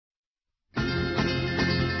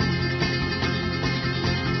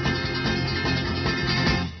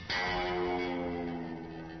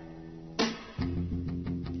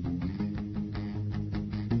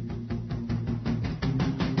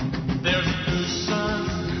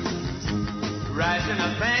rising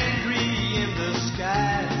up angry in the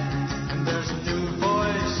sky, and there's a new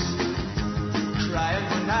voice crying,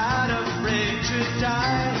 we're not afraid to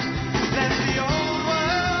die. Let the old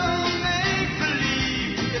world make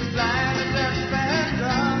believe it's blind and deaf and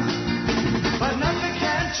dumb, but nothing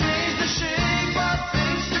can change the shape of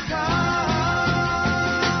things to come.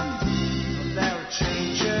 There are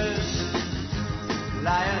changes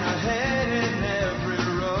lying ahead in every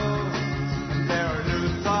row, and there are new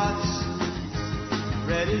thoughts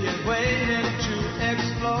ready and waiting to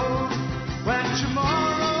explode. When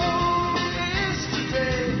tomorrow is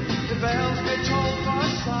today, the bells may toll for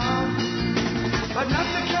some, but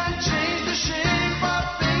nothing can change the shape of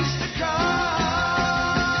things to come.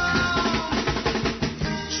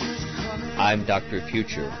 I'm Dr.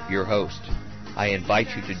 Future, your host. I invite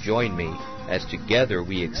you to join me as together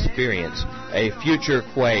we experience a future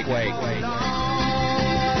quake. There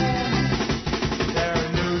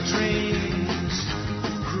are new dreams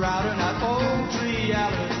crowding out old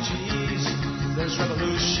realities. There's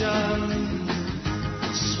revolution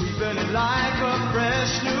sweeping in like a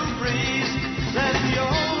fresh new breeze. Let the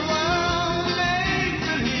old world make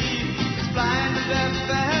believe it's blind and deaf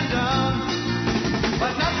and dumb,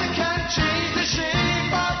 but nothing can change the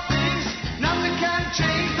shape of things. Nothing can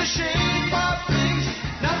change the shape of things.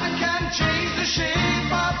 Nothing can change the shape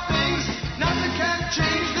of things. Nothing can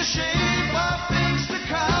change the shape of things to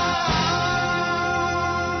come.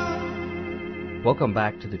 Welcome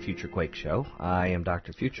back to the Future Quake Show. I am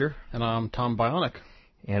Dr. Future. And I'm Tom Bionic.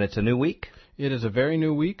 And it's a new week. It is a very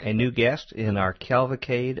new week. A new guest in our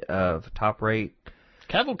cavalcade of top-rate...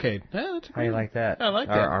 Cavalcade. Yeah, that's great. How do you like that? I like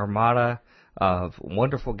that. Our armada of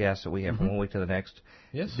wonderful guests that we have from one week to the next.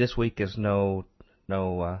 Yes. This week is no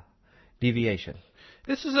deviation.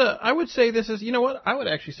 This is I would say this is, you know what? I would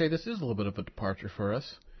actually say this is a little bit of a departure for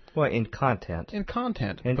us. Well, in content. In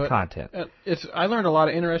content. I learned a lot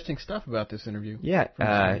of interesting stuff about this interview.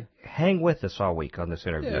 Yeah. Hang with us all week on this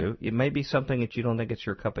interview. Yeah. It may be something that you don't think it's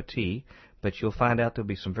your cup of tea, but you'll find out there'll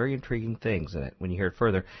be some very intriguing things in it when you hear it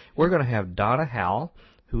further. We're going to have Donna Howell,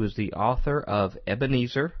 who is the author of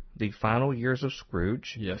Ebenezer, The Final Years of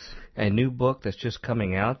Scrooge. Yes. A new book that's just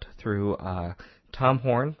coming out through Tom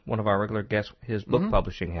Horn, one of our regular guests, his book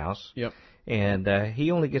publishing house. Yep. And he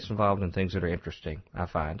only gets involved in things that are interesting, I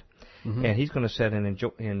find. And he's going to sit in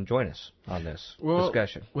and join us on this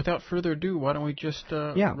discussion. Without further ado, why don't we just...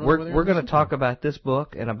 we're going to talk about this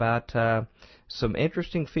book and about some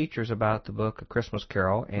interesting features about the book A Christmas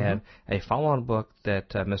Carol and a follow-on book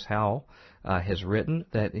that Miss Howell has written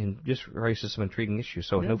that just raises some intriguing issues.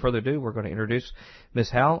 So with no further ado, we're going to introduce Miss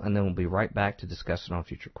Howell, and then we'll be right back to discuss it on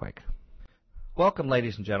Future Quake. Welcome,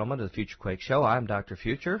 ladies and gentlemen, to the Future Quake Show. I'm Dr.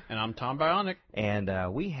 Future. And I'm Tom Bionic.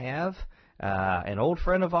 And we have an old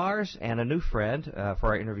friend of ours and a new friend for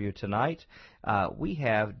our interview tonight. We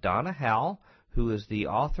have Donna Howell, who is the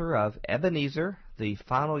author of Ebenezer, The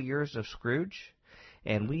Final Years of Scrooge.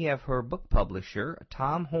 And we have her book publisher,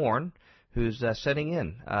 Tom Horn, who's sitting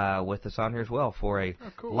in with us on here as well for a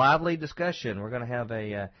lively discussion. We're going to have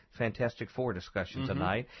a Fantastic Four discussion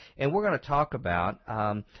tonight, and we're going to talk about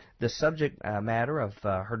the subject matter of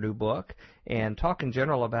her new book and talk in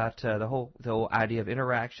general about the whole idea of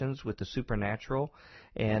interactions with the supernatural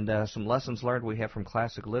and some lessons learned we have from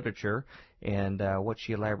classic literature and what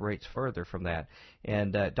she elaborates further from that.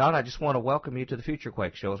 And Donna, I just want to welcome you to the Future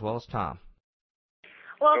Quake Show as well as Tom.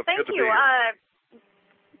 Well, thank you.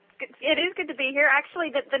 It is good to be here.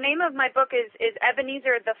 Actually, the name of my book is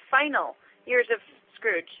Ebenezer, The Final Years of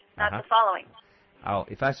Scrooge, not the following. Oh,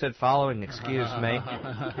 if I said following, excuse me.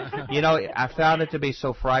 You know, I found it to be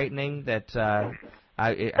so frightening that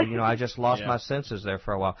I just lost my senses there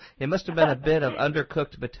for a while. It must have been a bit of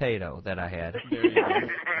undercooked potato that I had. There you go.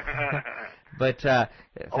 But a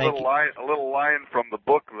little line from the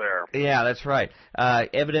book there. Yeah, that's right.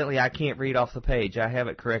 Evidently, I can't read off the page. I have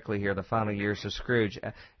it correctly here. The Final Years of Scrooge.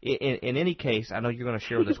 In any case, I know you're going to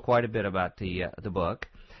share with us quite a bit about the book,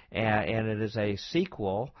 and it is a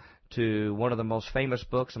sequel to one of the most famous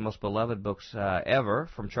books and most beloved books ever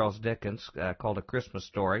from Charles Dickens, called A Christmas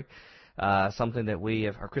Story. Something that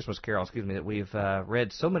or Christmas Carol, that we've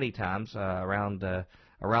read so many times around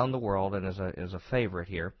the world, and is a favorite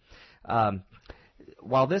here.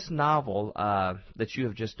 While this novel that you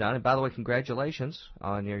have just done, and by the way, congratulations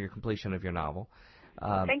on your completion of your novel.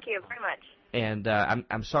 Thank you very much. And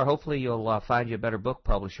I'm sorry. Hopefully, you'll find you a better book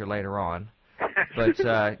publisher later on. But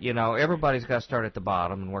everybody's got to start at the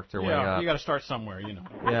bottom and work their way up. Yeah, you got to start somewhere,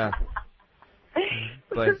 Yeah.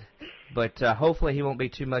 But hopefully he won't be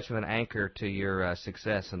too much of an anchor to your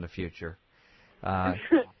success in the future.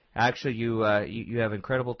 Actually, you have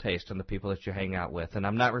incredible taste in the people that you hang out with, and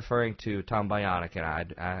I'm not referring to Tom Bionic, and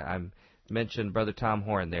I mentioned Brother Tom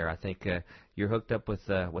Horn there. I think you're hooked up with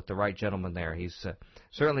the right gentleman there. He's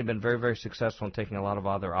certainly been very, very successful in taking a lot of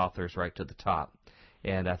other authors right to the top,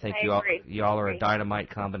 and I think you all are a dynamite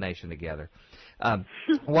combination together.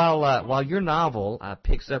 While your novel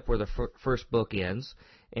picks up where the first book ends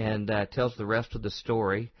and tells the rest of the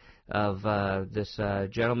story of this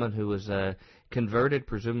gentleman who was converted,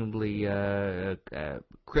 presumably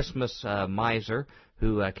Christmas miser,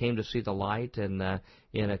 who came to see the light and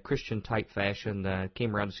in a Christian-type fashion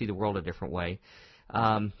came around to see the world a different way.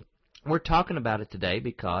 We're talking about it today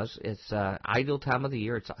because it's ideal time of the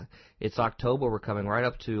year. It's October. We're coming right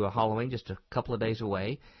up to Halloween, just a couple of days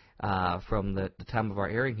away from the time of our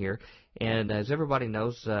airing here. And as everybody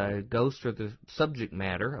knows, ghosts are the subject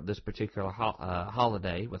matter of this particular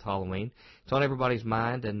holiday with Halloween. It's on everybody's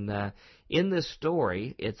mind, and in this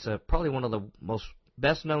story, it's probably one of the most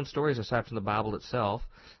best-known stories aside from the Bible itself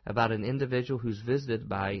about an individual who's visited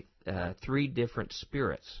by 3 different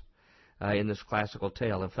spirits in this classical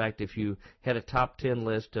tale. In fact, if you had a top 10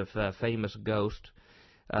 list of famous ghosts,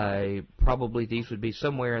 probably these would be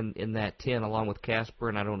somewhere in that 10 along with Casper,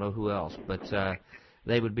 and I don't know who else, but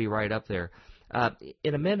they would be right up there.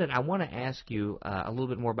 In a minute, I want to ask you a little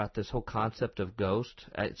bit more about this whole concept of ghost.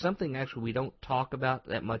 It's something actually we don't talk about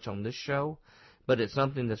that much on this show, but it's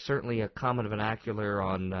something that's certainly a common vernacular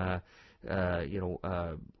on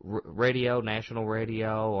radio, national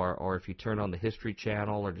radio, or if you turn on the History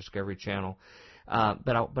Channel or Discovery Channel.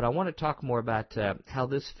 But I want to talk more about how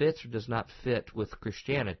this fits or does not fit with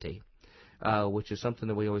Christianity, which is something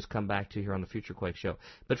that we always come back to here on the Future Quake Show.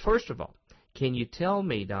 But first of all, can you tell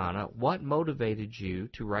me, Donna, what motivated you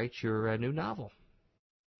to write your new novel?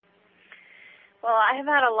 Well, I have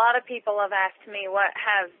had a lot of people have asked me what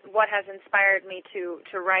has inspired me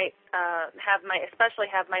to write, especially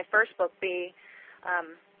have my first book be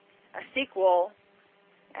a sequel,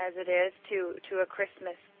 as it is, to A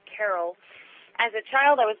Christmas Carol. As a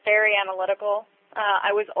child, I was very analytical.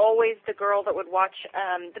 I was always the girl that would watch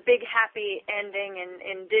the big happy ending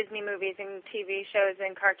in Disney movies and TV shows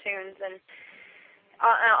and cartoons, and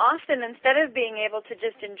often instead of being able to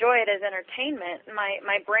just enjoy it as entertainment,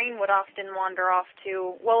 my brain would often wander off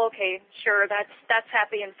to, well, okay, sure, that's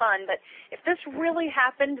happy and fun, but if this really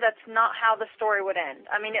happened, that's not how the story would end.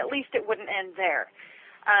 I mean, at least it wouldn't end there.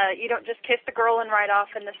 You don't just kiss the girl and ride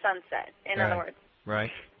off in the sunset, in other words.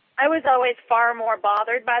 Right. I was always far more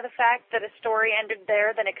bothered by the fact that a story ended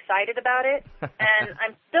there than excited about it, and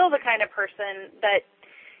I'm still the kind of person that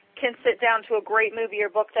can sit down to a great movie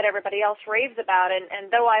or book that everybody else raves about, and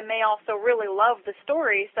though I may also really love the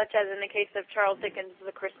story, such as in the case of Charles Dickens'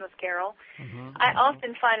 The Christmas Carol, I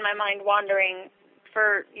often find my mind wandering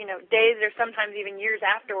for, days or sometimes even years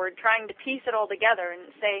afterward, trying to piece it all together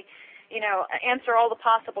and say, answer all the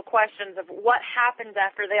possible questions of what happens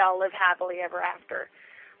after they all live happily ever after.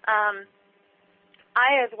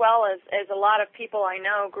 I, as well as a lot of people I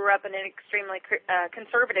know, grew up in an extremely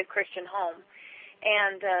conservative Christian home.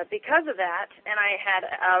 And because of that, and I had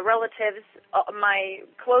relatives, my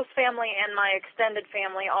close family and my extended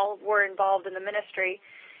family all were involved in the ministry.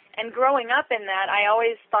 And growing up in that, I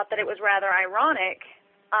always thought that it was rather ironic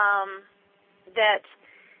that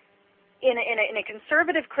in a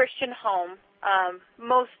conservative Christian home,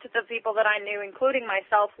 most of the people that I knew, including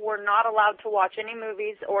myself, were not allowed to watch any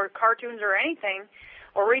movies or cartoons or anything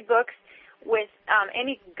or read books with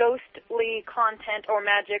any ghostly content or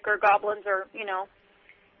magic or goblins or,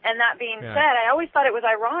 And that being said, I always thought it was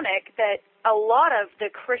ironic that a lot of the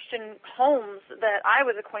Christian homes that I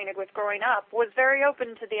was acquainted with growing up was very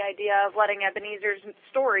open to the idea of letting Ebenezer's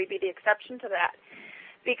story be the exception to that.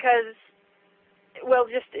 Because,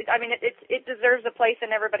 it deserves a place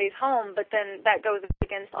in everybody's home, but then that goes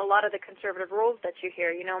against a lot of the conservative rules that you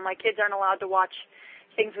hear. My kids aren't allowed to watch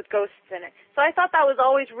things with ghosts in it. So I thought that was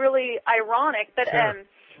always really ironic. But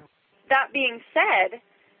that being said,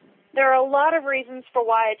 there are a lot of reasons for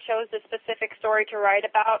why I chose this specific story to write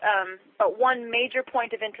about. But one major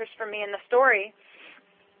point of interest for me in the story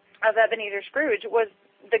of Ebenezer Scrooge was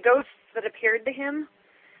the ghosts that appeared to him.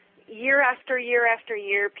 Year after year after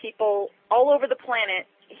year, people all over the planet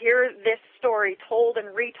hear this story told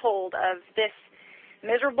and retold of this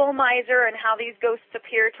miserable miser and how these ghosts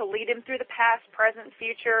appear to lead him through the past, present,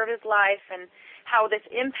 future of his life, and how this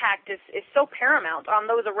impact is so paramount on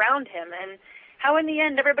those around him, and how in the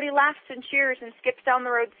end everybody laughs and cheers and skips down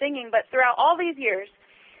the road singing. But throughout all these years,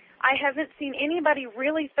 I haven't seen anybody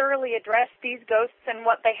really thoroughly address these ghosts and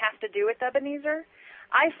what they have to do with Ebenezer.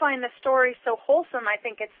 I find the story so wholesome, I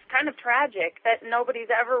think it's kind of tragic that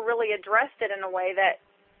nobody's ever really addressed it in a way that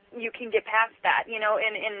you can get past that, you know,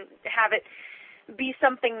 and have it be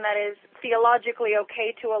something that is theologically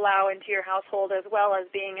okay to allow into your household as well as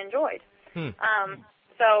being enjoyed.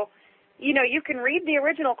 So, you know, you can read the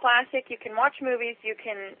original classic, you can watch movies, you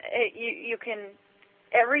can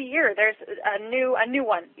every year there's a new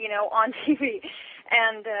one, you know, on TV.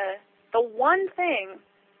 And the one thing,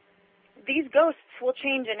 these ghosts will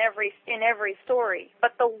change in every story,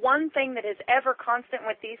 but the one thing that is ever constant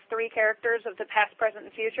with these three characters of the past, present,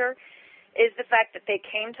 and future is the fact that they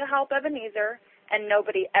came to help Ebenezer, and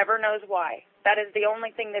nobody ever knows why. That is the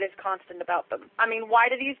only thing that is constant about them. I mean,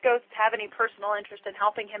 why do these ghosts have any personal interest in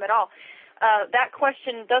helping him at all? That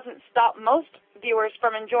question doesn't stop most viewers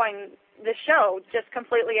from enjoying the show just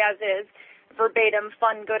completely as is, verbatim,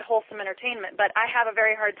 fun, good, wholesome entertainment. But I have a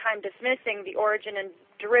very hard time dismissing the origin and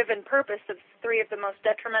driven purpose of three of the most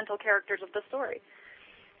detrimental characters of the story.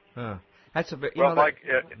 That's a bit. Well, Mike,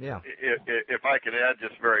 yeah. If I could add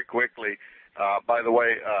just very quickly. By the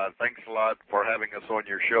way, thanks a lot for having us on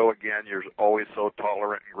your show again. You're always so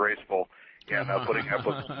tolerant and graceful, and putting up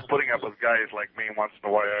with guys like me once in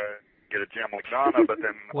a while. Get a gem like Donna, but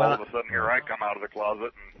then all of a sudden here I come out of the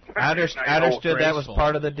closet. And I understood that was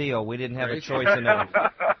part of the deal. We didn't have a choice in that.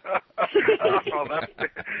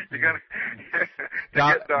 You're gonna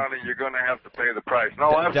to get Donna, you're going to have to pay the price.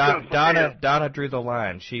 No, I'm Donna drew the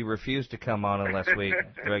line. She refused to come on unless we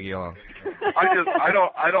drag you on. I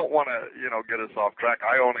don't want to get us off track.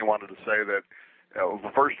 I only wanted to say that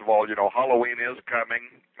first of all, Halloween is coming,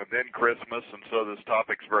 and then Christmas, and so this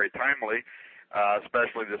topic's very timely.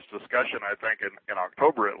 Especially this discussion, I think, in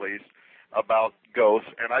October at least, about ghosts.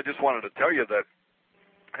 And I just wanted to tell you that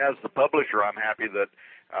as the publisher, I'm happy that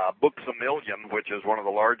Books A Million, which is one of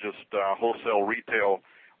the largest wholesale retail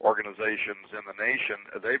organizations in the nation,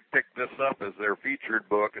 they've picked this up as their featured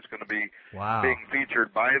book. It's going to be being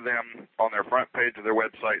featured by them on their front page of their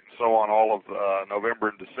website and so on all of November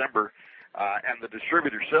and December. And the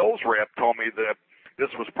distributor sales rep told me that this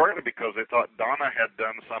was partly because they thought Donna had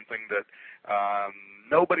done something that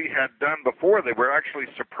nobody had done before. They were actually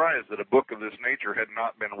surprised that a book of this nature had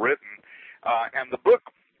not been written. And the book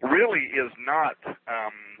really is not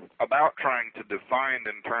about trying to define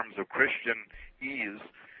in terms of Christianese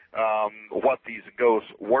what these ghosts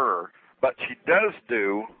were. But she does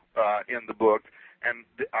do in the book, and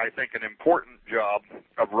I think an important job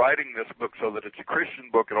of writing this book so that it's a Christian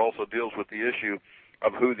book. It also deals with the issue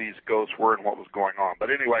of who these ghosts were and what was going on. But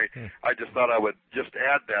anyway, I just thought I would just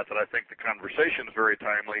add that I think the conversation is very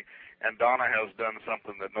timely, and Donna has done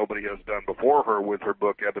something that nobody has done before her with her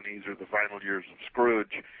book, Ebenezer, The Final Years of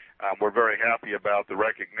Scrooge. We're very happy about the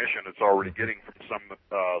recognition it's already getting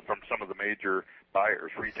from some of the major buyers,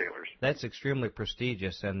 retailers. That's extremely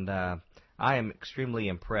prestigious, and I am extremely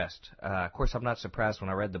impressed. Of course, I'm not surprised when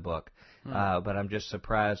I read the book, but I'm just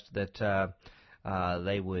surprised that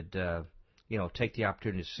they would take the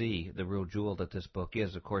opportunity to see the real jewel that this book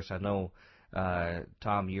is. Of course, I know,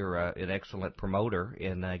 Tom, you're an excellent promoter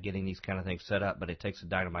in getting these kind of things set up, but it takes a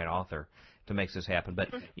dynamite author to make this happen. But,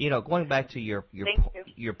 going back to your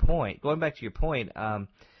point,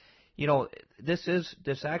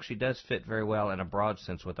 this actually does fit very well in a broad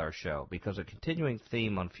sense with our show, because a continuing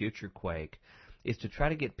theme on Future Quake is to try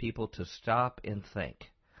to get people to stop and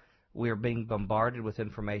think. We're being bombarded with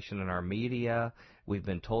information in our media. We've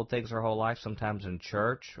been told things our whole life, sometimes in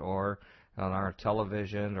church or on our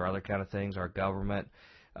television or other kind of things, our government.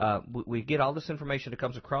 We get all this information that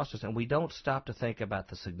comes across us, and we don't stop to think about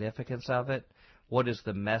the significance of it. What is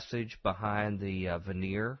the message behind the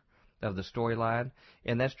veneer of the storyline?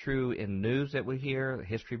 And that's true in news that we hear,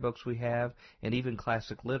 history books we have, and even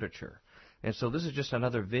classic literature. And so this is just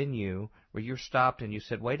another venue where you're stopped and you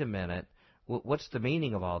said, wait a minute, what's the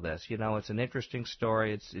meaning of all this? It's an interesting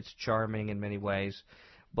story. It's charming in many ways,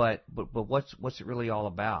 but what's it really all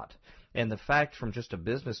about? And the fact, from just a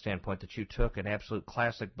business standpoint, that you took an absolute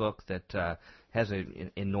classic book that has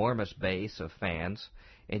an enormous base of fans,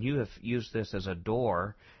 and you have used this as a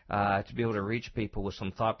door to be able to reach people with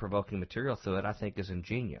some thought-provoking material through it, I think is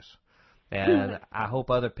ingenious. And I hope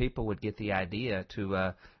other people would get the idea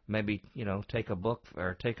to maybe, take a book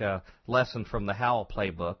or take a lesson from the Howell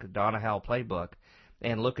playbook, Donna Howell playbook,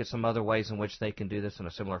 and look at some other ways in which they can do this in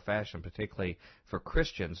a similar fashion, particularly for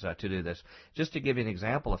Christians to do this. Just to give you an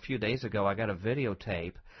example, a few days ago I got a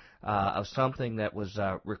videotape of something that was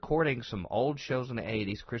recording some old shows in the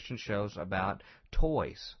 80s, Christian shows about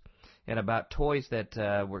toys. And about toys that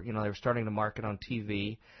were, they were starting to market on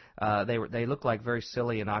TV. They looked like very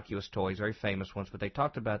silly, innocuous toys, very famous ones, but they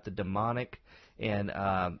talked about the demonic and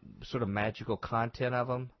sort of magical content of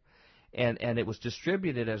them. and it was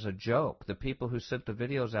distributed as a joke. The people who sent the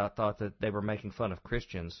videos out thought that they were making fun of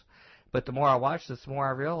Christians. But the more I watched this, the more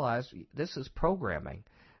I realized this is programming.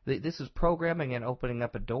 This is programming and opening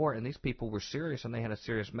up a door, and these people were serious and they had a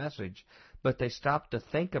serious message, but they stopped to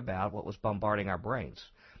think about what was bombarding our brains.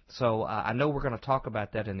 So I know we're going to talk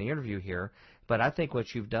about that in the interview here, but I think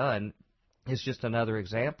what you've done is just another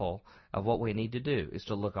example of what we need to do, is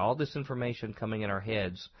to look at all this information coming in our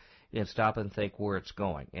heads and stop and think where it's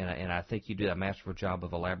going. And I think you do a masterful job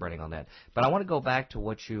of elaborating on that. But I want to go back to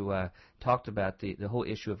what you talked about, the whole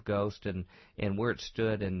issue of ghost and where it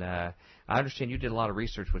stood. And I understand you did a lot of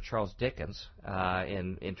research with Charles Dickens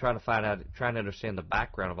in trying to understand the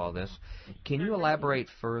background of all this. Can you elaborate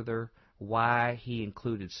further why he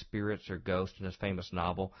included spirits or ghosts in his famous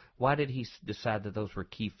novel? Why did he decide that those were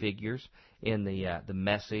key figures in the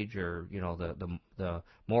message, or the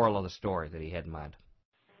moral of the story that he had in mind?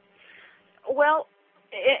 Well,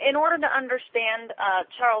 in order to understand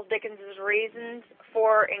Charles Dickens' reasons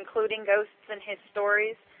for including ghosts in his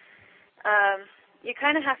stories, you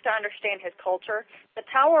kind of have to understand his culture. The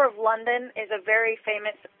Tower of London is a very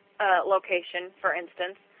famous location, for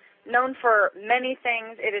instance, known for many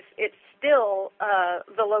things. It's still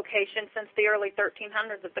the location since the early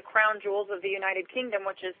 1300s of the crown jewels of the United Kingdom,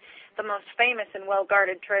 which is the most famous and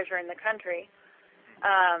well-guarded treasure in the country.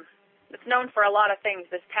 It's known for a lot of things,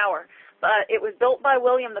 this tower. But it was built by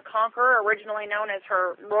William the Conqueror, originally known as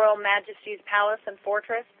Her Royal Majesty's Palace and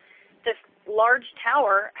Fortress. This large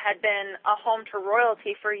tower had been a home to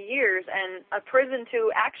royalty for years and a prison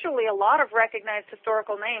to actually a lot of recognized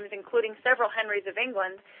historical names, including several Henrys of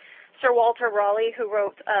England. Sir Walter Raleigh, who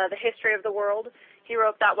wrote The History of the World, he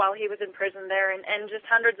wrote that while he was in prison there, and just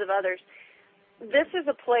hundreds of others. This is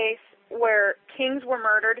a place where kings were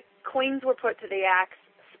murdered, queens were put to the axe,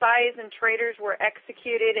 spies and traitors were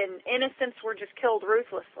executed, and innocents were just killed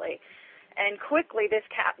ruthlessly. And quickly, this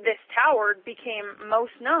tower became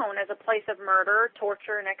most known as a place of murder,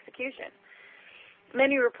 torture, and execution.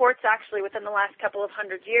 Many reports, actually, within the last couple of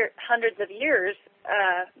hundreds of years,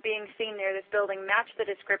 being seen near this building match the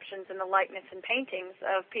descriptions and the likeness and paintings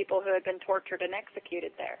of people who had been tortured and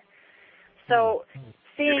executed there. So,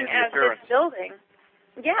 seeing as this building,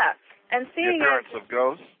 and seeing the appearance of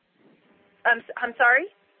ghosts. I'm sorry.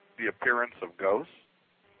 The appearance of ghosts?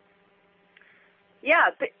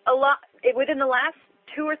 Yeah, a lot within the last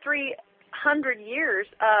 200 or 300 years.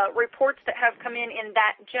 Reports that have come in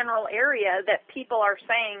that general area that people are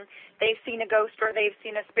saying they've seen a ghost or they've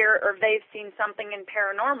seen a spirit or they've seen something in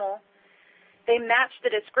paranormal. They match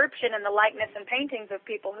the description and the likeness and paintings of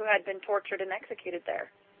people who had been tortured and executed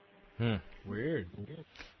there. Weird.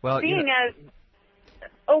 Well,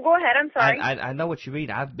 oh, go ahead. I'm sorry. I know what you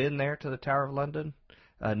mean. I've been there to the Tower of London.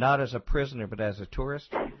 Not as a prisoner, but as a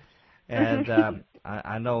tourist. And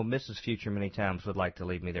I know Mrs. Future many times would like to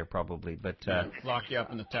leave me there probably, but lock you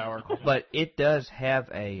up in the tower. But it does have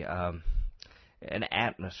an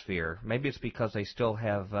atmosphere. Maybe it's because they still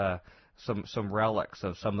have some relics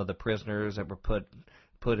of some of the prisoners that were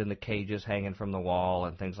put in the cages hanging from the wall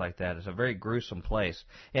and things like that. It's a very gruesome place,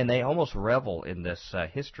 and they almost revel in this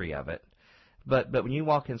history of it. But when you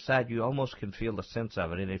walk inside, you almost can feel the sense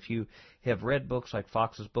of it. And if you have read books like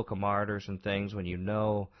Fox's Book of Martyrs and things, when you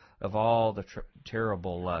know of all the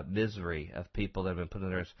terrible misery of people that have been put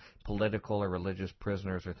in there as political or religious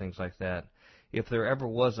prisoners or things like that, if there ever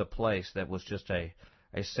was a place that was just a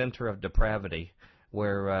center of depravity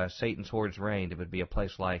where Satan's hordes reigned, it would be a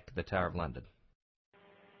place like the Tower of London.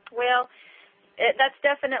 Well, that's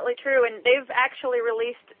definitely true, and they've actually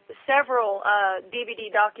released several DVD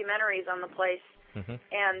documentaries on the place. Mm-hmm.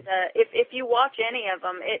 And if you watch any of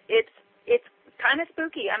them, it's kind of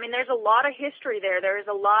spooky. I mean, there's a lot of history there. There's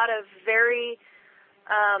a lot of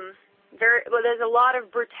there's a lot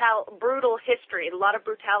of brutal history, a lot of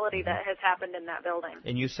brutality that has happened in that building.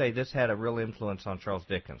 And you say this had a real influence on Charles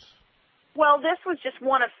Dickens. Well, this was just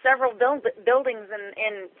one of several buildings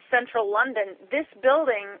in central London. This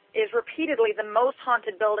building is repeatedly the most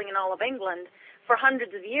haunted building in all of England for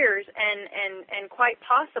hundreds of years, and quite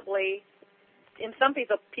possibly, in some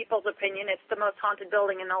people's opinion, it's the most haunted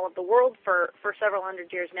building in all of the world for several hundred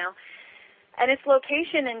years now. And its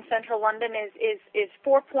location in central London is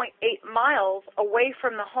 4.8 miles away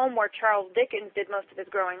from the home where Charles Dickens did most of his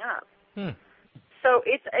growing up. So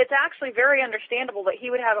it's actually very understandable that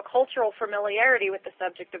he would have a cultural familiarity with the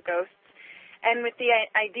subject of ghosts and with the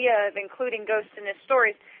idea of including ghosts in his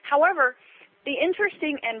stories. However, the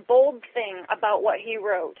interesting and bold thing about what he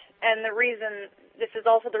wrote, and this is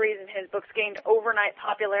also the reason his books gained overnight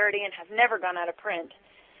popularity and have never gone out of print,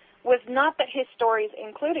 was not that his stories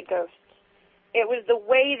included ghosts, It was the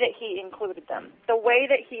way that he included them, the way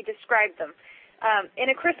that he described them. In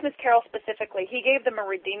A Christmas Carol specifically, he gave them a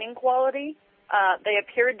redeeming quality. They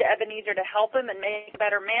appeared to Ebenezer to help him and make a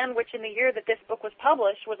better man, which in the year that this book was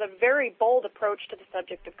published was a very bold approach to the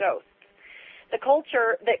subject of ghosts. The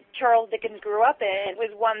culture that Charles Dickens grew up in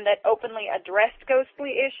was one that openly addressed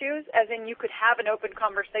ghostly issues, as in you could have an open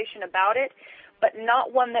conversation about it, but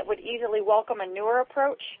not one that would easily welcome a newer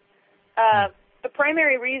approach. The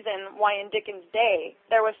primary reason why in Dickens' day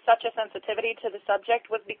there was such a sensitivity to the subject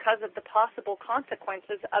was because of the possible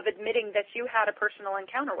consequences of admitting that you had a personal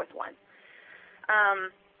encounter with one.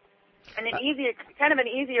 And an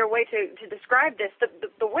easier way to describe this,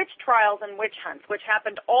 the witch trials and witch hunts, which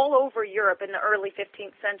happened all over Europe in the early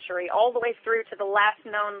 15th century, all the way through to the last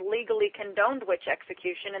known legally condoned witch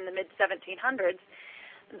execution in the mid-1700s,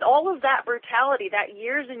 all of that brutality, that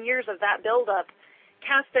years and years of that buildup,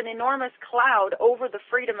 cast an enormous cloud over the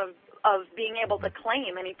freedom of being able to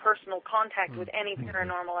claim any personal contact with any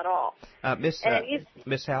paranormal at all.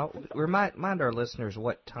 Miss Howell, remind our listeners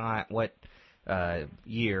what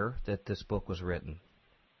year that this book was written.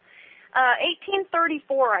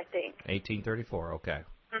 1834, I think. 1834, okay.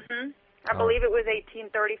 I believe it was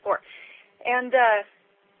 1834. And,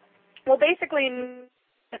 basically,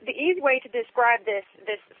 the easy way to describe this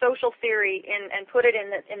social theory and put it in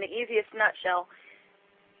the easiest nutshell,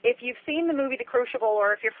 if you've seen the movie The Crucible,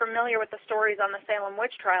 or if you're familiar with the stories on the Salem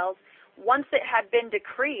witch trials, once it had been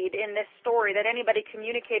decreed in this story that anybody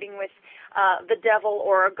communicating with the devil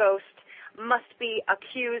or a ghost must be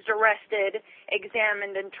accused, arrested,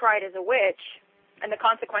 examined, and tried as a witch, and the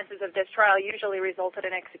consequences of this trial usually resulted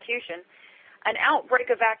in execution, an outbreak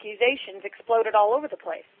of accusations exploded all over the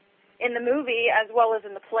place. In the movie, as well as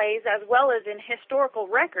in the plays, as well as in historical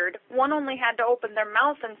record, one only had to open their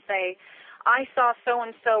mouth and say, I saw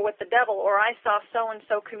so-and-so with the devil, or I saw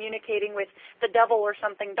so-and-so communicating with the devil or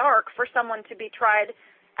something dark, for someone to be tried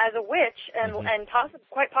as a witch and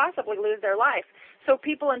quite possibly lose their life. So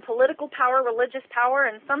people in political power, religious power,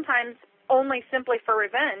 and sometimes only simply for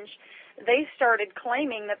revenge, they started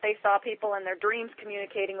claiming that they saw people in their dreams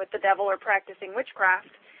communicating with the devil or practicing witchcraft,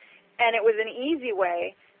 and it was an easy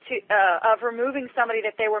way of removing somebody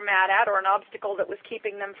that they were mad at or an obstacle that was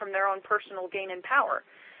keeping them from their own personal gain and power.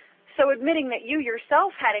 So admitting that you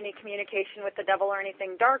yourself had any communication with the devil or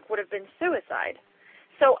anything dark would have been suicide.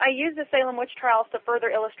 So I use the Salem witch trials to further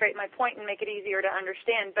illustrate my point and make it easier to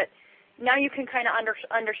understand, but now you can kind of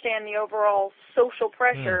understand the overall social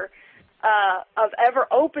pressure of ever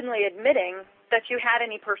openly admitting that you had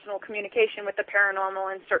any personal communication with the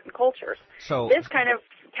paranormal in certain cultures. So this kind of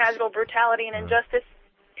casual brutality and injustice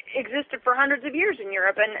existed for hundreds of years in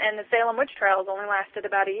Europe, and the Salem witch trials only lasted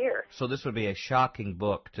about a year. So this would be a shocking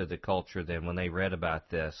book to the culture then when they read about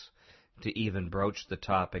this, to even broach the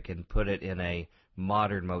topic and put it in a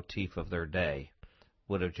modern motif of their day.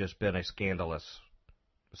 Would have just been a scandalous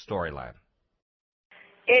storyline.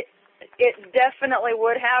 It definitely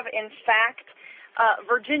would have. In fact,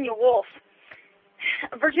 Virginia Woolf,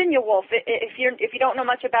 if you don't know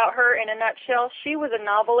much about her in a nutshell, she was a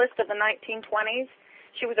novelist of the 1920s.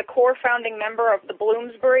 She was a core founding member of the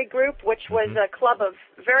Bloomsbury Group, which was a club of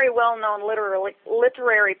very well-known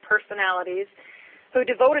literary personalities who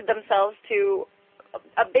devoted themselves to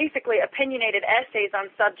basically opinionated essays on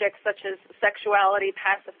subjects such as sexuality,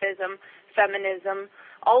 pacifism, feminism,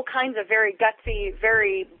 all kinds of very gutsy,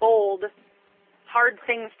 very bold, hard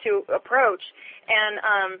things to approach.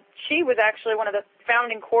 And she was actually one of the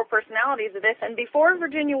founding core personalities of this. And before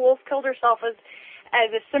Virginia Woolf killed herself as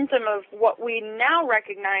a symptom of what we now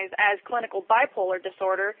recognize as clinical bipolar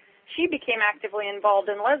disorder, she became actively involved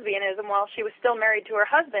in lesbianism while she was still married to her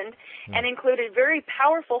husband, and included very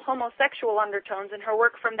powerful homosexual undertones in her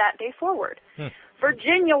work from that day forward.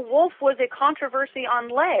 Virginia Woolf was a controversy on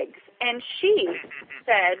legs, and she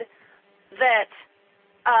said that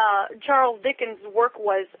Charles Dickens' work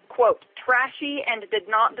was, quote, trashy and did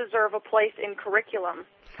not deserve a place in curriculum.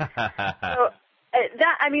 So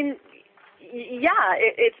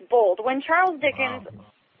it's bold. When Charles Dickens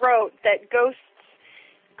wrote that ghosts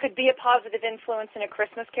could be a positive influence in A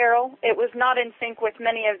Christmas Carol, it was not in sync with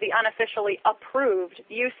many of the unofficially approved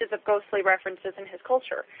uses of ghostly references in his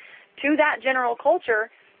culture. To that general culture,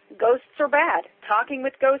 ghosts are bad. Talking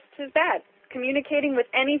with ghosts is bad. Communicating with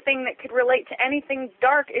anything that could relate to anything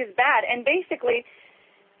dark is bad. And basically,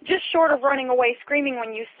 just short of running away screaming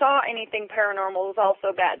when you saw anything paranormal was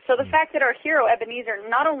also bad. So the fact that our hero, Ebenezer,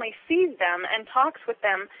 not only sees them and talks with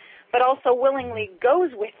them, but also willingly goes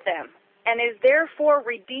with them and is therefore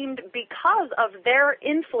redeemed because of their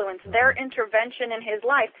influence, their intervention in his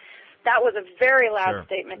life, that was a very loud Sure.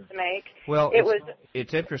 statement to make. Well, It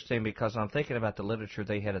it's interesting because I'm thinking about the literature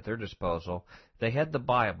they had at their disposal. They had the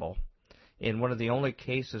Bible. In one of the only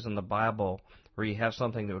cases in the Bible where you have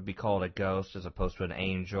something that would be called a ghost as opposed to an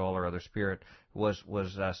angel or other spirit was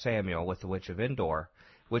Samuel with the Witch of Endor,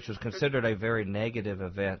 which was considered a very negative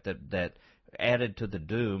event that added to the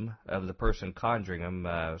doom of the person conjuring him,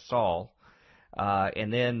 Saul.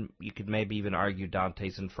 And then you could maybe even argue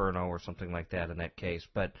Dante's Inferno or something like that in that case.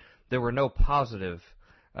 But there were no positive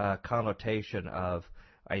connotation of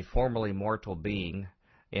a formerly mortal being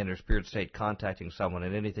in their spirit state contacting someone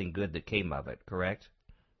and anything good that came of it, correct?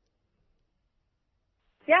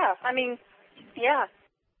 yeah, I mean, yeah.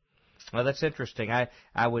 Well, that's interesting.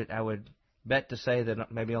 I would bet to say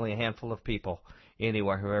that maybe only a handful of people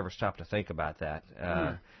anywhere who ever stopped to think about that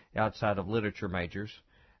outside of literature majors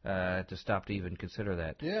to stop to even consider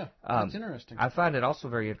that. Yeah, that's interesting. I find it also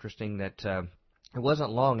very interesting that it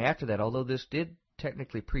wasn't long after that, although this did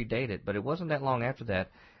technically predate it, but it wasn't that long after that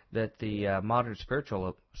the modern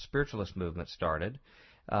spiritualist movement started,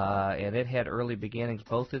 and it had early beginnings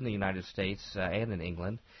both in the United States and in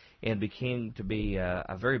England, and became to be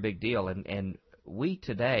a very big deal. And we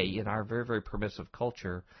today, in our very, very permissive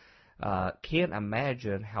culture, can't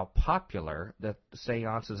imagine how popular the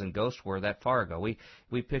seances and ghosts were that far ago.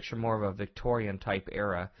 We picture more of a Victorian type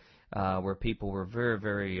era where people were very,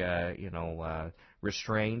 very,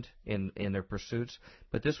 restrained in their pursuits.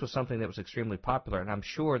 But this was something that was extremely popular, and I'm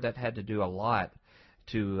sure that had to do a lot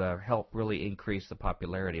to help really increase the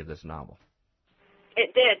popularity of this novel.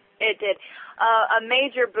 It did. A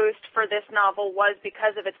major boost for this novel was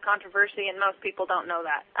because of its controversy, and most people don't know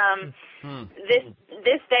that.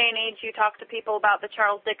 This day and age, you talk to people about the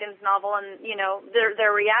Charles Dickens novel, and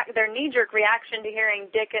their knee-jerk reaction to hearing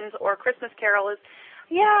Dickens or Christmas Carol is,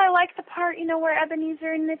 yeah, I like the part where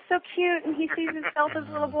Ebenezer, and it's so cute, and he sees himself as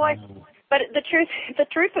a little boy. But the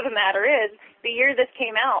truth of the matter is, the year this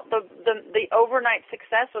came out, the overnight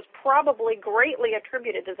success was probably greatly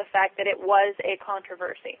attributed to the fact that it was a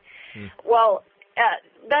controversy. Well,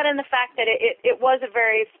 that and the fact that it was a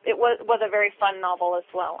very fun novel as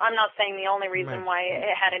well. I'm not saying the only reason why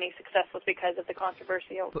it had any success was because of the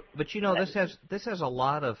controversy. But this has a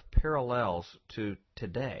lot of parallels to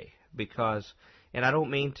today because, and I don't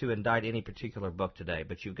mean to indict any particular book today,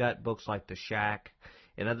 but you've got books like The Shack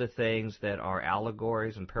and other things that are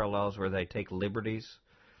allegories and parallels where they take liberties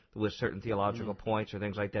with certain theological points or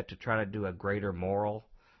things like that to try to do a greater moral,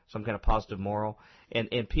 some kind of positive moral.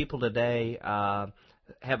 And people today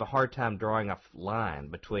have a hard time drawing a line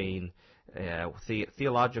between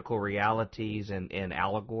theological realities and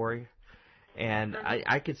allegory. And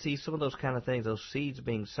I could see some of those kind of things, those seeds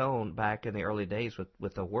being sown back in the early days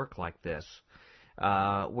with a work like this.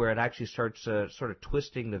 Where it actually starts sort of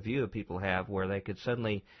twisting the view that people have, where they could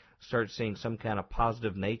suddenly start seeing some kind of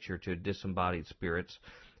positive nature to disembodied spirits.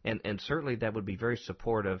 And certainly that would be very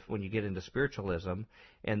supportive when you get into spiritualism,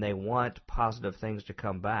 and they want positive things to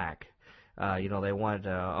come back. They want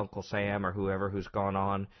Uncle Sam or whoever who's gone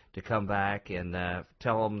on to come back and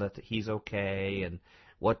tell them that he's okay and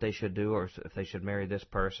what they should do or if they should marry this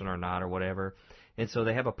person or not or whatever. And so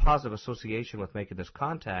they have a positive association with making this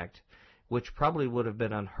contact, which probably would have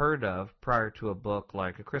been unheard of prior to a book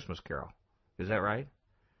like A Christmas Carol. Is that right?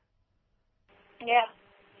 Yeah.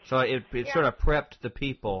 So it sort of prepped the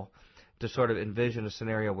people to sort of envision a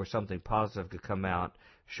scenario where something positive could come out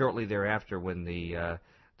shortly thereafter when the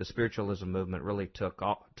spiritualism movement really took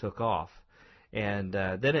off. And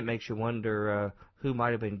then it makes you wonder who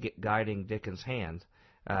might have been guiding Dickens' hand.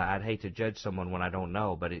 I'd hate to judge someone when I don't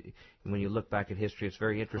know, but when you look back at history, it's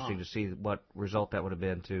very interesting to see what result that would have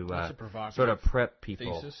been to sort of prep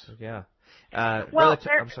people. Thesis. Yeah. I'm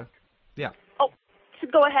sorry. Yeah. Oh,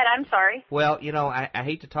 go ahead. I'm sorry. Well, I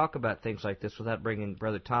hate to talk about things like this without bringing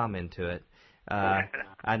Brother Tom into it.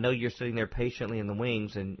 I know you're sitting there patiently in the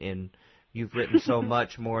wings, and you've written so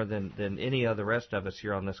much more than any of the rest of us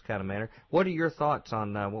here on this kind of matter. What are your thoughts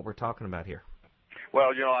on what we're talking about here?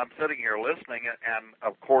 Well, I'm sitting here listening, and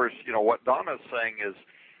of course, what Donna's saying is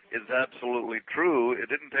absolutely true. It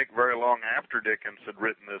didn't take very long after Dickens had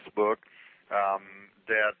written this book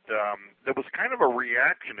that there was kind of a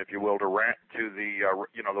reaction, if you will, to the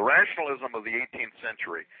the rationalism of the 18th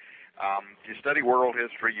century. If you study world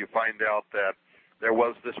history, you find out that there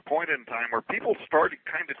was this point in time where people started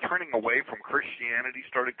kind of turning away from Christianity,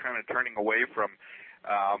 started kind of turning away from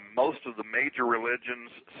most of the major religions.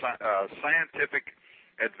 Scientific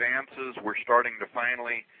advances were starting to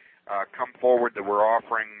finally come forward that were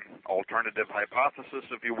offering alternative hypothesis,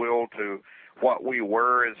 if you will, to what we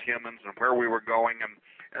were as humans and where we were going.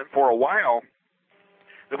 And for a while,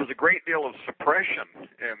 there was a great deal of suppression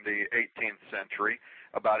in the 18th century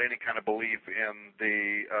about any kind of belief in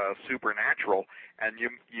the supernatural. And you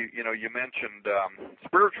mentioned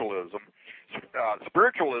spiritualism.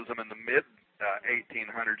 Spiritualism in the mid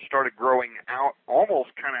 1800s started growing out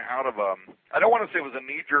almost kind of out of I don't want to say it was a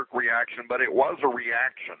knee-jerk reaction, but it was a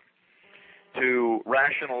reaction to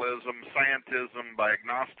rationalism, scientism by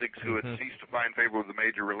agnostics who had ceased to find favor with the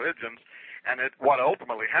major religions. And what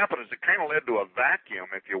ultimately happened is it kind of led to a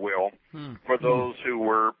vacuum, if you will, for those who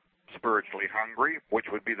were spiritually hungry,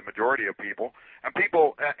 which would be the majority of people. And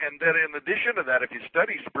then in addition to that, if you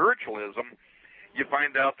study spiritualism, you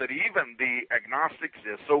find out that even the agnostics,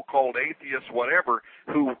 the so-called atheists, whatever,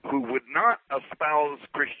 who would not espouse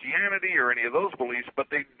Christianity or any of those beliefs,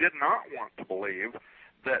 but they did not want to believe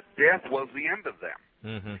that death was the end of them.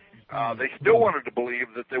 They still wanted to believe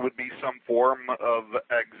that there would be some form of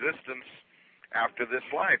existence after this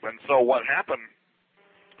life. And so what happened,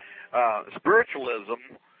 spiritualism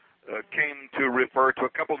came to refer to a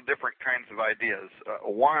couple of different kinds of ideas.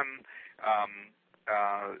 One,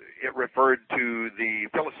 it referred to the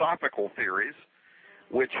philosophical theories,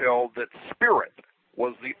 which held that spirit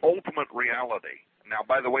was the ultimate reality. Now,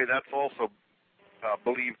 by the way, that's also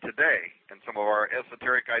believed today in some of our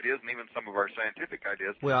esoteric ideas and even some of our scientific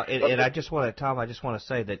ideas. Well, and I just want to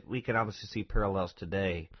say that we can obviously see parallels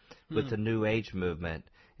today with the New Age movement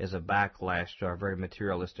as a backlash to our very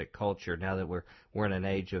materialistic culture. Now that we're in an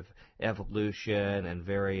age of evolution and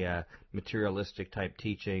very materialistic type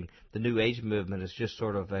teaching, the New Age movement is just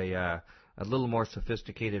sort of a little more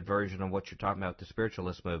sophisticated version of what you're talking about, the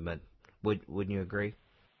spiritualist movement. Wouldn't you agree?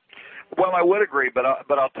 Well, I would agree, but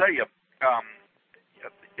I'll tell you,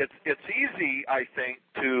 it's easy, I think,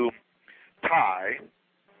 to tie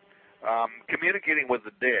communicating with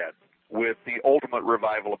the dead with the ultimate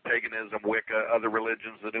revival of paganism, Wicca, other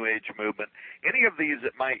religions, the New Age movement. Any of these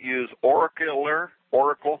that might use oracular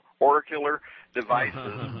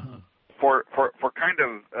devices for kind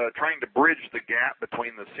of trying to bridge the gap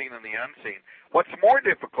between the seen and the unseen. What's more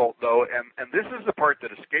difficult, though, and this is the part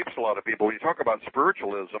that escapes a lot of people when you talk about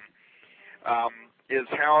spiritualism, is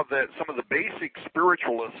how that some of the basic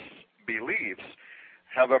spiritualist beliefs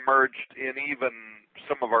have emerged in even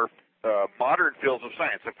some of our modern fields of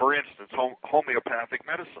science. So for instance, homeopathic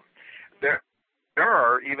medicine. There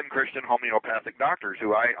are even Christian homeopathic doctors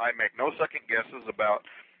who I make no second guesses about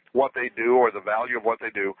what they do or the value of what they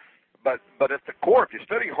do. But at the core, if you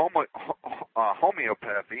study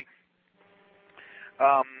homeopathy,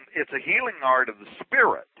 it's a healing art of the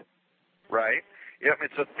spirit, right?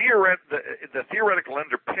 It's the theoretical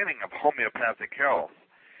underpinning of homeopathic health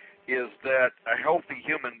is that a healthy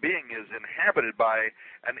human being is inhabited by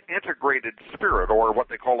an integrated spirit, or what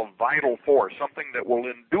they call a vital force, something that will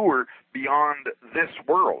endure beyond this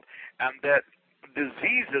world, and that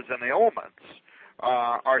diseases and ailments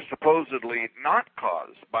are supposedly not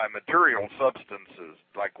caused by material substances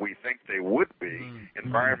like we think they would be,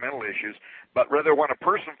 environmental issues, but rather when a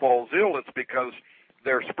person falls ill, it's because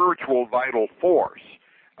their spiritual vital force,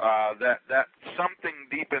 that something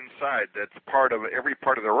deep inside that's part of every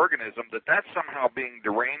part of their organism, that's somehow being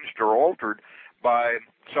deranged or altered by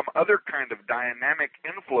some other kind of dynamic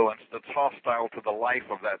influence that's hostile to the life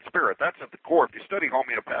of that spirit. That's at the core. If you study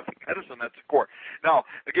homeopathic medicine, that's the core. Now,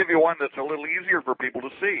 I'll give you one that's a little easier for people to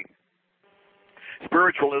see.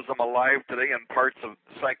 Spiritualism alive today in parts of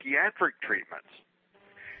psychiatric treatments.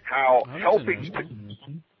 How helping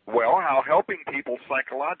people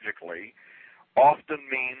psychologically often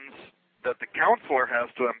means that the counselor has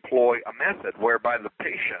to employ a method whereby the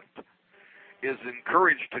patient is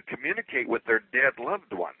encouraged to communicate with their dead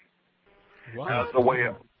loved one as a way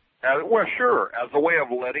of, as a way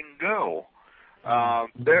of letting go.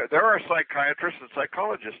 There are psychiatrists and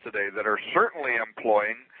psychologists today that are certainly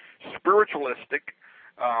employing spiritualistic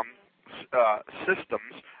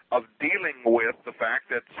systems of dealing with the fact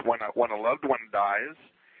that when a loved one dies,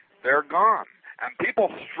 they're gone. And people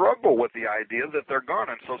struggle with the idea that they're gone.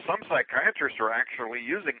 And so some psychiatrists are actually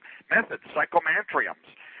using methods, psychomantriums,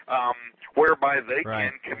 whereby they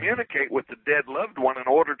can communicate with the dead loved one in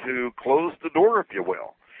order to close the door, if you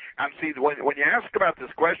will. And see, when you ask about this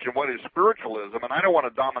question, what is spiritualism, and I don't want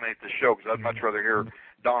to dominate the show because I'd much rather hear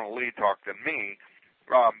Donna Lee talk than me,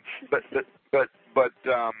 but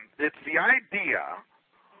it's the idea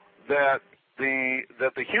that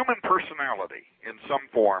the human personality in some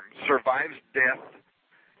form survives death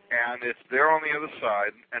and it's there on the other side.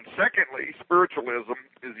 And secondly, spiritualism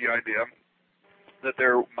is the idea that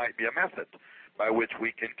there might be a method by which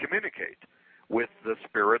we can communicate with the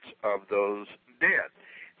spirits of those dead.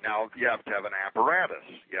 Now, you have to have an apparatus.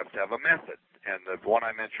 You have to have a method. And the one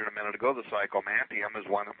I mentioned a minute ago, the psychomantium, is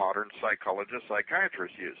one that modern psychologists,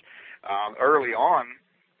 psychiatrists use. Early on,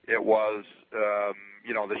 it was, the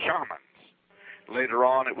shamans. Later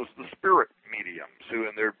on, it was the spirit mediums who,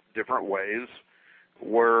 in their different ways,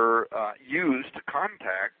 were used to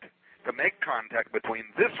make contact between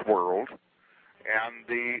this world and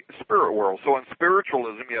the spirit world. So in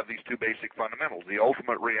spiritualism, you have these two basic fundamentals, the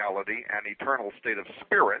ultimate reality and eternal state of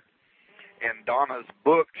spirit. In Donna's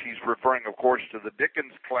book, she's referring, of course, to the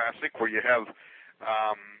Dickens classic, where you have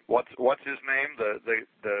what's his name,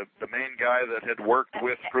 the main guy that had worked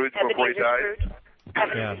with Scrooge before he died.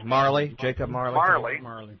 Yeah, Marley, Jacob Marley.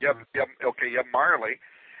 Marley. Yep. Marley.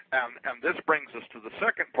 And this brings us to the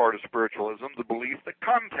second part of spiritualism, the belief that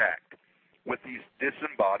contact with these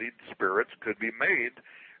disembodied spirits could be made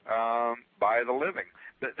by the living.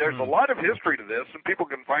 There's a lot of history to this, and people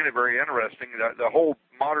can find it very interesting. The whole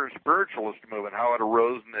modern spiritualist movement, how it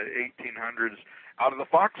arose in the 1800s out of the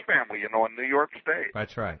Fox family, in New York State.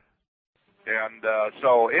 That's right. And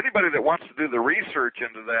so anybody that wants to do the research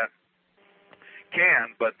into that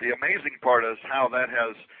can, but the amazing part is how that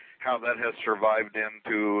has survived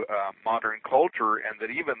into modern culture, and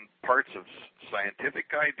that even parts of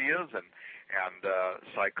scientific ideas and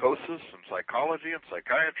psychosis and psychology and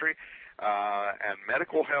psychiatry and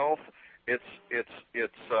medical health, it's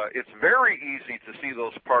very easy to see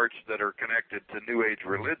those parts that are connected to New Age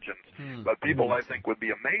religions. But people, I think, would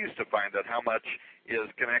be amazed to find out how much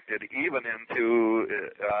is connected even into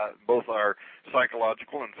both our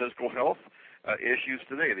psychological and physical health issues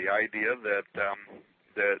today. The idea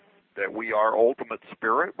that we are ultimate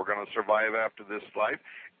spirit, we're going to survive after this life,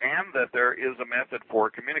 and that there is a method for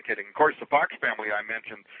communicating. Of course, the Fox family I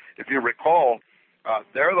mentioned, if you recall,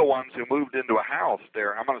 they're the ones who moved into a house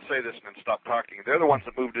there. I'm going to say this and then stop talking. They're the ones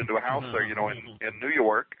that moved into a house there, in New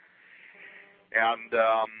York, and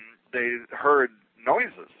they heard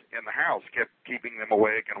noises in the house, kept keeping them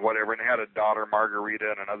awake and whatever, and they had a daughter,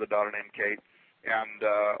 Margarita, and another daughter named Kate. And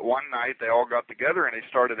one night they all got together and they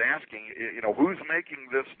started asking, who's making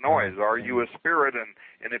this noise? Are you a spirit?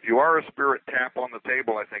 And if you are a spirit, tap on the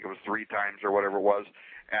table. I think it was 3 times or whatever it was.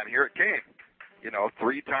 And here it came,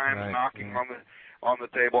 3 times knocking on the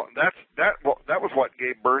table. And that was what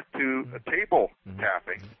gave birth to a table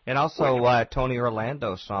tapping. And also Tony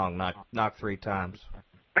Orlando's song, Knock 3 Times.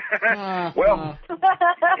 Well,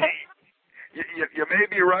 you may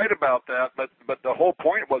be right about that, but the whole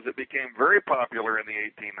point was it became very popular in the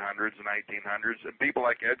 1800s and 1900s, and people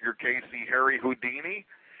like Edgar Cayce, Harry Houdini.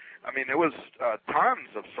 I mean, it was tons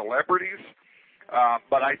of celebrities.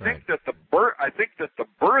 But I think that the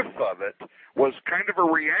birth of it was kind of a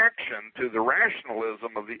reaction to the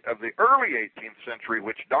rationalism of the early 18th century,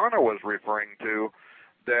 which Donna was referring to,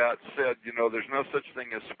 that said, there's no such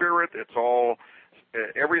thing as spirit. It's all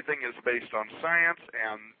everything is based on science,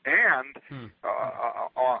 and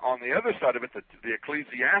on the other side of it, the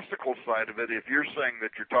ecclesiastical side of it, if you're saying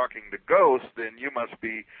that you're talking to ghosts, then you must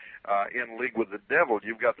be in league with the devil.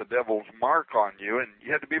 You've got the devil's mark on you, and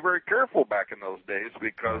you had to be very careful back in those days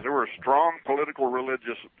because there were strong political,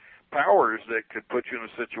 religious powers that could put you in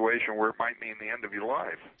a situation where it might mean the end of your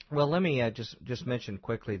life. Well, let me just mention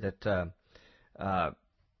quickly that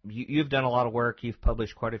you've done a lot of work. You've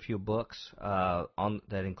published quite a few books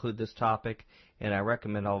that include this topic, and I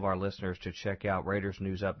recommend all of our listeners to check out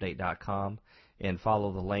RaidersNewsUpdate.com and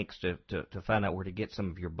follow the links to find out where to get some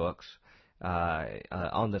of your books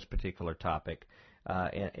on this particular topic.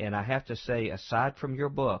 And I have to say, aside from your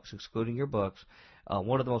books, excluding your books,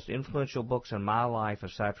 one of the most influential books in my life,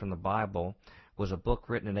 aside from the Bible, was a book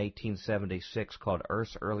written in 1876 called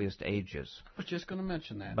Earth's Earliest Ages. I was just going to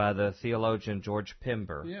mention that. By the theologian George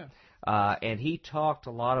Pember. Yeah. And he talked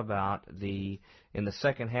a lot about in the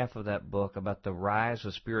second half of that book, about the rise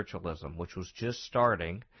of spiritualism, which was just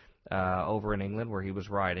starting over in England where he was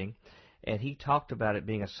writing. And he talked about it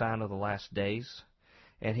being a sign of the last days.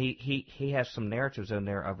 And he has some narratives in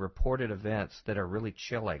there of reported events that are really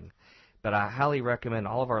chilling. But I highly recommend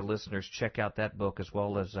all of our listeners check out that book, as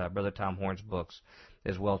well as Brother Tom Horn's books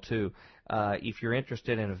as well, too. If you're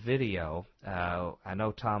interested in a video, I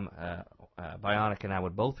know Tom Bionic and I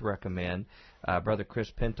would both recommend Brother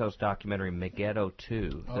Chris Pinto's documentary, Megiddo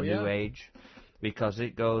 2, The New Age, because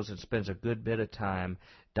it goes and spends a good bit of time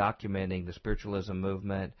documenting the spiritualism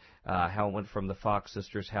movement, how it went from the Fox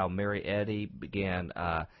sisters, how Mary Eddy began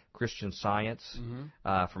Christian Science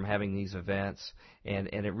from having these events, and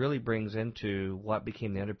it really brings into what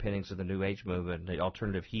became the underpinnings of the New Age movement, the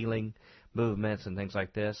alternative healing movements and things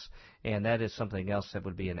like this, and that is something else that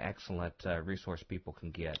would be an excellent resource people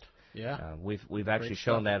can get. Yeah, we've actually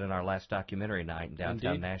shown that in our last documentary night in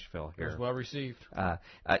downtown Nashville here. It was well received.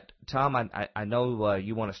 Tom, I know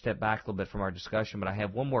you want to step back a little bit from our discussion, but I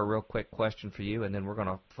have one more real quick question for you, and then we're going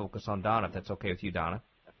to focus on Donna, if that's okay with you, Donna.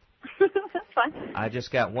 That's fine. I just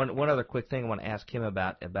got one other quick thing I want to ask him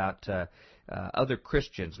about other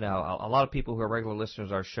Christians. Now, a lot of people who are regular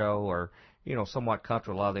listeners of our show are, somewhat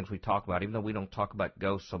comfortable with a lot of things we talk about, even though we don't talk about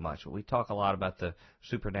ghosts so much. We talk a lot about the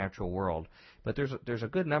supernatural world. But there's a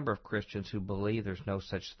good number of Christians who believe there's no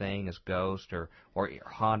such thing as ghosts or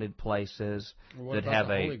haunted places what that about have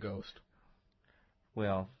the Holy Ghost?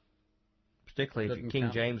 Well, particularly Doesn't the King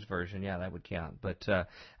count. James Version, yeah, that would count. But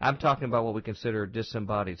I'm talking about what we consider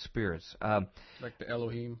disembodied spirits. Like the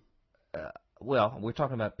Elohim? Well, we're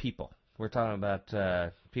talking about people. We're talking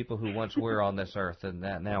about people who once were on this earth and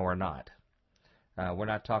that now are not. We're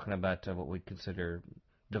not talking about what we consider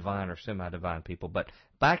divine or semi-divine people. But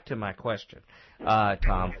back to my question,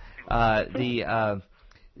 Tom. There's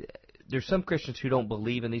some Christians who don't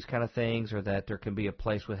believe in these kind of things, or that there can be a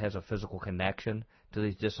place that has a physical connection to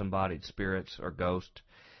these disembodied spirits or ghosts.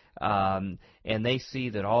 And they see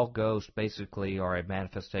that all ghosts basically are a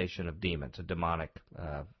manifestation of demons, a demonic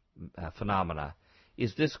phenomena.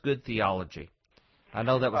 Is this good theology? I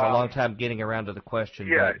know that was a long time getting around to the question.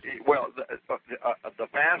 Yeah, but well, the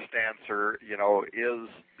fast answer, is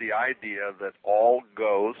the idea that all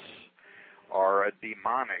ghosts are a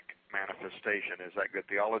demonic manifestation. Is that good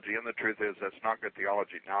theology? And the truth is that's not good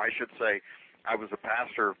theology. Now, I should say I was a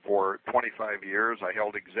pastor for 25 years. I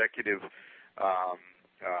held executive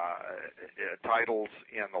titles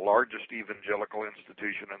in the largest evangelical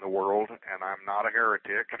institution in the world, and I'm not a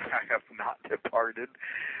heretic, and I have not departed,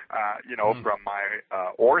 from my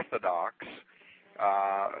orthodox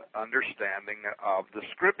understanding of the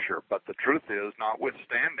Scripture. But the truth is,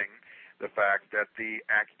 notwithstanding the fact that the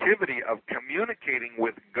activity of communicating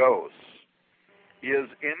with ghosts is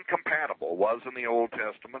incompatible, was in the Old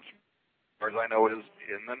Testament, as far as I know is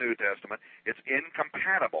in the New Testament, it's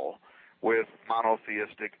incompatible with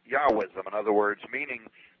monotheistic Yahwism. In other words, meaning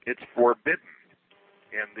it's forbidden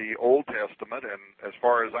in the Old Testament, and as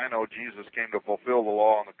far as I know, Jesus came to fulfill the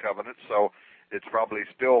law and the covenant, so it's probably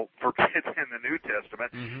still forbidden in the New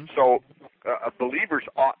Testament. So believers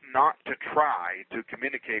ought not to try to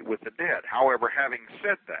communicate with the dead. However, having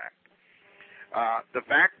said that, the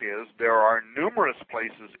fact is there are numerous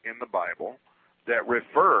places in the Bible that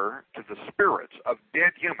refer to the spirits of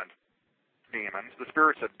dead humans, demons, the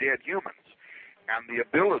spirits of dead humans, and the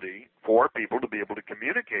ability for people to be able to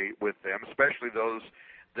communicate with them, especially those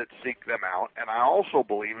that seek them out. And I also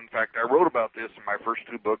believe, in fact, I wrote about this in my first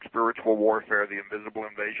two books, Spiritual Warfare, The Invisible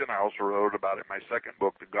Invasion. I also wrote about it in my second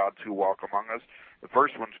book, The Gods Who Walk Among Us. The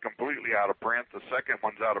first one's completely out of print. The second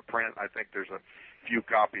one's out of print. I think there's a few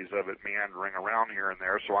copies of it meandering around here and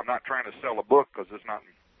there, so I'm not trying to sell a book because it's not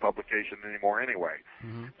in publication anymore anyway.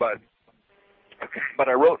 But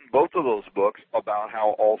I wrote in both of those books about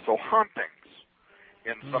how also hauntings,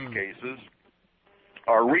 in some cases,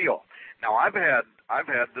 are real. Now, I've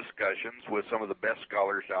had discussions with some of the best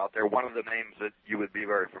scholars out there. One of the names that you would be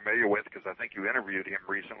very familiar with, because I think you interviewed him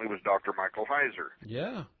recently, was Dr. Michael Heiser.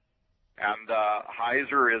 Yeah. And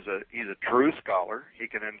Heiser he's a true scholar. He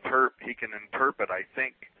can interpret, I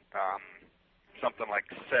think, something like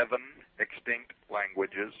 7 extinct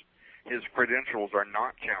languages. His credentials are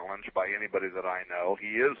not challenged by anybody that I know.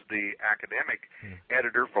 He is the academic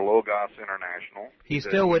editor for Logos International. He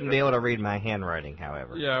still wouldn't be able to read my handwriting,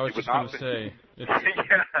 however. Yeah, I was just going to say. He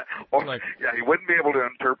wouldn't be able to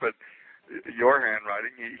interpret your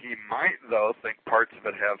handwriting. He might, though, think parts of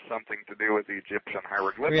it have something to do with the Egyptian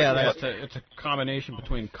hieroglyphics. Yeah, it's a combination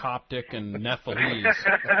between Coptic and Nepalese.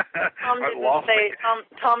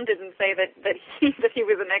 Tom didn't say that he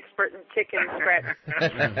was an expert in tick and scratch.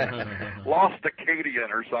 Lost Akkadian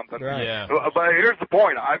or something. Right. Yeah. But here's the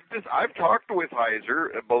point. I've talked with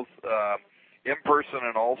Heiser, both in person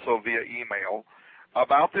and also via email,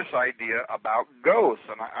 about this idea about ghosts.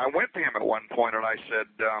 And I went to him at one point and I said,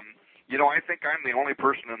 I think I'm the only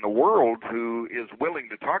person in the world who is willing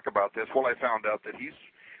to talk about this. Well, I found out that he's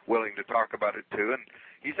willing to talk about it too, and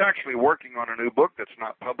he's actually working on a new book that's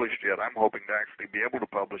not published yet. I'm hoping to actually be able to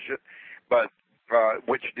publish it, but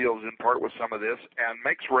which deals in part with some of this and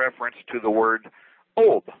makes reference to the word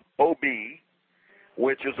ob, O-B,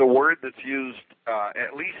 which is a word that's used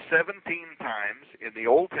at least 17 times in the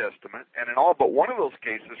Old Testament, and in all but one of those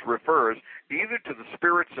cases refers either to the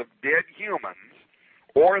spirits of dead humans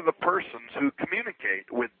or the persons who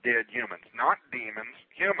communicate with dead humans, not demons,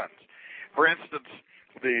 humans. For instance,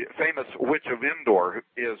 the famous witch of Endor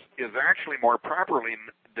is actually more properly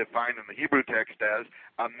defined in the Hebrew text as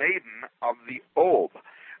a maiden of the old.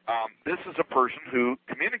 This is a person who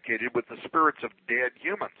communicated with the spirits of dead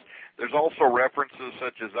humans. There's also references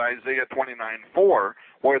such as Isaiah 29:4,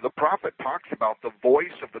 where the prophet talks about the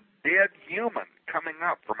voice of a dead human coming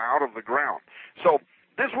up from out of the ground. So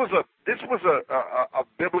this was a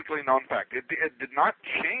biblically known fact. It did not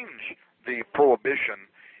change the prohibition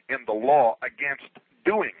in the law against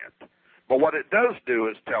doing it. But what it does do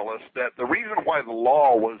is tell us that the reason why the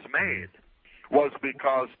law was made was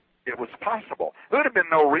because it was possible. There would have been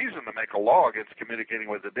no reason to make a law against communicating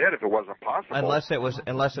with the dead if it wasn't possible. Unless it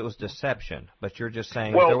was deception. But you're just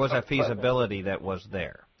saying there was a feasibility that was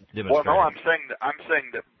there. Well, no, I'm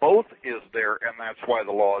saying that both is there, and that's why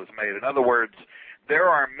the law is made. In other words, there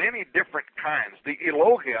are many different kinds. The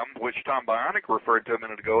Elohim, which Tom Bionic referred to a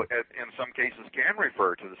minute ago, in some cases can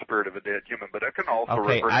refer to the spirit of a dead human, but it can also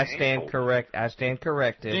refer to angels. I stand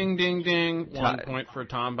corrected. Ding, ding, ding. 1 point for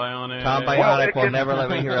Tom Bionic. Tom Bionic will never let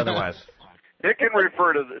me hear otherwise. It can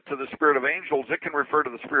refer to the spirit of angels. It can refer to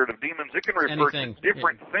the spirit of demons. It can refer to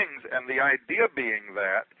different things, and the idea being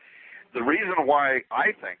that the reason why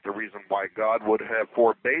God would have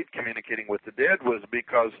forbade communicating with the dead was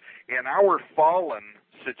because in our fallen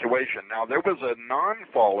situation, now there was a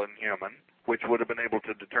non-fallen human which would have been able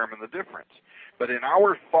to determine the difference. But in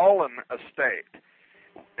our fallen estate,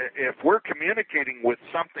 if we're communicating with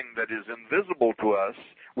something that is invisible to us,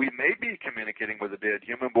 we may be communicating with a dead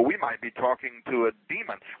human, but we might be talking to a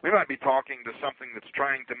demon. We might be talking to something that's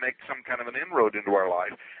trying to make some kind of an inroad into our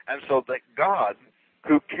life. And so that God,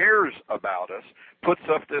 who cares about us, puts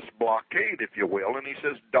up this blockade, if you will, and he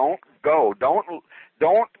says, don't go.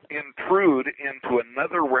 Don't intrude into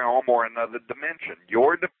another realm or another dimension.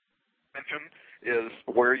 Your dimension is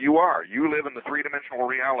where you are. You live in the three-dimensional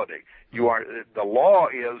reality. The law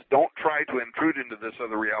is don't try to intrude into this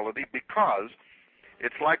other reality, because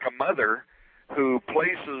it's like a mother who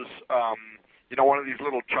places one of these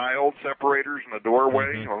little child separators in a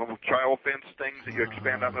doorway, or little child fence things that you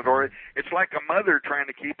expand out in the doorway. It's like a mother trying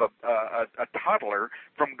to keep a toddler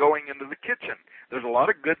from going into the kitchen. There's a lot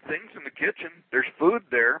of good things in the kitchen. There's food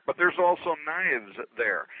there, but there's also knives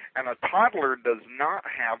there. And a toddler does not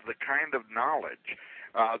have the kind of knowledge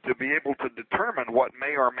to be able to determine what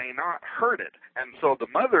may or may not hurt it. And so the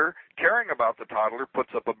mother, caring about the toddler, puts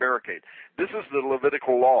up a barricade. This is the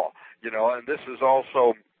Levitical law, and this is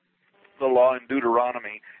also the law in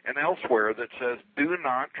Deuteronomy and elsewhere that says do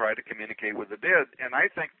not try to communicate with the dead. And I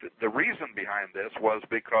think that the reason behind this was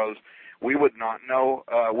because we would not know,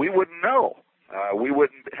 we wouldn't know. We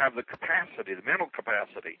wouldn't have the capacity, the mental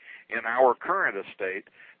capacity in our current estate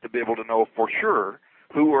to be able to know for sure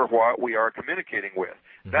who or what we are communicating with.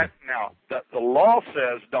 That the law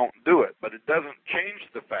says don't do it, but it doesn't change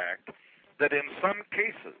the fact that in some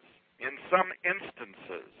cases, in some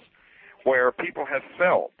instances, where people have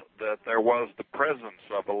felt that there was the presence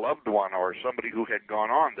of a loved one or somebody who had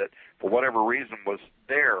gone on that for whatever reason was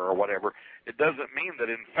there or whatever, it doesn't mean that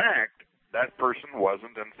in fact that person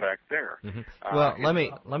wasn't in fact there. Well,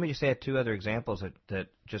 let me just add two other examples that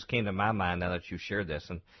just came to my mind now that you shared this,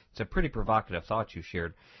 and it's a pretty provocative thought you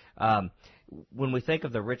shared. When we think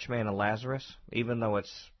of the rich man and Lazarus, even though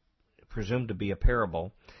it's presumed to be a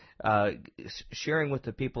parable, sharing with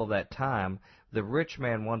the people of that time, the rich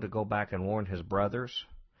man wanted to go back and warn his brothers,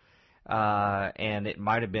 and it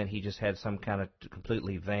might have been he just had some kind of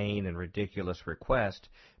completely vain and ridiculous request,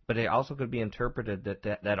 but it also could be interpreted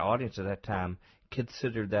that audience at that time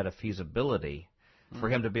considered that a feasibility for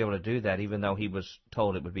him to be able to do that, even though he was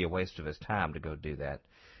told it would be a waste of his time to go do that.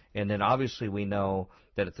 And then obviously we know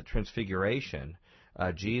that at the Transfiguration,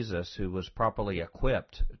 Jesus, who was properly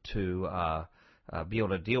equipped to be able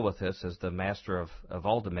to deal with this as the master of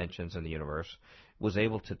all dimensions in the universe, was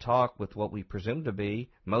able to talk with what we presume to be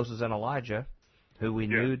Moses and Elijah, who we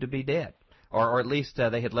knew to be dead. Or at least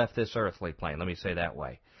they had left this earthly plane, let me say that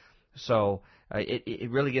way. So it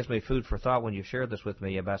really gives me food for thought when you share this with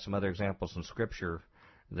me about some other examples in Scripture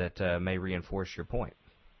that may reinforce your point.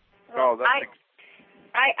 I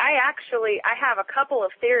have a couple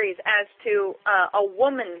of theories as to a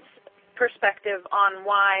woman's perspective on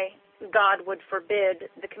why God would forbid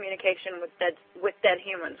the communication with dead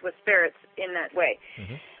humans, with spirits in that way.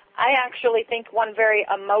 I actually think one very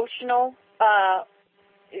emotional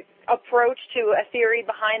approach to a theory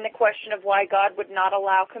behind the question of why God would not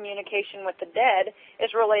allow communication with the dead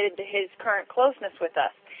is related to his current closeness with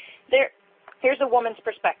us. Here's a woman's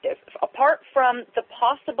perspective. Apart from the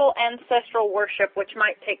possible ancestral worship which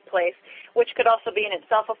might take place, which could also be in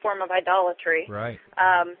itself a form of idolatry. Right.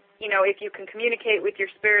 If you can communicate with your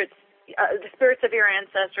spirits, the spirits of your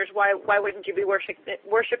ancestors, why wouldn't you be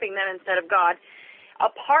worshiping them instead of God?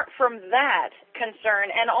 Apart from that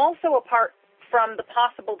concern, and also apart from the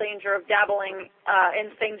possible danger of dabbling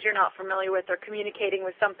in things you're not familiar with or communicating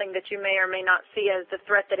with something that you may or may not see as the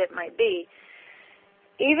threat that it might be,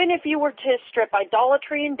 even if you were to strip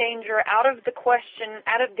idolatry and danger out of the equation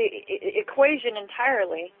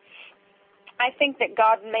entirely, I think that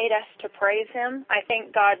God made us to praise him. I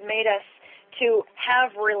think God made us to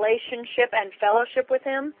have relationship and fellowship with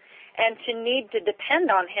him, and to need to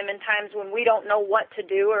depend on him in times when we don't know what to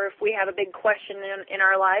do, or if we have a big question in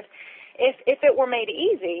our lives. If it were made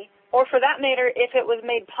easy, or for that matter, if it was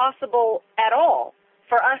made possible at all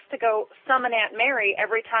for us to go summon Aunt Mary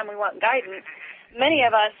every time we want guidance, many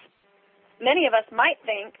of us might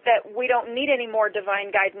think that we don't need any more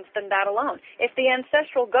divine guidance than that alone. If the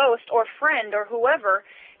ancestral ghost or friend or whoever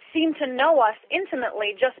seem to know us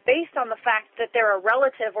intimately just based on the fact that they're a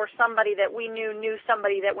relative or somebody that we knew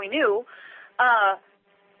somebody that we knew,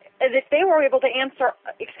 as if they were able to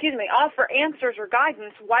offer answers or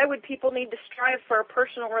guidance, why would people need to strive for a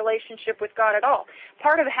personal relationship with God at all?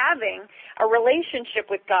 Part of having a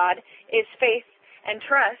relationship with God is faith and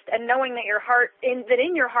trust, and knowing that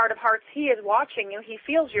in your heart of hearts he is watching you, he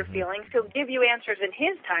feels your feelings, he'll give you answers in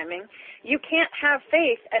his timing. You can't have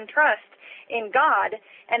faith and trust in God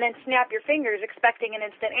and then snap your fingers expecting an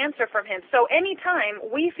instant answer from him. So anytime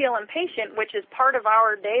we feel impatient, which is part of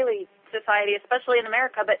our daily society, especially in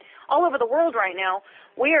America, but all over the world right now,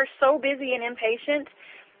 we are so busy and impatient.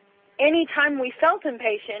 Anytime we felt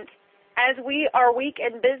impatient, as we are weak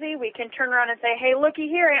and busy, we can turn around and say, hey,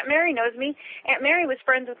 looky here, Aunt Mary knows me. Aunt Mary was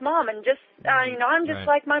friends with Mom, and just, I'm just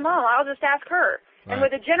like my mom. I'll just ask her. Right. And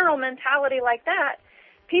with a general mentality like that,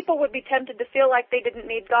 people would be tempted to feel like they didn't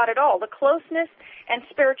need God at all. The closeness and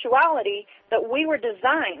spirituality that we were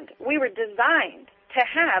designed to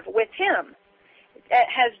have with him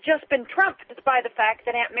has just been trumped by the fact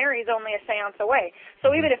that Aunt Mary is only a seance away.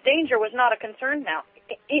 So even if danger was not a concern now,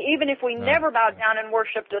 even if we never bowed down and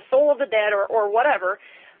worshipped the soul of the dead or whatever,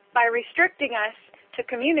 by restricting us to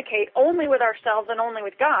communicate only with ourselves and only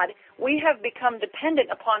with God, we have become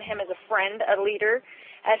dependent upon him as a friend, a leader,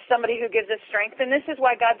 as somebody who gives us strength. And this is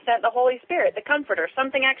why God sent the Holy Spirit, the Comforter,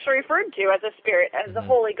 something actually referred to as a spirit, as the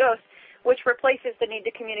Holy Ghost, which replaces the need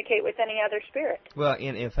to communicate with any other spirit. Well,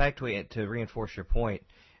 in fact, to reinforce your point,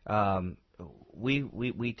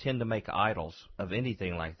 we tend to make idols of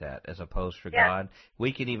anything like that as opposed to God.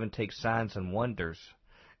 We can even take signs and wonders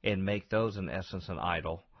and make those, in essence, an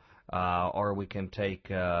idol. Or we can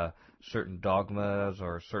take certain dogmas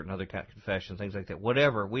or certain other kind of confessions, things like that.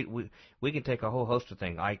 Whatever. We can take a whole host of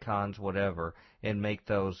things, icons, whatever, and make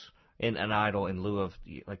those in an idol in lieu of,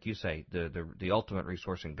 like you say, the ultimate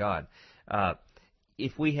resource in God.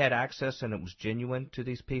 If we had access and it was genuine to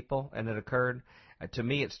these people and it occurred, to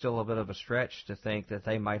me it's still a bit of a stretch to think that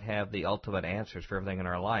they might have the ultimate answers for everything in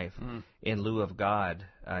our life in lieu of God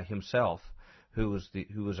himself, who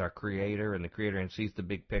is our creator and the creator and sees the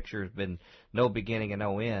big picture, has been no beginning and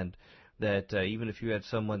no end, that even if you had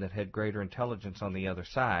someone that had greater intelligence on the other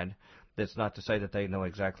side, that's not to say that they know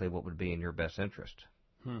exactly what would be in your best interest.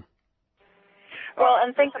 Well,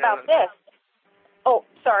 and think about this. Oh,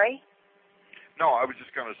 sorry. No, I was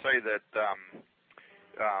just going to say that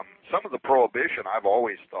some of the prohibition, I've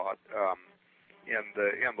always thought,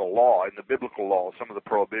 in the law, in the biblical law, some of the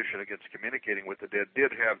prohibition against communicating with the dead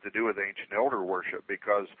did have to do with ancient elder worship,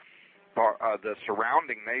 because the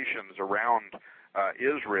surrounding nations around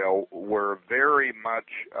Israel were very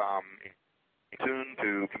much tuned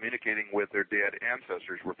to communicating with their dead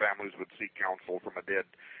ancestors, where families would seek counsel from a dead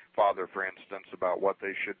father, for instance, about what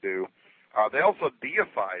they should do. They also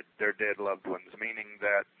deified their dead loved ones, meaning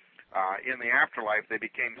that in the afterlife they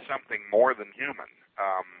became something more than human.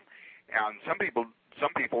 And some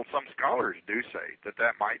scholars do say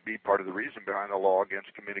that might be part of the reason behind the law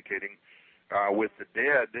against communicating with the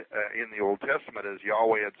dead in the Old Testament, as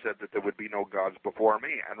Yahweh had said that there would be no gods before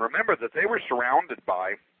me. And remember that they were surrounded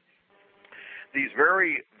by these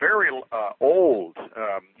very, very old,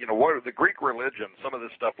 what the Greek religion, some of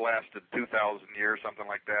this stuff lasted 2,000 years, something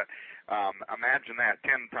like that. Imagine that,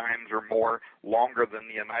 10 times or more longer than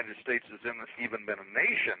the United States has even been a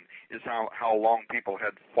nation, is how long people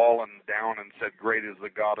had fallen down and said, great is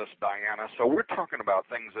the goddess Diana. So we're talking about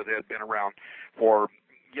things that had been around for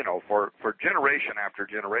for generation after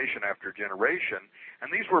generation after generation,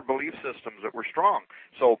 and these were belief systems that were strong.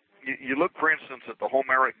 So you look, for instance, at the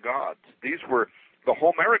Homeric gods. The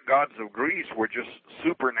Homeric gods of Greece were just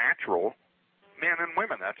supernatural men and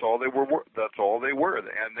women. That's all they were.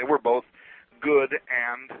 And they were both good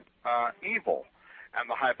and evil. And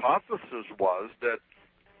the hypothesis was that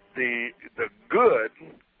the good.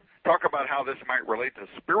 Talk about how this might relate to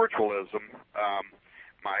spiritualism,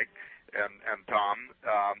 Mike and Tom.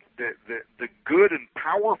 The good and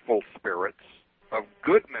powerful spirits of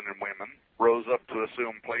good men and women rose up to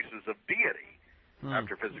assume places of deity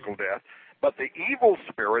after physical death. But the evil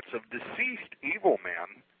spirits of deceased evil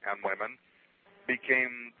men and women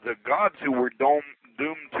became the gods who were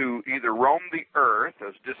doomed to either roam the earth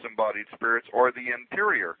as disembodied spirits or the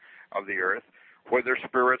interior of the earth, where their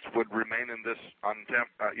spirits would remain in this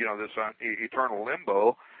eternal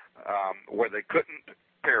limbo, where they couldn't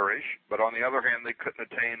perish, but on the other hand, they couldn't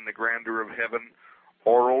attain the grandeur of heaven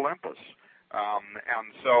or Olympus. And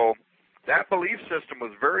so that belief system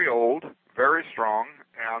was very old, very strong,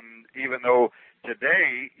 and even though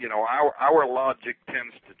today, our logic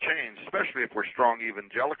tends to change, especially if we're strong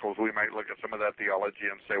evangelicals, we might look at some of that theology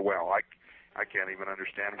and say, well, I can't even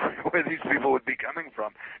understand where these people would be coming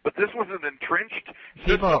from. But this was an entrenched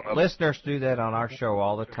system. Listeners do that on our show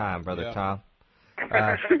all the time, Brother Tom.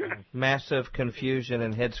 Massive confusion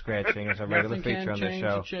and head scratching is a regular feature on this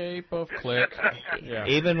show. The shape of click.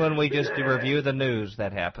 Even when we just review the news,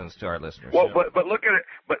 that happens to our listeners. Well, but look at it.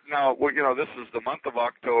 But now, this is the month of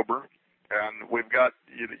October, and you've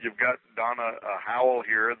got Donna Howell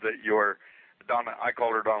here. Donna, I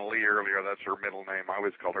called her Donna Lee earlier. That's her middle name. I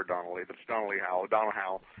always call her Donna Lee, but it's Donna Lee Howell. Donna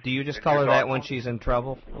Howell. Do you just call her that when she's in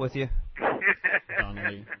trouble with you?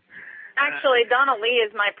 Donna Lee. Actually, Donna Lee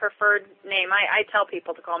is my preferred name. I tell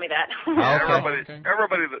people to call me that.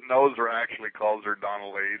 Everybody that knows her actually calls her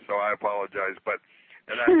Donna Lee, so I apologize, but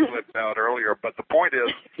that slipped out earlier. But the point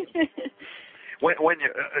is, when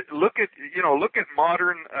you look at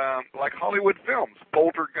modern like Hollywood films,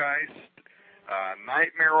 Poltergeist,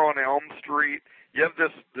 Nightmare on Elm Street, you have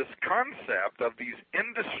this concept of these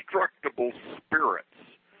indestructible spirits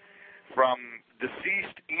from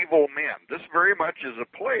deceased evil men. This very much is a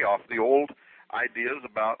play off the old ideas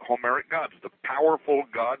about Homeric gods, the powerful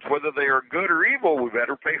gods. Whether they are good or evil, we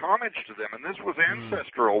better pay homage to them. And this was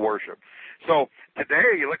ancestral worship. So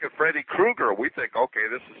today, you look at Freddy Krueger, we think, okay,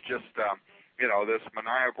 this is just this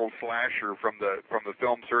maniacal slasher from the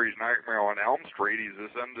film series Nightmare on Elm Street. He's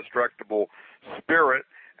this indestructible spirit,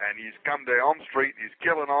 and he's come to Elm Street, and he's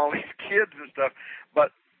killing all these kids and stuff.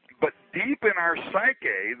 But deep in our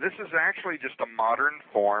psyche, this is actually just a modern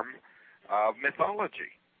form of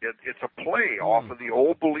mythology. It's a play off of the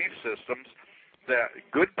old belief systems that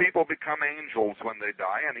good people become angels when they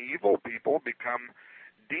die, and evil people become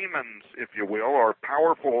demons, if you will, or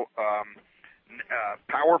powerful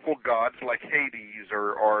gods like Hades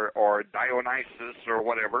or Dionysus or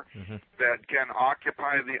whatever that can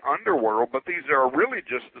occupy the underworld. But these are really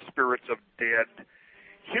just the spirits of dead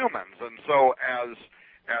humans, and so as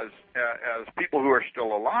people who are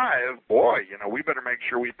still alive, we better make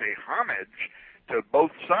sure we pay homage to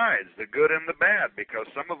both sides, the good and the bad, because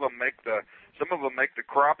some of them make the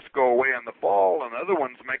crops go away in the fall, and other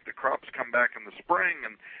ones make the crops come back in the spring.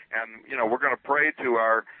 And we're going to pray to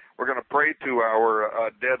our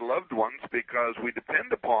dead loved ones because we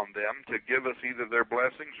depend upon them to give us either their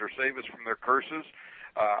blessings or save us from their curses,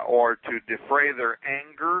 or to defray their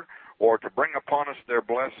anger, or to bring upon us their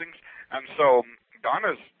blessings. And so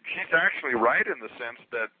she's actually right in the sense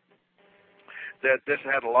that this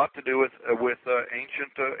had a lot to do with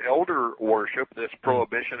ancient elder worship, this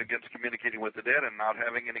prohibition against communicating with the dead and not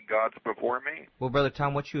having any gods before me. Well, Brother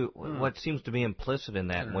Tom, what seems to be implicit in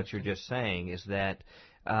that, and what you're just saying, is that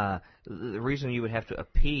the reason you would have to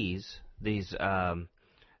appease these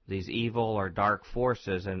evil or dark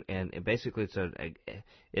forces, and basically it's an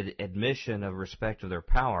admission of respect of their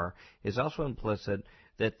power, is also implicit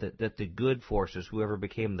that the good forces, whoever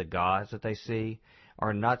became the gods that they see,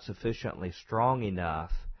 are not sufficiently strong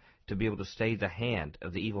enough to be able to stay the hand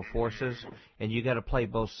of the evil forces, and you got to play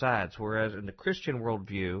both sides. Whereas in the Christian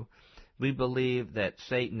worldview, we believe that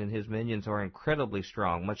Satan and his minions are incredibly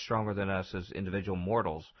strong, much stronger than us as individual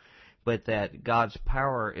mortals, but that God's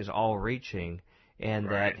power is all-reaching, and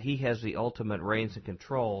that He has the ultimate reigns and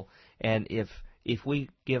control. And if we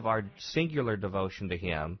give our singular devotion to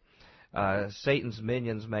Him, Satan's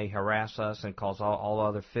minions may harass us and cause all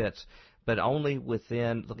other fits, but only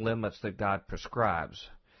within the limits that God prescribes.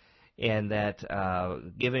 And that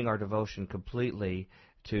giving our devotion completely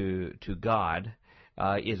to God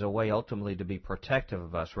is a way ultimately to be protective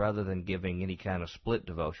of us rather than giving any kind of split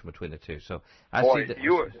devotion between the two. So I see that.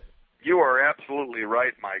 You are absolutely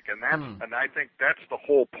right, Mike, and and I think that's the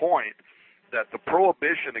whole point, that the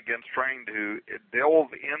prohibition against trying to delve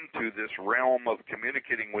into this realm of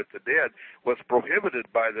communicating with the dead was prohibited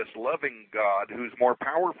by this loving God who's more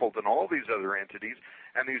powerful than all these other entities,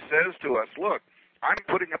 and he says to us, look, I'm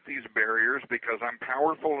putting up these barriers because I'm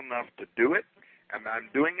powerful enough to do it, and I'm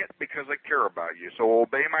doing it because I care about you, so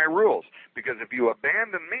obey my rules, because if you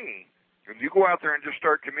abandon me, and you go out there and just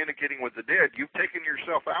start communicating with the dead, you've taken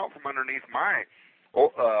yourself out from underneath my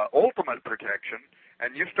ultimate protection,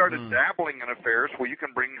 and you've started dabbling in affairs where you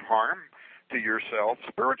can bring harm to yourself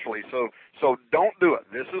spiritually. So don't do it.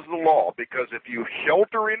 This is the law, because if you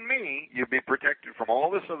shelter in me, you'll be protected from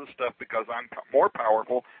all this other stuff because I'm more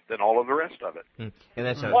powerful than all of the rest of it. And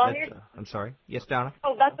that's, I'm sorry. Yes, Donna?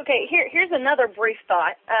 Oh, that's okay. Here's another brief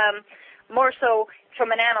thought, more so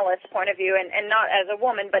from an analyst's point of view and not as a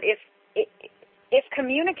woman, but if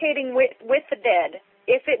communicating with the dead,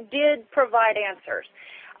 if it did provide answers,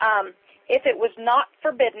 if it was not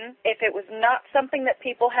forbidden, if it was not something that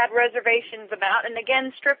people had reservations about, and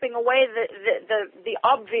again, stripping away the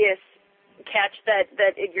obvious catch that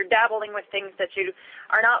you're dabbling with things that you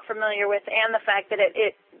are not familiar with, and the fact that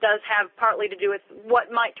it does have partly to do with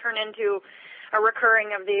what might turn into a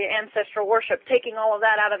recurring of the ancestral worship, taking all of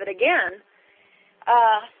that out of it again,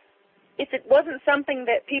 if it wasn't something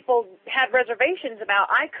that people had reservations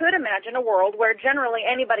about, I could imagine a world where generally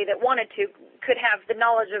anybody that wanted to could have the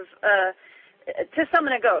knowledge of to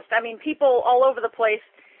summon a ghost. I mean, people all over the place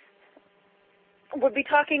would be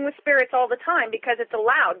talking with spirits all the time because it's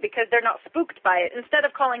allowed, because they're not spooked by it. Instead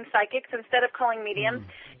of calling psychics, instead of calling mediums,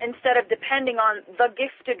 instead of depending on the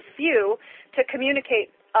gifted few to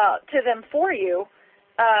communicate to them for you,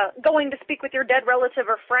 going to speak with your dead relative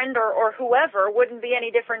or friend or whoever wouldn't be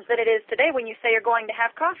any different than it is today when you say you're going to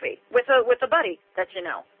have coffee with a buddy that you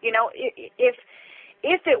know. You know,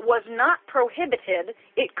 if it was not prohibited,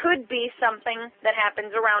 it could be something that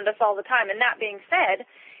happens around us all the time. And that being said,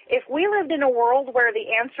 if we lived in a world where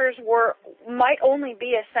the answers might only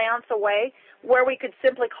be a seance away, where we could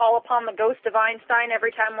simply call upon the ghost of Einstein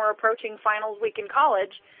every time we're approaching finals week in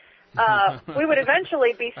college, we would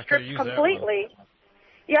eventually be stripped completely.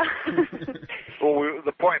 Yeah. Well,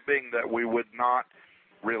 the point being that we would not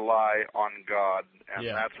rely on God, and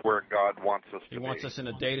that's where God wants us to be. He wants us in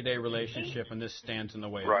a day-to-day relationship, and this stands in the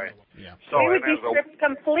way. Right. Yeah. So we would be stripped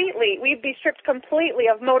completely. We'd be stripped completely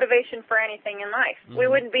of motivation for anything in life. We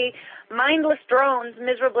wouldn't be mindless drones,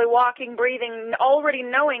 miserably walking, breathing, already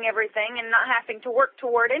knowing everything, and not having to work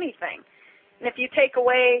toward anything. And if you take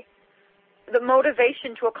away the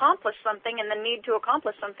motivation to accomplish something and the need to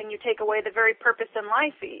accomplish something, you take away the very purpose in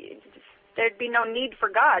life. There'd be no need for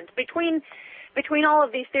God. Between all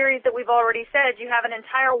of these theories that we've already said, you have an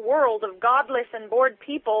entire world of godless and bored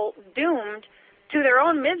people doomed to their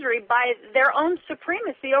own misery by their own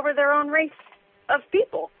supremacy over their own race of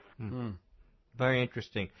people. Very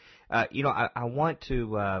interesting. I want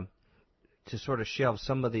to sort of shelve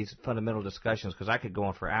some of these fundamental discussions because I could go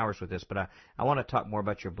on for hours with this, but I want to talk more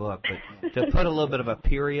about your book. But to put a little bit of a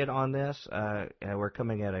period on this, we're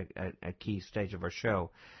coming at a key stage of our show.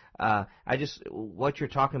 What you're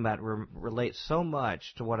talking about relates so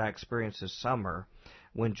much to what I experienced this summer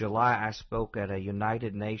when July I spoke at a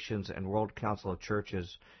United Nations and World Council of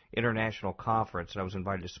Churches international conference, and I was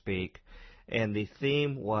invited to speak, and the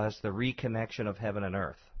theme was the reconnection of heaven and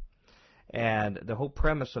earth. And the whole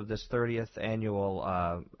premise of this 30th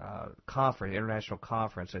annual conference, international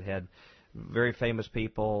conference, it had very famous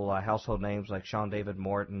people, household names like Sean David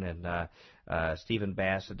Morton and Stephen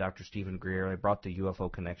Bass and Dr. Stephen Greer. They brought the UFO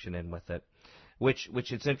connection in with it, which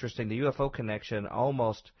it's interesting. The UFO connection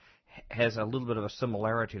almost has a little bit of a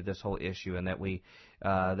similarity to this whole issue in that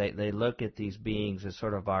they look at these beings as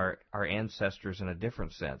sort of our ancestors in a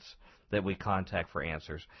different sense that we contact for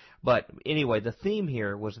answers. But anyway, the theme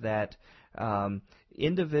here was that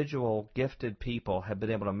individual gifted people have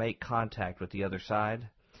been able to make contact with the other side,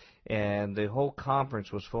 and the whole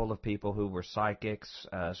conference was full of people who were psychics,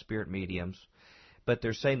 spirit mediums. But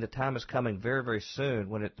they're saying the time is coming very, very soon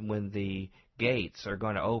when the gates are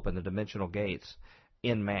going to open, the dimensional gates,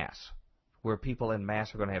 in mass, where people in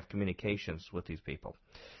mass are going to have communications with these people.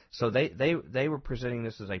 So they were presenting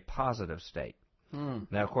this as a positive state.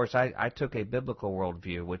 Now, of course, I took a biblical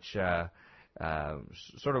worldview, which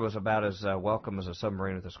sort of was about as welcome as a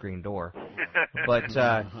submarine with a screen door. But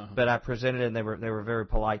I presented it, and they were very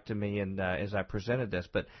polite to me, and as I presented this.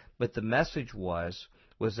 But the message was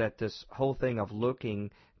that this whole thing of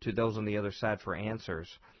looking to those on the other side for answers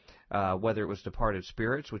whether it was departed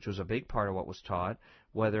spirits, which was a big part of what was taught,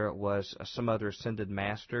 whether it was some other ascended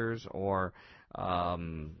masters or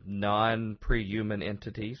non-pre-human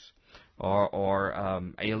entities,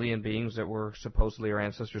 or alien beings that were supposedly our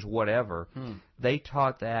ancestors, whatever. They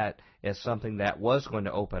taught that as something that was going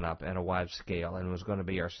to open up in a wide scale and was going to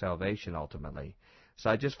be our salvation ultimately. So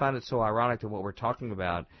I just find it so ironic that what we're talking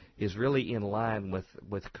about is really in line with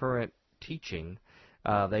current teaching.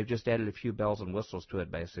 They've just added a few bells and whistles to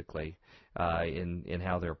it, basically, in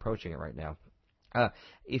how they're approaching it right now.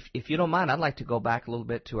 If you don't mind, I'd like to go back a little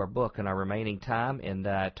bit to our book in our remaining time and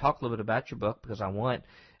talk a little bit about your book, because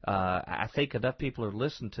I think enough people are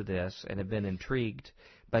listening to this and have been intrigued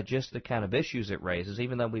by just the kind of issues it raises.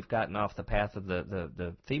 Even though we've gotten off the path of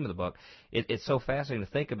the theme of the book, it's so fascinating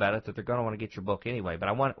to think about it that they're going to want to get your book anyway. But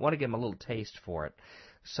I want to give them a little taste for it.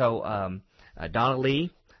 So, Donna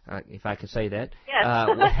Lee, if I could say that,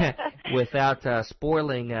 yes. Without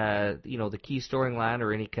spoiling, the key storyline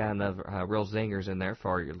or any kind of real zingers in there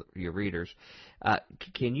for your readers,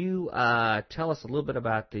 can you tell us a little bit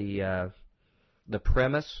about the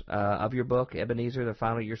premise of your book, Ebenezer, The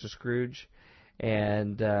Final Years of Scrooge,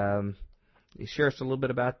 and share us a little bit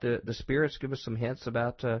about the spirits? Give us some hints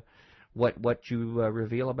about what you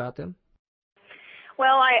reveal about them.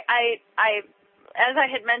 Well, I as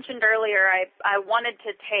I had mentioned earlier, I wanted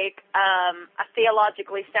to take a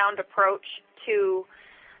theologically sound approach to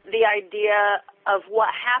the idea of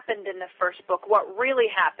what happened in the first book, what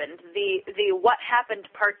really happened, the what happened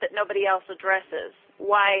part that nobody else addresses.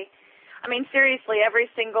 Why? I mean, seriously,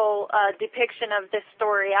 every single depiction of this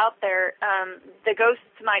story out there, the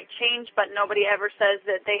ghosts might change, but nobody ever says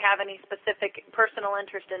that they have any specific personal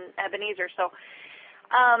interest in Ebenezer. So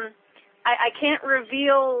I can't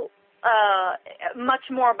reveal much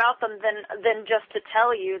more about them than just to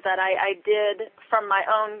tell you that I did from my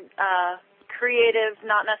own creative,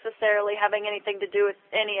 not necessarily having anything to do with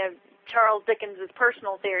any of Charles Dickens's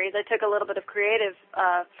personal theories. I took a little bit of creative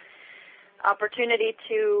opportunity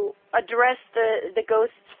to address the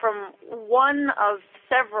ghosts from one of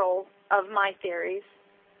several of my theories,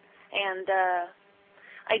 and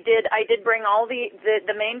I did bring all the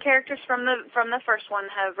main characters from the first one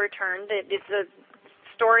have returned. It's a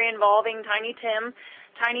story involving Tiny Tim.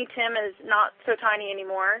 Tiny Tim is not so tiny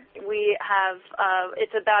anymore. We have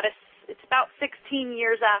it's about 16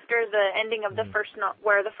 years after the ending of the first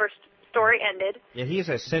where the first story ended. Yeah, he's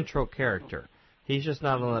a central character. He's just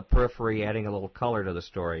not on the periphery adding a little color to the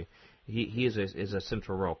story. He is a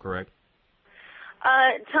central role, correct?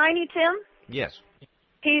 Tiny Tim? Yes.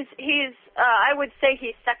 He's I would say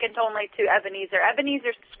he's second only to Ebenezer.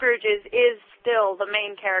 Ebenezer Scrooge is still the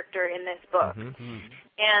main character in this book.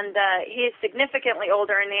 And he is significantly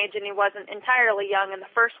older in age, and he wasn't entirely young in the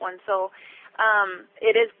first one. So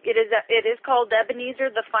it is called Ebenezer,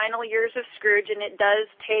 The Final Years of Scrooge, and it does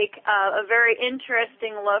take a very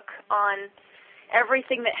interesting look on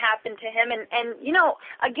everything that happened to him. And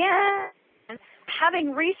again,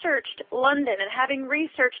 having researched London and having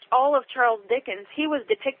researched all of Charles Dickens, he was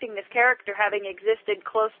depicting this character having existed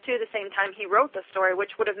close to the same time he wrote the story,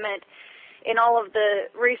 which would have meant in all of the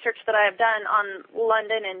research that I have done on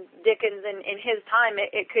London and Dickens in his time,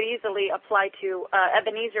 it could easily apply to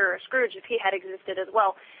Ebenezer or Scrooge if he had existed as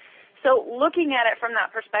well. So looking at it from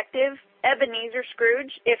that perspective, Ebenezer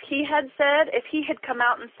Scrooge, if he had come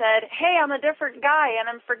out and said, hey, I'm a different guy and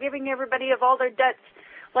I'm forgiving everybody of all their debts,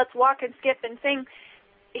 let's walk and skip and sing,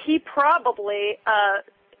 he probably,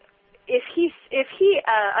 if he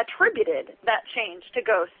attributed that change to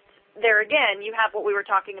ghosts, there again, you have what we were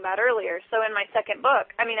talking about earlier. So in my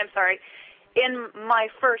in my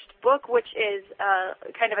first book, which is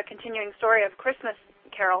kind of a continuing story of Christmas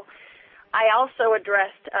Carol, I also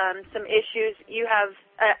addressed some issues. You have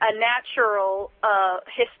a natural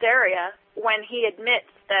hysteria when he admits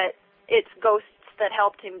that it's ghosts that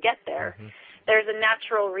helped him get there. There's a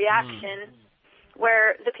natural reaction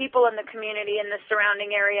where the people in the community in the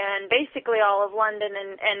surrounding area and basically all of London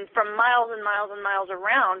and from miles and miles and miles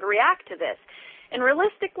around react to this. And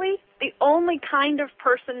realistically, the only kind of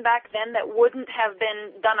person back then that wouldn't have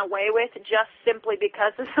been done away with just simply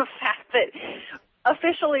because of the fact that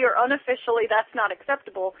officially or unofficially that's not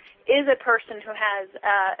acceptable is a person who has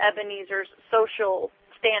Ebenezer's social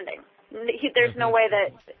standing. There's no way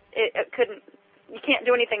that you can't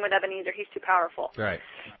do anything with Ebenezer. He's too powerful. Right.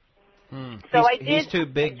 So he's too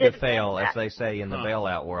big to fail, as they say in the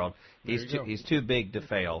bailout world. He's too big to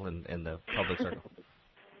fail in the public circle.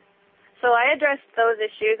 So I addressed those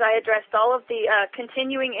issues. I addressed all of the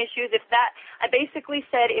continuing issues. I basically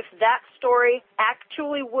said if that story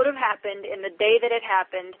actually would have happened in the day that it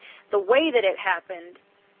happened, the way that it happened,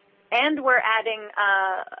 and we're adding,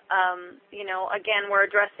 again, we're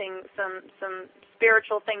addressing some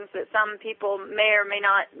spiritual things that some people may or may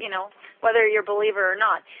not, whether you're a believer or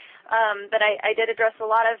not. But I did address a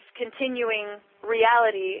lot of continuing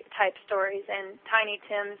reality-type stories, and Tiny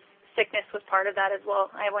Tim's sickness was part of that as well.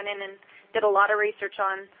 I went in and did a lot of research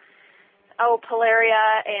on,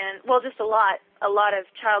 malaria and, just a lot of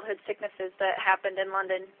childhood sicknesses that happened in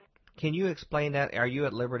London. Can you explain that? Are you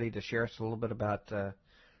at liberty to share us a little bit about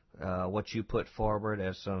what you put forward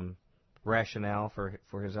as some rationale for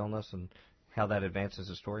his illness and how that advances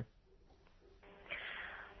the story?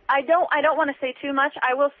 I don't want to say too much.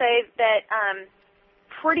 I will say that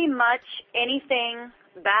pretty much anything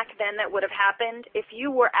back then that would have happened, if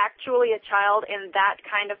you were actually a child in that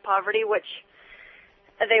kind of poverty, which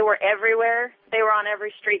they were everywhere, they were on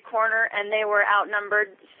every street corner, and they were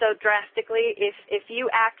outnumbered so drastically, if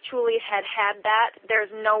you actually had that,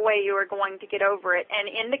 there's no way you were going to get over it. And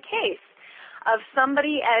in the case of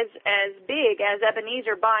somebody as big as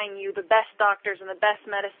Ebenezer buying you the best doctors and the best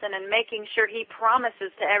medicine and making sure he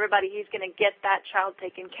promises to everybody he's going to get that child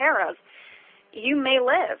taken care of, you may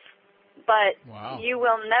live, but you're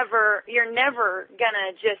never going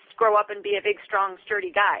to just grow up and be a big, strong,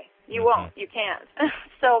 sturdy guy. You won't. You can't.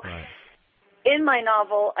 So in my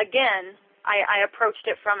novel, again, I approached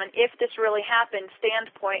it from an if this really happened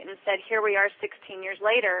standpoint and said, here we are 16 years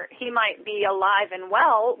later. He might be alive and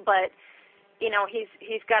well, but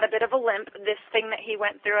he's got a bit of a limp. This thing that he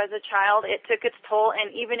went through as a child, it took its toll.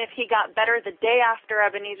 And even if he got better the day after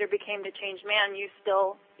Ebenezer became the changed man,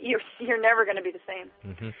 you're never going to be the same.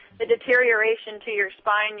 Mm-hmm. The deterioration to your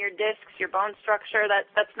spine, your discs, your bone structure,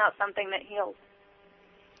 that's not something that heals.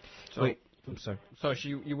 So, I'm sorry. So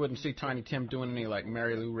you wouldn't see Tiny Tim doing any like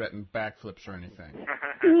Mary Lou Retton backflips or anything?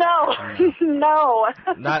 No.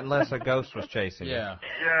 Not unless a ghost was chasing you. Yeah.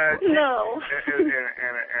 No.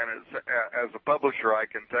 And as a publisher, I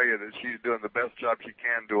can tell you that she's doing the best job she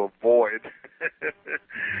can to avoid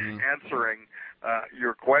answering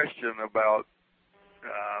your question about.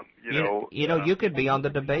 You could be on the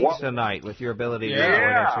debates tonight with your ability to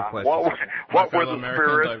answer questions. What were the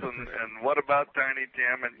spirits and what about Tiny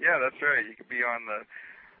Tim? And that's right. You could be on the.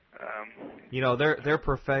 They're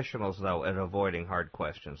professionals though at avoiding hard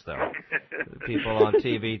questions though. People on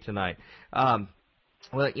TV tonight.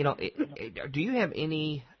 Do you have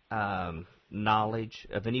any knowledge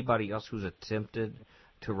of anybody else who's attempted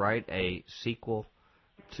to write a sequel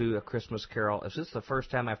to A Christmas Carol? Is this the first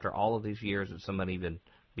time after all of these years that somebody even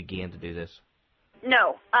began to do this?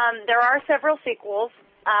 No. There are several sequels.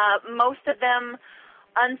 Most of them,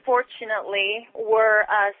 unfortunately, were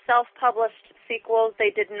self-published sequels.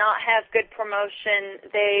 They did not have good promotion.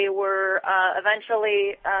 They were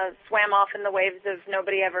eventually swam off in the waves of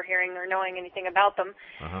nobody ever hearing or knowing anything about them.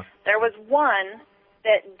 Uh-huh. There was one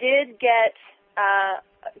that did get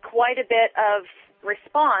quite a bit of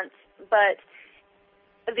response, but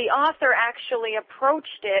the author actually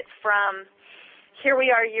approached it from, here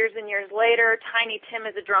we are years and years later, Tiny Tim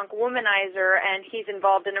is a drunk womanizer, and he's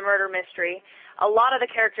involved in a murder mystery. A lot of the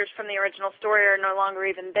characters from the original story are no longer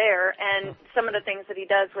even there, and some of the things that he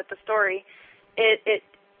does with the story, it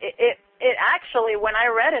actually, when I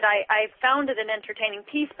read it, I found it an entertaining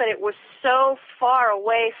piece, but it was so far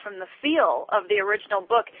away from the feel of the original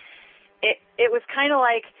book. It was kind of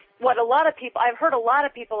like what a lot of people, I've heard a lot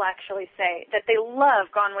of people actually say, that they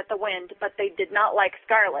love Gone with the Wind, but they did not like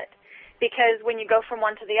Scarlet. Because when you go from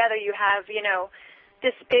one to the other, you have,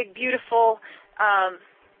 this big, beautiful,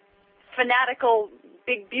 fanatical,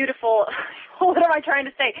 big, beautiful, what am I trying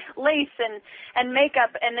to say, lace and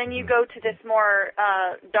makeup, and then you go to this more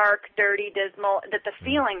dark, dirty, dismal, that the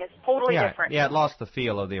feeling is totally different. Yeah, it lost the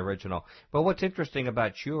feel of the original. But what's interesting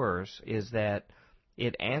about yours is that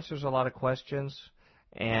it answers a lot of questions,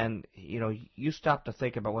 and, you stop to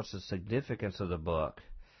think about what's the significance of the book,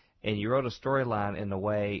 and you wrote a storyline in a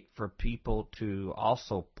way for people to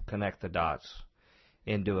also connect the dots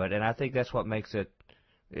into it, and I think that's what makes it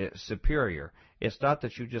superior. It's not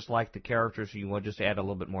that you just like the characters and you want to just add a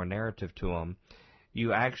little bit more narrative to them.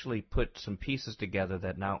 You actually put some pieces together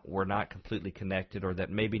that were not completely connected, or that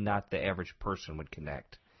maybe not the average person would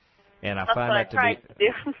connect. And I find that to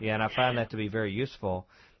be and I find that to be very useful,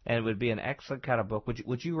 and it would be an excellent kind of book.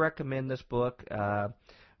 Would you recommend this book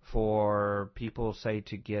for people, say,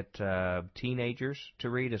 to get teenagers to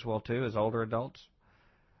read as well too as older adults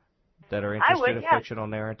that are interested in fictional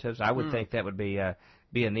narratives? I would think that would be a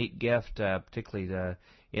neat gift, particularly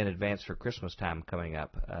in advance for Christmas time coming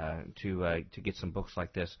up, to get some books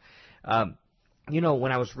like this.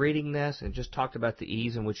 When I was reading this and just talked about the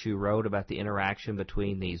ease in which you wrote about the interaction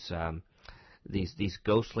between these these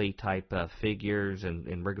ghostly type figures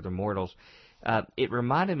and regular mortals. It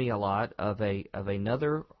reminded me a lot of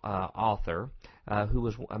another author who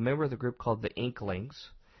was a member of the group called the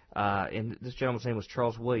Inklings, and this gentleman's name was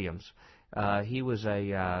Charles Williams. He was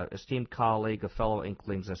a esteemed colleague of fellow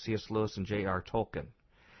Inklings, C.S. Lewis and J.R. Tolkien.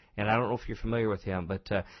 And I don't know if you're familiar with him,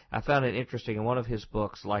 but I found it interesting. In one of his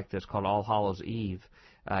books like this called All Hallows Eve,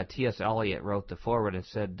 T.S. Eliot wrote the foreword and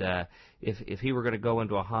said if he were going to go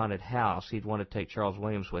into a haunted house, he'd want to take Charles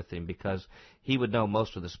Williams with him because he would know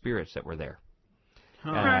most of the spirits that were there.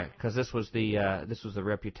 Because this was the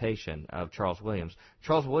reputation of Charles Williams.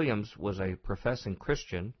 Charles Williams was a professing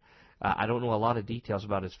Christian. I don't know a lot of details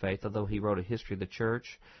about his faith, although he wrote a history of the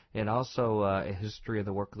church and also a history of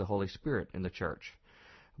the work of the Holy Spirit in the church.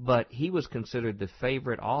 But he was considered the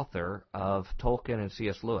favorite author of Tolkien and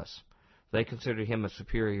C.S. Lewis. They considered him a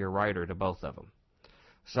superior writer to both of them.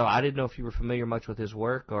 So I didn't know if you were familiar much with his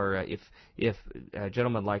work, or if a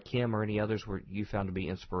gentleman like him or any others were you found to be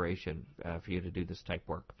inspiration for you to do this type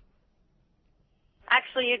work.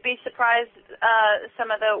 Actually, you'd be surprised. Some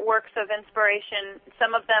of the works of inspiration,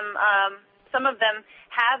 some of them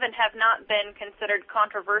have and have not been considered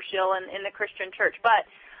controversial in the Christian church. But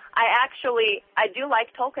I do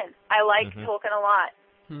like Tolkien. I like Tolkien a lot.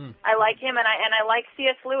 I like him, and I like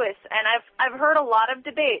C.S. Lewis. And I've heard a lot of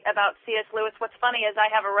debate about C.S. Lewis. What's funny is I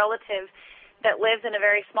have a relative that lives in a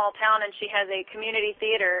very small town, and she has a community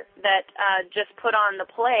theater that just put on the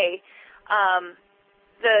play,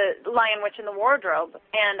 The Lion, Witch, and the Wardrobe.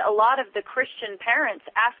 And a lot of the Christian parents,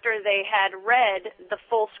 after they had read the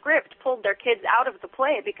full script, pulled their kids out of the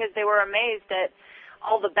play because they were amazed at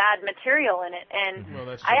all the bad material in it. And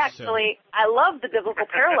I love the biblical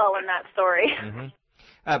parallel in that story.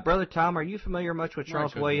 Brother Tom, are you familiar much with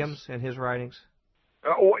Charles Williams and his writings?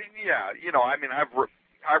 Yeah, I mean,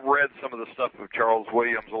 I've read some of the stuff of Charles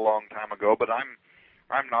Williams a long time ago, but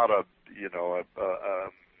I'm not a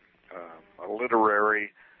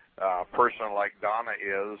literary person like Donna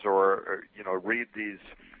is, or read these.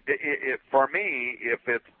 For me, if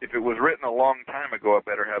it was written a long time ago, it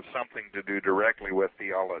better have something to do directly with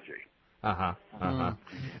theology.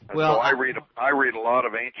 Well, so I read a lot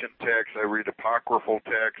of ancient texts. I read apocryphal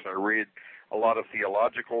texts. I read a lot of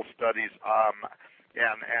theological studies.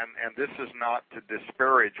 And this is not to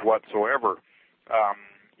disparage whatsoever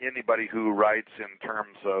anybody who writes in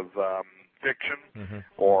terms of fiction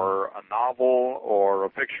or a novel or a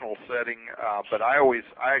fictional setting. But I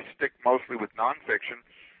stick mostly with nonfiction.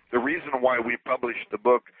 The reason why we published the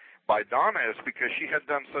book by Donna is because she had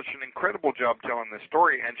done such an incredible job telling this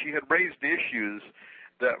story, and she had raised issues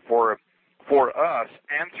that for us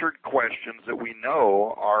answered questions that we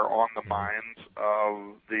know are on the minds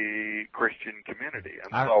of the Christian community.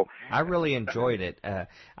 And I really enjoyed it.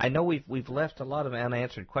 I know we've left a lot of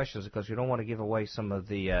unanswered questions because we don't want to give away some of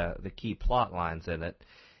the key plot lines in it.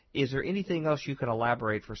 Is there anything else you can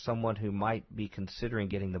elaborate for someone who might be considering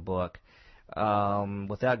getting the book?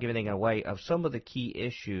 Without giving it away, of some of the key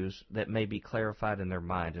issues that may be clarified in their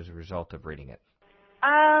mind as a result of reading it?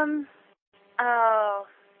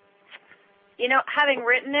 Having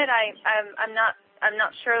written it, I'm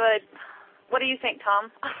not sure that. What do you think,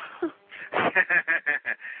 Tom?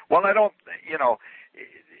 Well, I don't.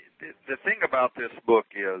 The thing about this book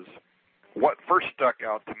is, what first stuck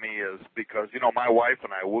out to me is because my wife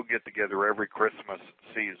and I will get together every Christmas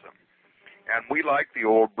season. And we like the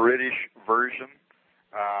old British version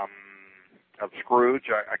of Scrooge.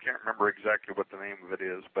 I can't remember exactly what the name of it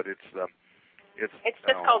is, but it's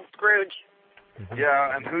just called Scrooge.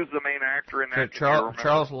 Yeah, and who's the main actor in that?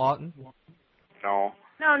 Charles Lawton? No.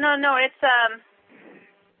 No. It's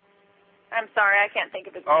I'm sorry, I can't think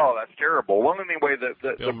of his name. Oh, that's terrible. Well, anyway,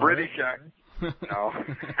 the British actor. No.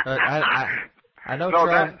 I know.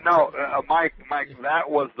 Mike, that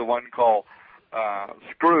was the one called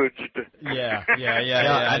Scrooged. Yeah.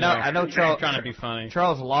 I know. Charles trying to be funny.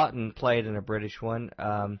 Charles Lawton played in a British one.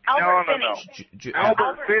 Albert Finney.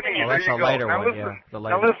 Albert Finney. Oh, that's a later one.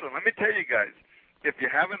 Now listen, let me tell you guys. If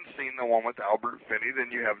you haven't seen the one with Albert Finney,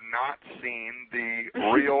 then you have not seen the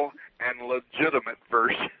real and legitimate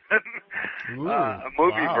version,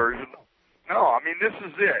 movie version. No, I mean, this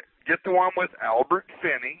is it. Get the one with Albert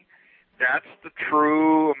Finney. That's the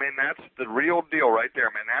that's the real deal right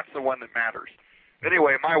there, man. That's the one that matters.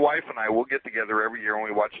 Anyway, my wife and I will get together every year and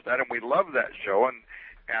we watch that, and we love that show, and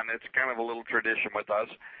it's kind of a little tradition with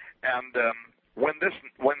us. And when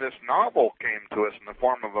this novel came to us in the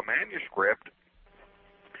form of a manuscript,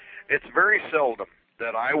 it's very seldom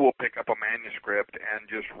that I will pick up a manuscript and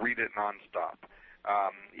just read it nonstop.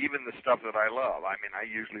 Even the stuff that I love. I mean, I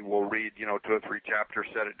usually will read, 2 or 3 chapters,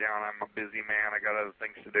 set it down. I'm a busy man. I got other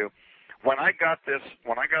things to do. when I got this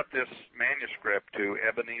manuscript to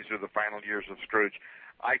Ebenezer, the Final Years of Scrooge,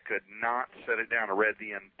 I could not set it down. I read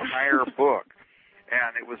the entire book,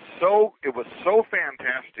 and it was so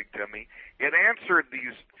fantastic to me. It answered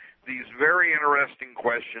these very interesting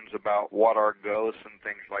questions about what are ghosts and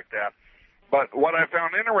things like that. But what I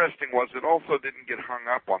found interesting was it also didn't get hung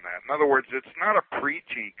up on that. In other words, it's not a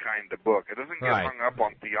preachy kind of book. It doesn't get hung up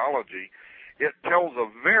on theology. It tells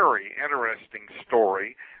a very interesting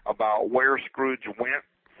story about where Scrooge went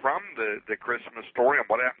from the Christmas story and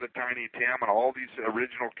what happened to Tiny Tim and all these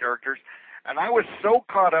original characters. And I was so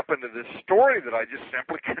caught up into this story that I just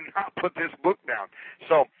simply could not put this book down.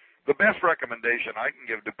 So the best recommendation I can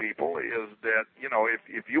give to people is that,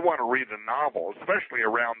 if you want to read a novel, especially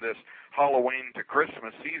around this Halloween to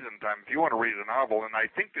Christmas season time, if you want to read a novel, and I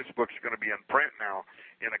think this book's going to be in print now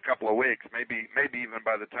in a couple of weeks, maybe even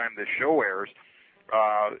by the time this show airs,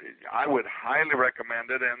 I would highly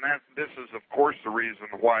recommend it. And this is, of course, the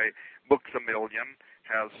reason why Books A Million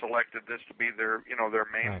has selected this to be their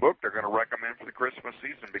main book they're going to recommend for the Christmas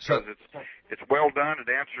season, because it's well done, it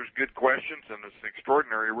answers good questions, and it's an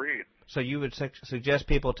extraordinary read. So you would suggest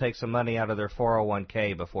people take some money out of their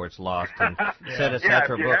 401k before it's lost and set aside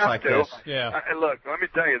for books like this? Yeah. Look, let me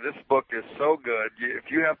tell you, this book is so good.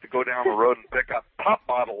 If you have to go down the road and pick up pop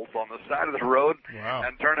bottles on the side of the road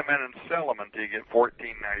and turn them in and sell them until you get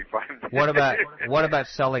 $14.95. What about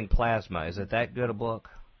selling plasma? Is it that good a book?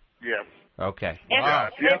 Yes. Okay. And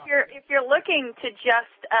if you're looking to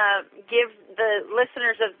just give the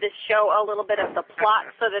listeners of this show a little bit of the plot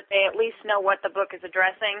so that they at least know what the book is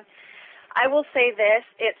addressing, I will say this.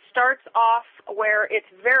 It starts off where it's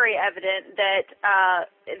very evident that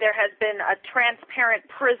there has been a transparent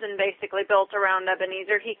prison basically built around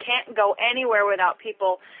Ebenezer. He can't go anywhere without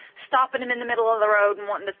people stopping him in the middle of the road and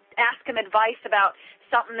wanting to ask him advice about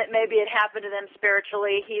something that maybe had happened to them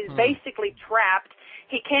spiritually. He's basically trapped.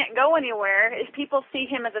 He can't go anywhere. If people see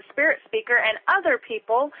him as a spirit speaker, and other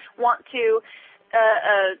people want to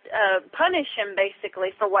punish him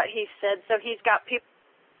basically for what he said. So he's got people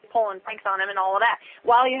pulling pranks on him and all of that.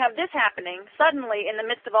 While you have this happening, suddenly in the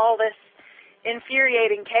midst of all this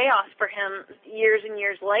infuriating chaos for him years and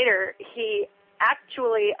years later, he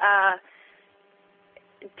actually,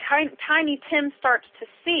 Tiny Tim starts to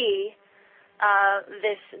see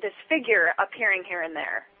this figure appearing here and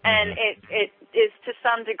there, and it is to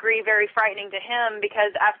some degree very frightening to him,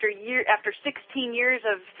 because after 16 years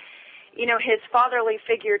of his fatherly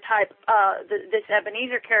figure type, this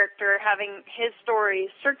Ebenezer character having his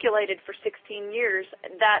story circulated for 16 years,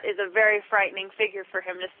 that is a very frightening figure for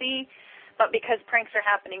him to see. But because pranks are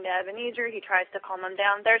happening to Ebenezer, he tries to calm him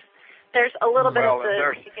down. There's a little bit of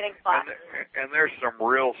the beginning plot. And there's some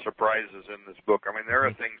real surprises in this book. I mean, there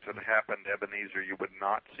are things that happen to Ebenezer you would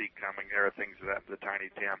not see coming. There are things that happen to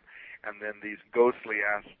Tiny Tim. And then these ghostly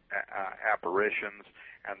apparitions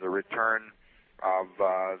and the return of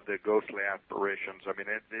the ghostly apparitions. I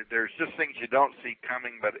mean, there's just things you don't see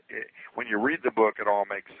coming, but when you read the book, it all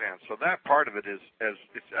makes sense. So that part of it is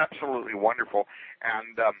it's absolutely wonderful.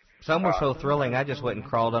 And some were so thrilling, I just went and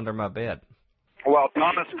crawled under my bed. Well,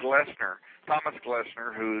 Thomas Glessner,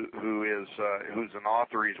 who's an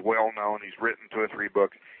author, he's well known. He's written 2 or 3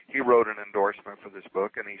 books. He wrote an endorsement for this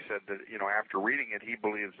book, and he said that after reading it, he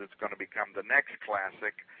believes it's going to become the next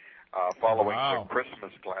classic, following the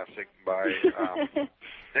Christmas classic by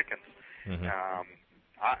Dickens.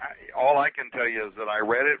 All I can tell you is that I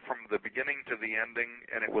read it from the beginning to the ending,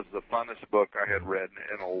 and it was the funnest book I had read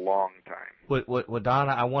in a long time. Well,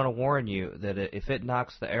 Donna, I want to warn you that if it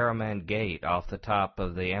knocks the Araman Gate off the top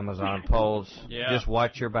of the Amazon poles, just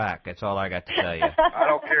watch your back. That's all I got to tell you. I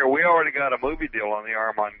don't care. We already got a movie deal on the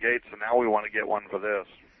Araman Gate, so now we want to get one for this.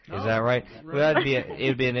 Is that right? Well,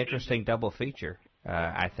 it'd be an interesting double feature,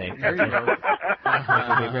 I think. There you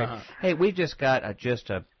go. Hey, we just got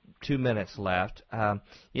 2 minutes left.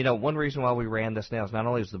 One reason why we ran this now is not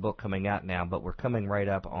only is the book coming out now, but we're coming right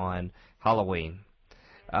up on Halloween.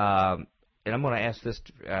 And I'm going to ask this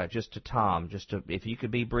just to Tom, if you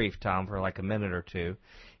could be brief, Tom, for like a minute or two.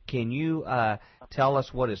 Can you tell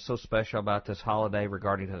us what is so special about this holiday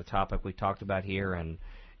regarding to the topic we talked about here, and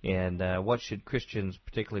what should Christians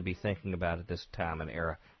particularly be thinking about at this time and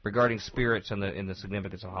era regarding spirits and the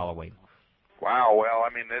significance of Halloween? Wow, well,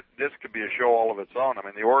 I mean, this could be a show all of its own. I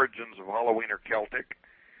mean, the origins of Halloween are Celtic.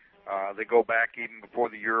 They go back even before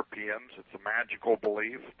the Europeans. It's a magical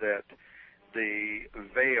belief that the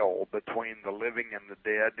veil between the living and the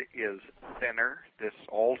dead is thinner. This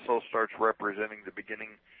also starts representing the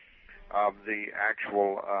beginning of the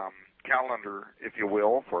actual calendar, if you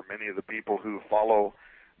will, for many of the people who follow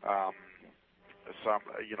the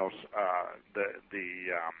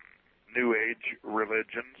New Age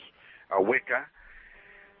religions, Wicca.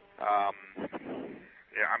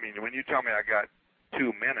 Yeah, I mean, when you tell me I got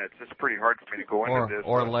 2 minutes, it's pretty hard for me to go into this.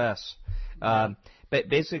 Or less. But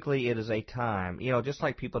basically, it is a time, just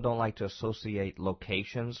like people don't like to associate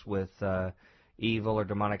locations with evil or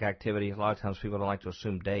demonic activity. A lot of times people don't like to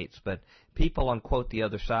assume dates, but people on, quote, the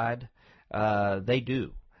other side, they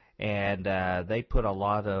do. And they put a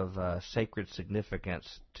lot of sacred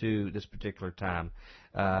significance to this particular time.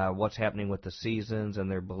 What's happening with the seasons and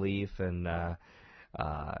their belief, and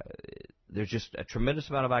there's just a tremendous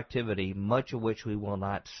amount of activity, much of which we will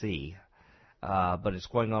not see. But it's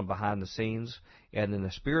going on behind the scenes. And in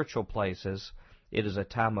the spiritual places, it is a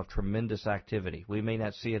time of tremendous activity. We may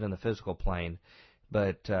not see it in the physical plane,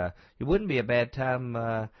 but it wouldn't be a bad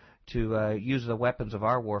time to use the weapons of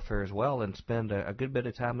our warfare as well and spend a good bit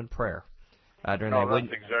of time in prayer during that.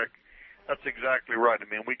 That's exactly right. I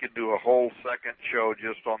mean, we could do a whole second show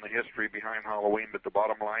just on the history behind Halloween, but the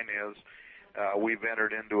bottom line is we've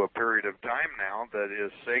entered into a period of time now that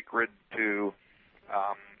is sacred to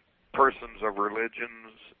persons of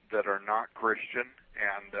religions that are not Christian,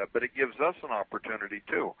 and but it gives us an opportunity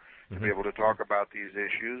too to be able to talk about these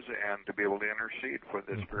issues and to be able to intercede for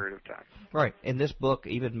this period of time. Right. In this book,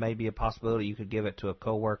 even maybe a possibility you could give it to a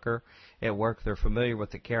coworker at work. They're familiar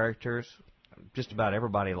with the characters. Just about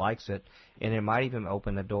everybody likes it, and it might even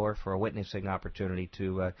open the door for a witnessing opportunity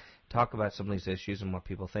to talk about some of these issues and what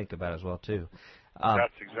people think about as well too.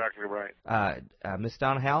 That's exactly right. Ms.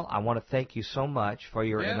 Donna Howell, I want to thank you so much for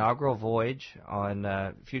your inaugural voyage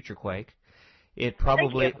on Future Quake. It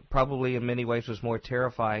probably in many ways was more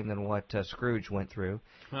terrifying than what Scrooge went through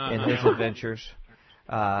in his adventures.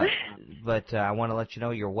 But I want to let you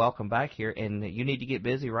know you're welcome back here, and you need to get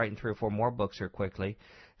busy writing 3 or 4 more books here quickly,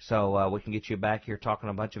 so we can get you back here talking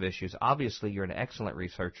a bunch of issues. Obviously, you're an excellent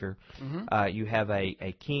researcher. You have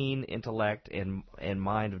a keen intellect and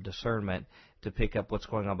mind of discernment to pick up what's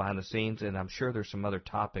going on behind the scenes, and I'm sure there's some other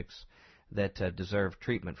topics that deserve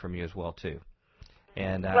treatment from you as well, too.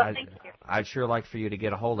 And I'd sure like for you to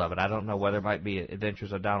get a hold of it. I don't know whether it might be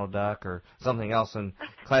Adventures of Donald Duck or something else in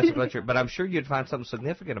classic literature, but I'm sure you'd find something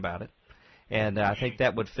significant about it. And I think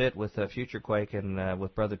that would fit with Future Quake and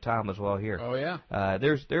with Brother Tom as well here. Oh yeah.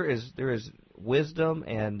 There is wisdom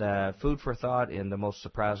and food for thought in the most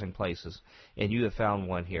surprising places, and you have found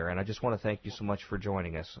one here. And I just want to thank you so much for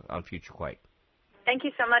joining us on Future Quake. Thank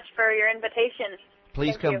you so much for your invitation.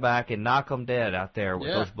 Please come back and knock them dead out there with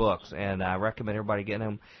those books, and I recommend everybody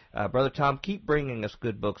getting them. Brother Tom, keep bringing us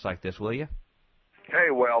good books like this, will you? Hey,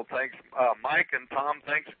 well, thanks, Mike and Tom.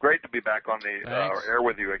 Thanks. Great to be back on the air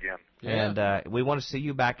with you again. Yeah. And we want to see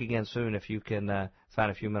you back again soon if you can find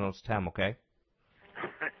a few minutes time, okay?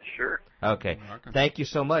 Sure. Okay. Thank you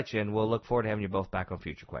so much, and we'll look forward to having you both back on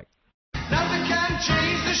Future Quake. Nothing can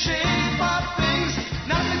change the shape of things.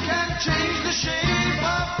 Nothing can change the shape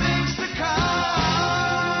of things to come.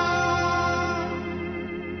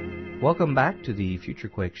 Welcome back to the Future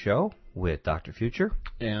Quake Show with Dr. Future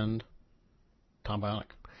and Tom Bionic.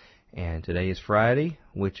 And today is Friday,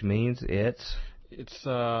 which means it's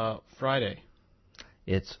Friday.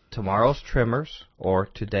 It's tomorrow's Tremors or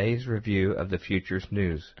today's review of the Future's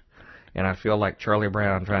news. And I feel like Charlie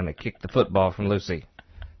Brown trying to kick the football from Lucy.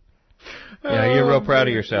 Yeah, you're real proud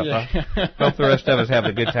of yourself, huh? Hope the rest of us have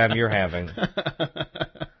the good time you're having.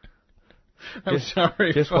 I'm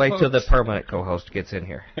sorry. Just wait till the permanent co-host gets in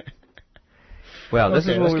here. Well, this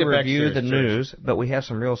is when we review the news, but we have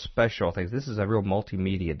some real special things. This is a real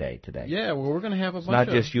multimedia day today. Yeah, well, we're going to have a bunch of... It's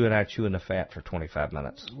not just you and I chewing the fat for 25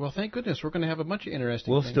 minutes. Well, thank goodness. We're going to have a bunch of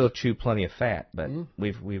interesting things. We'll still chew plenty of fat, but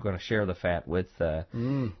we're going to share the fat with...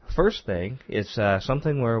 First thing is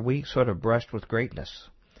something where we sort of brushed with greatness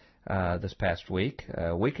this past week.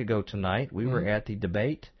 A week ago tonight, we were at the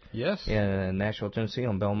debate in Nashville, Tennessee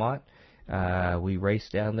on Belmont. We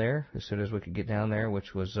raced down there as soon as we could get down there,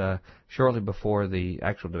 which was shortly before the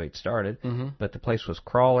actual debate started. But the place was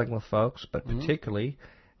crawling with folks, but particularly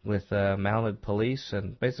with mounted police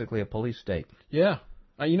and basically a police state. Yeah.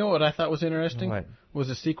 You know what I thought was interesting? What? Was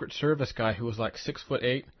a Secret Service guy who was like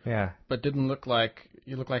 6'8". Yeah. But didn't look like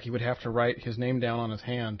he would have to write his name down on his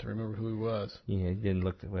hand to remember who he was. Yeah, he didn't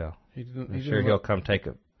look well. I'm sure he'll come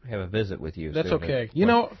have a visit with you. That's soon. okay.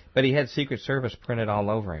 But he had Secret Service printed all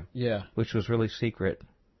over him. Yeah. Which was really secret.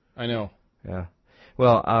 I know. Yeah.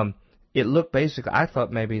 Well, it looked basically, I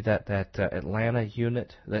thought maybe that Atlanta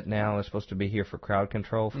unit that now is supposed to be here for crowd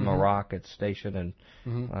control from Iraq at station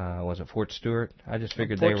and, was it Fort Stewart? I just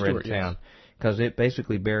figured they were in town. Because it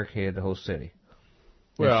basically barricaded the whole city.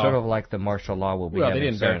 Well, it's sort of like the martial law will be. Well, they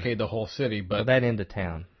didn't barricade the whole city, but that into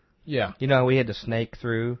town. Yeah. You know, we had to snake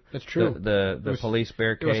through. That's true. The police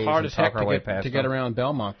barricades. It was hard as heck to get them. around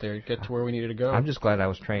Belmont there, to get to where we needed to go. I'm just glad I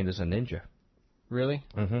was trained as a ninja. Really?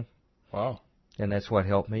 Mm-hmm. Wow. And that's what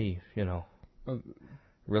helped me, you know.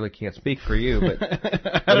 Really can't speak for you, but,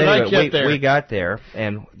 How did I get there? We got there,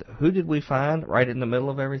 and who did we find right in the middle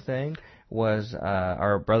of everything was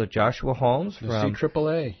our brother Joshua Holmes from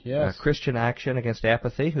CAAA, yes. Christian Action Against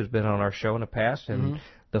Apathy, who's been on our show in the past, and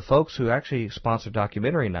the folks who actually sponsor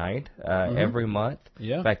Documentary Night every month.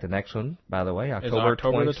 Yeah. In fact, the next one, by the way, October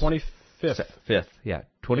the 25th. 5th, yeah,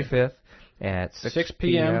 25th at 6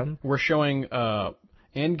 p.m. We're showing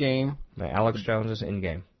Endgame. Alex Jones's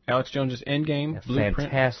Endgame. Alex Jones's Endgame,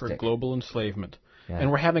 Blueprint for Global Enslavement. Yeah.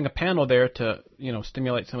 And we're having a panel there to,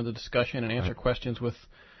 stimulate some of the discussion and answer questions with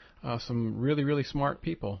some really, really smart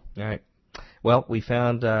people. All right. Well, we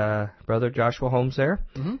found Brother Joshua Holmes there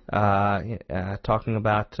talking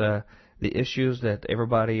about the issues that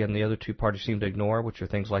everybody and the other two parties seem to ignore, which are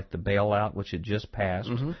things like the bailout, which had just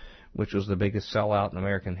passed, which was the biggest sellout in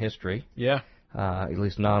American history. Yeah. At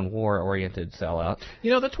least non-war-oriented sellout.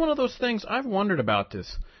 That's one of those things I've wondered about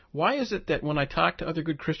this. Why is it that when I talk to other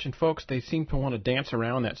good Christian folks, they seem to want to dance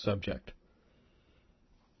around that subject?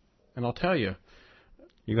 And I'll tell you.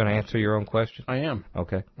 You're going to answer your own question? I am.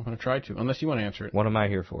 Okay. I'm going to try to, unless you want to answer it. What am I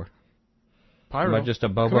here for? Pyro. Am I just a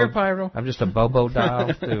bobo? Come here, Pyro. I'm just a bobo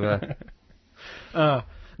dial to...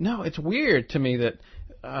 No, it's weird to me that,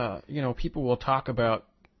 people will talk about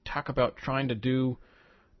trying to do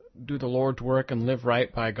the Lord's work and live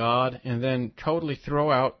right by God, and then totally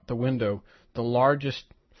throw out the window the largest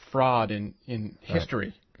fraud in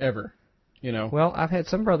history ever. Well, I've had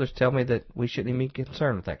some brothers tell me that we shouldn't even be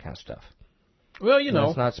concerned with that kind of stuff. Well,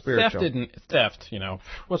 it's not spiritual. Theft.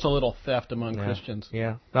 What's a little theft among Christians?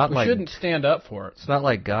 Yeah, we shouldn't stand up for it. It's not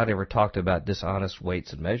like God ever talked about dishonest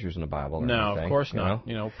weights and measures in the Bible. Or no, anything, of course not.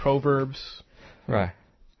 Proverbs. Right.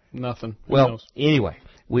 Nothing. Well, anyway.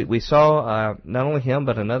 We saw not only him,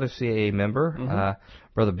 but another CAA member,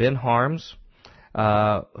 Brother Ben Harms,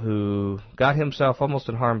 who got himself almost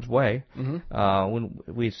in harm's way. When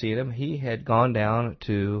we'd seen him, he had gone down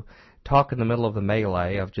to talk in the middle of the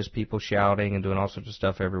melee of just people shouting and doing all sorts of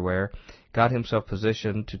stuff everywhere, got himself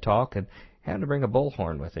positioned to talk, and had to bring a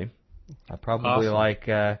bullhorn with him. Probably awesome. Like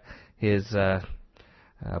his...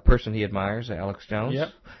 person he admires, Alex Jones. Yep,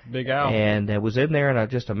 Big Al. And was in there in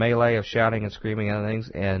just a melee of shouting and screaming and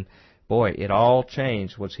things, and boy, it all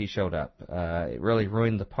changed once he showed up. It really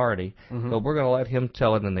ruined the party. But we're going to let him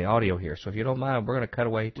tell it in the audio here. So if you don't mind, we're going to cut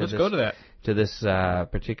away to this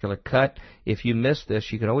particular cut. If you missed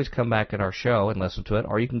this, you can always come back at our show and listen to it,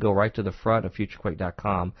 or you can go right to the front of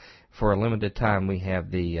FutureQuake.com. For a limited time, we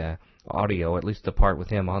have the audio, at least the part with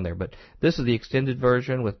him on there. But this is the extended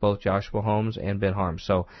version with both Joshua Holmes and Ben Harms.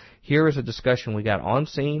 So here is a discussion we got on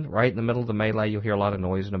scene, right in the middle of the melee. You'll hear a lot of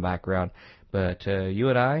noise in the background. But you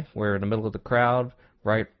and I were in the middle of the crowd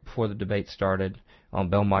right before the debate started on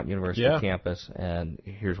Belmont University campus, and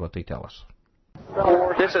here's what they tell us.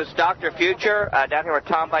 This is Dr. Future down here with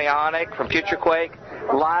Tom Bionic from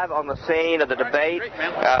FutureQuake, live on the scene of the debate.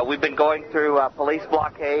 We've been going through police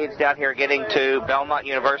blockades down here getting to Belmont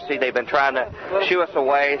University. They've been trying to shoo us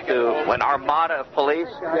away through an armada of police.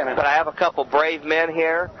 But I have a couple brave men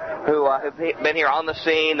here who have been here on the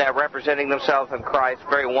scene, representing themselves in Christ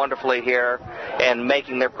very wonderfully here and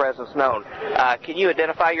making their presence known. Can you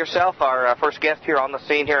identify yourself, our first guest here on the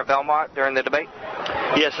scene here at Belmont during the debate?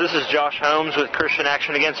 Yes, this is Josh Holmes with Christian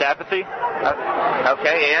Action Against Apathy.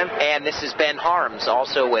 Okay, and this is Ben Harms,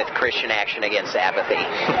 also with Christian Action Against Apathy.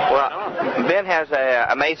 Well, Ben has an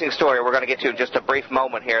amazing story we're going to get to in just a brief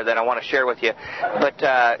moment here that I want to share with you. But,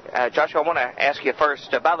 Joshua, I want to ask you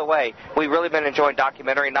first, by the way, we've really been enjoying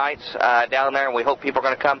documentary nights down there, and we hope people are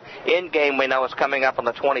going to come. In-game, we know, is coming up on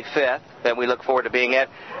the 25th, that we look forward to being at.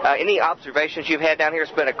 Any observations you've had down here?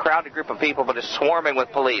 It's been a crowded group of people, but it's swarming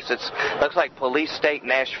with police. It looks like police state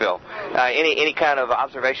Nashville. Any kind of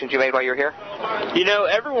observations you made while you were here?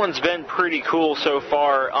 Everyone's been pretty cool so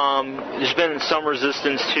far. There's been some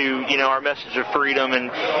resistance to, our message of freedom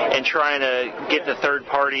and trying to get the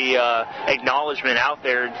third-party acknowledgement out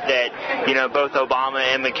there that, both Obama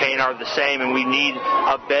and McCain are the same, and we need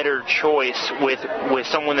a better choice with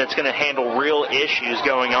someone that's going to handle real issues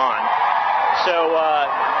going on. So,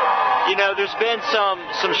 there's been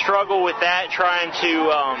some struggle with that, trying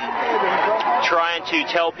to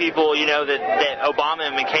tell people, that Obama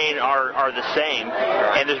and McCain are the same.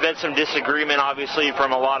 And there's been some disagreement, obviously,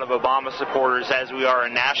 from a lot of Obama supporters, as we are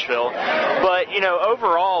in Nashville. But,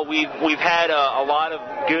 overall, we've had a lot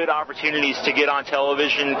of good opportunities to get on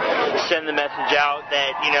television, send the message out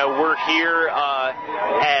that, we're here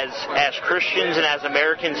as Christians and as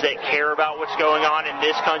Americans that care about what's going on in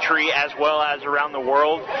this country as well as around the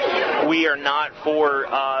world. We are not for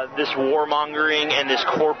this warmongering and this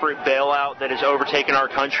corporate bailout that has overtaken our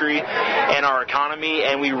country and our economy,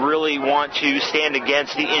 and we really want to stand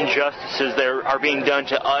against the injustices that are being done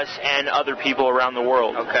to us and other people around the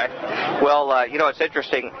world. Okay. Well, it's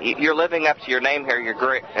interesting. You're living up to your name here, your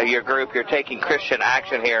group. You're taking Christian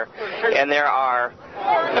action here, and there are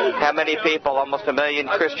how many people? Almost 1 million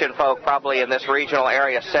Christian folk probably in this regional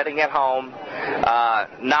area sitting at home,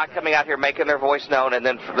 not coming out here making their voice known, and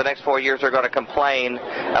then for the next 4 years they're going to complain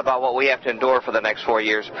about what we have to endure for the next 4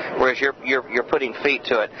 years, whereas you're putting feet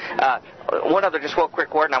to it. One other just real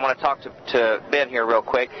quick word, and I want to talk to Ben here real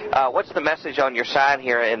quick. What's the message on your sign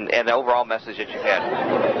here and the overall message that you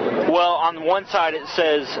had? Well, on one side it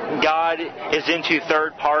says God is into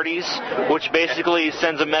third parties, which basically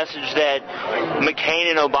sends a message that McCain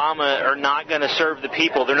and Obama are not going to serve the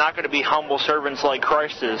people. They're not going to be humble servants like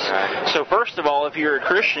Christ is. So first of all, if you're a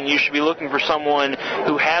Christian, you should be looking for someone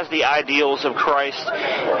who has the ideals of Christ,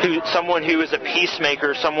 someone who is a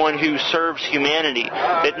peacemaker, someone who serves humanity,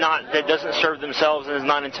 that doesn't serve themselves and is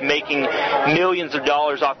not into making millions of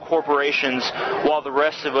dollars off corporations while the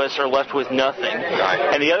rest of us are left with nothing.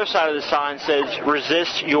 And the other side of the sign says,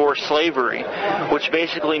 resist your slavery, which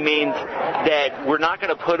basically means that we're not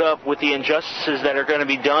going to put up with the injustices that are going to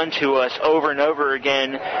be done to us over and over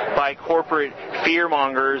again by corporate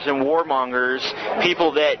fearmongers and warmongers,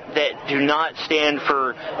 people that do not stand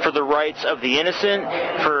for the rights of the innocent,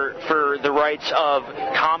 for the rights of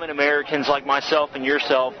common Americans like myself and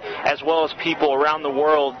yourself, as well as people around the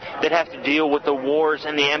world that have to deal with the wars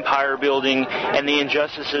and the empire building and the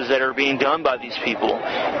injustices that are being done by these people.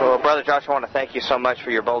 Well, Brother Josh, I want to thank you so much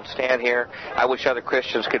for your bold stand here. I wish other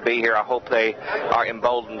Christians could be here. I hope they are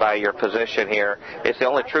emboldened by your position here. It's the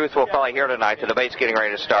only truth we'll probably hear tonight. The debate's getting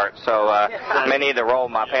ready to start, so I may need to roll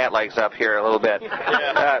my pant legs up here a little bit.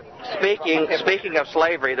 Speaking of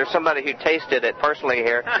slavery, there's somebody who tasted it personally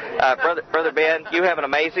here. Brother Ben, you have an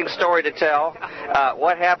amazing story to tell.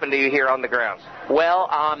 What happened to you here on the grounds? Well,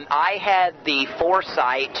 I had the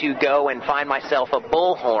foresight to go and find myself a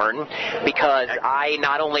bullhorn because I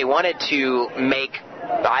not only wanted to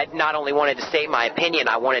state my opinion,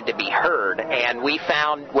 I wanted to be heard. And we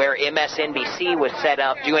found where MSNBC was set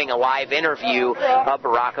up doing a live interview of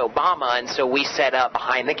Barack Obama, and so we set up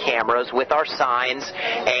behind the cameras with our signs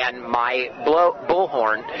and my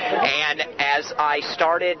bullhorn. And as I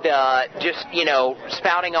started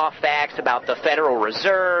spouting off facts about the Federal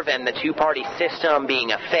Reserve and the two-party system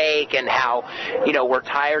being a fake and how, we're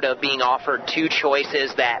tired of being offered two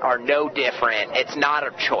choices that are no different. It's not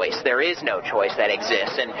a choice. There is no choice that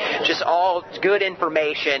exists. And just all good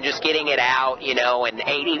information, just getting it out, and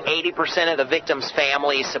 80% of the victims'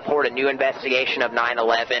 families support a new investigation of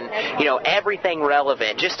 9/11, everything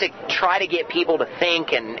relevant, just to try to get people to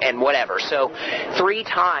think and whatever. So 3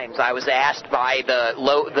 times I was asked by the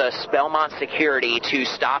Belmont security to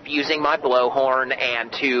stop using my blowhorn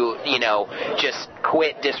and to, just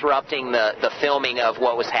quit disrupting the filming of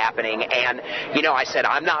what was happening. And, I said,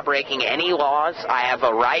 I'm not breaking any laws. I have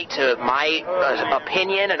a right to my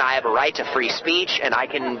opinion, and I have a right to free speech, and I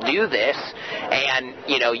can do this, and,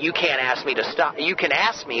 you can't ask me to stop. You can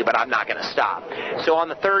ask me, but I'm not going to stop. So on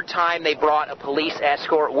the 3rd time, they brought a police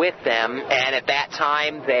escort with them, and at that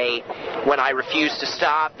time, when I refused to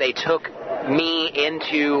stop, they took me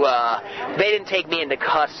into, they didn't take me into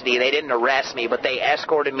custody, they didn't arrest me, but they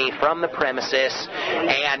escorted me from the premises,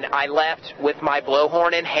 and I left with my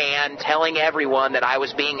blowhorn in hand, telling everyone that I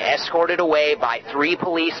was being escorted away by 3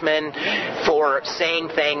 policemen for saying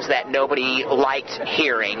things that nobody liked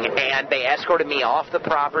hearing, and they escorted me off the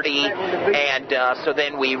property, and so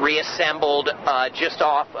then we reassembled just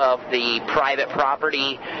off of the private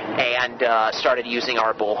property and started using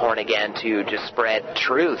our bullhorn again to just spread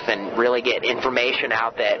truth and really get get information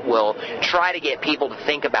out that will try to get people to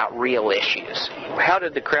think about real issues. How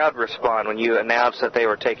did the crowd respond when you announced that they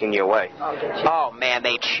were taking you away? Oh man,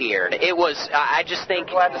 they cheered. It was, I just think,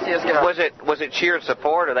 glad to see us go. Was it cheer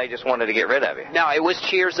support, or they just wanted to get rid of you? No, it was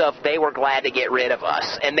cheers of they were glad to get rid of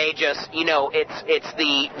us, and they just, it's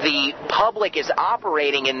the public is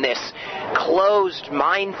operating in this closed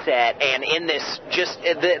mindset, and in this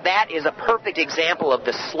that is a perfect example of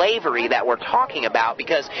the slavery that we're talking about,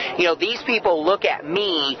 because these people look at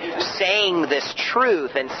me saying this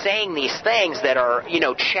truth and saying these things that are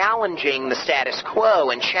challenging the status quo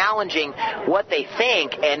and challenging what they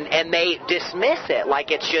think, and they dismiss it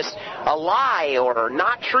like it's just a lie or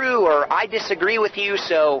not true, or I disagree with you,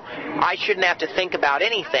 so I shouldn't have to think about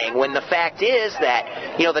anything, when the fact is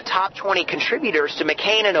that the top 20 contributors to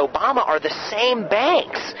McCain and Obama are the same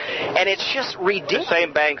banks, and it's just ridiculous. The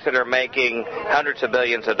same banks that are making hundreds of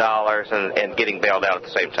billions of dollars and getting bailed out at the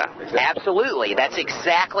same time. Absolutely. That's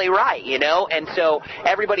exactly right, and so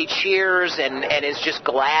everybody cheers and is just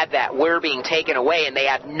glad that we're being taken away, and they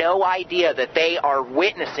have no idea that they are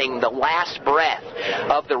witnessing the last breath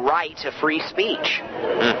of the right to free speech.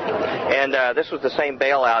 And this was the same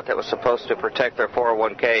bailout that was supposed to protect their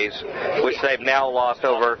 401ks, which they've now lost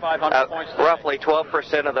over roughly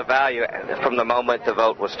 12% of the value from the moment the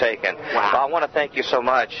vote was taken. Wow. Well, I want to thank you so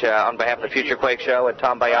much on behalf of the Future Quake Show and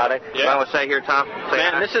Tom Bionic. Yeah. What I want to say here, Tom?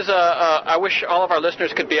 Man, this is I wish all of our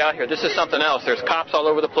listeners could be out here. This is something else. There's cops all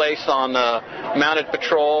over the place on mounted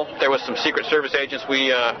patrol. There was some Secret Service agents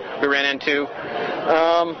we ran into.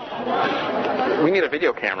 We need a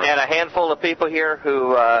video camera. And a handful of people here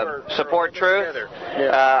who support truth.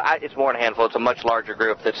 It's more than a handful. It's a much larger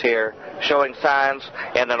group that's here showing signs,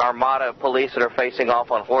 and an armada of police that are facing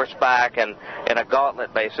off on horseback and a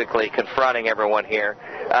gauntlet basically confronting everyone here.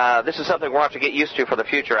 This is something we're going to have to get used to for the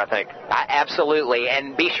future, I think. Absolutely.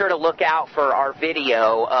 And be sure to look out for our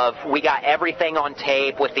video of, we got everything on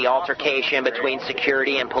tape with the altercation between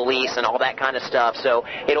security and police and all that kind of stuff. So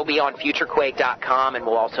it'll be on futurequake.com, and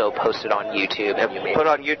we'll also post it on YouTube. Put it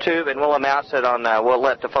on YouTube, and we'll announce it on, we'll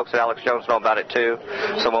let the folks at Alex Jones know about it too.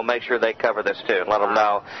 So we'll make sure they cover this too and let them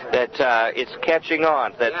know that it's catching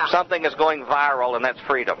on, that something is going viral, and that's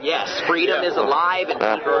freedom. Yes, freedom is alive, and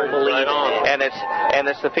people believe in it. And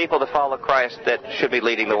it's the people that follow Christ that should be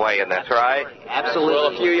leading the way in this, right? Absolutely.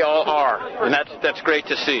 Well, a few of y'all are, and that's great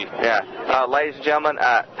to see. Yeah. Ladies and gentlemen,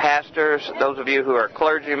 pastors, those of you who are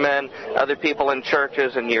clergymen, other people in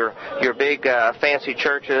churches and your big fancy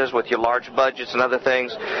churches with your large budgets and other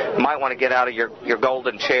things, might want to get out of your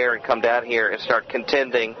golden chair and come down here and start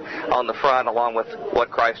contending on the front along with what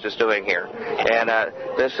Christ is doing here. And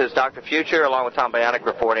this is Dr. Future along with Tom Bionic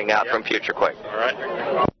reporting out from Future Quake. All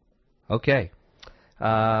right. Okay.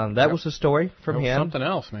 That was the story from him. Something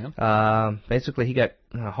else, man. Basically, he got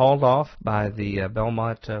hauled off by the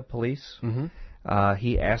Belmont police. Mm-hmm.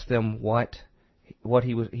 He asked them what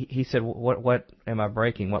he was. He said, "What am I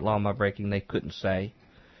breaking? What law am I breaking?" They couldn't say,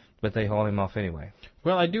 but they hauled him off anyway.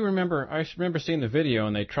 Well, I remember seeing the video,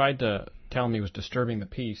 and they tried to tell him he was disturbing the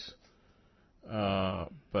peace.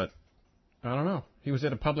 But I don't know. He was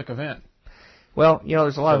at a public event. Well,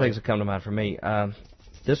 there's a lot of things that come to mind for me.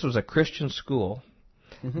 This was a Christian school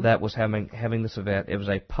that was having this event. It was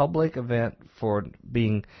a public event for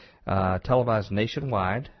being televised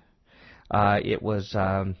nationwide. It was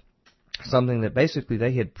something that basically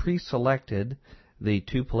they had pre-selected the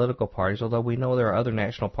two political parties, although we know there are other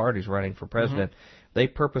national parties running for president. They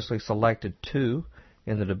purposely selected two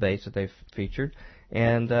in the debates that they've featured.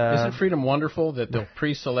 And isn't freedom wonderful that they'll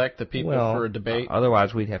pre-select the people for a debate?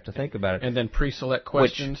 Otherwise, we'd have to think about it. And then pre-select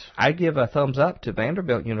questions. Which I give a thumbs up to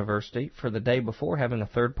Vanderbilt University for the day before having a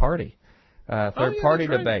third party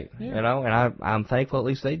debate. Yeah. And I'm thankful at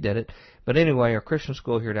least they did it. But anyway, our Christian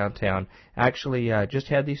school here downtown actually just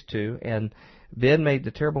had these two, and Ben made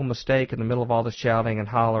the terrible mistake in the middle of all the shouting and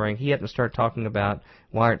hollering. He had to start talking about,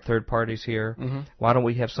 why aren't third parties here? Why don't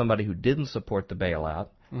we have somebody who didn't support the bailout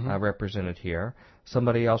represented here?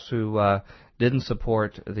 Somebody else who didn't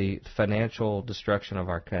support the financial destruction of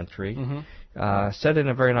our country. Said it in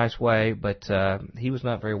a very nice way, but he was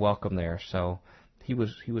not very welcome there, so he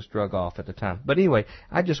was drug off at the time. But anyway,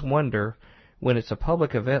 I just wonder, when it's a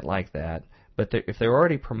public event like that, but if they're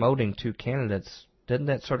already promoting two candidates, doesn't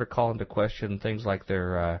that sort of call into question things like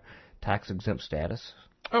their tax-exempt status?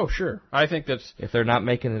 Oh, sure. I think that's... If they're not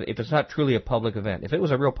making it, if it's not truly a public event. If it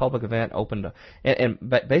was a real public event, open to...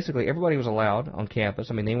 But basically, everybody was allowed on campus.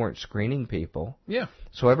 I mean, they weren't screening people. Yeah.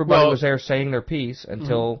 So everybody was there saying their piece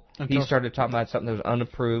until he started talking about something that was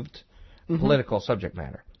unapproved political subject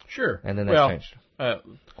matter. Sure. And then that changed. Of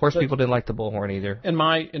course, people didn't like the bullhorn either. In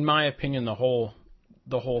my opinion, the whole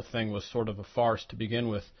the whole thing was sort of a farce to begin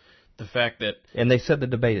with. The fact that, and they said the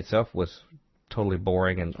debate itself was totally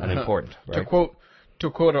boring and unimportant. Right? To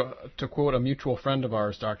quote a mutual friend of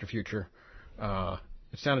ours, Dr. Future,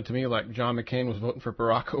 it sounded to me like John McCain was voting for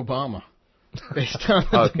Barack Obama based on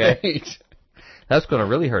the debate. That's going to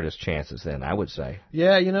really hurt his chances then, I would say.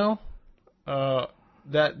 Yeah,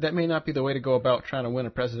 that may not be the way to go about trying to win a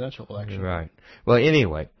presidential election. Right. Well,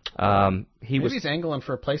 anyway, he's angling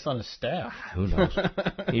for a place on his staff. Who knows?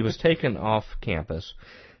 He was taken off campus,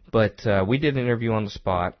 but we did an interview on the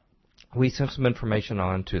spot. We sent some information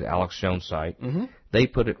on to the Alex Jones site. Mm-hmm. They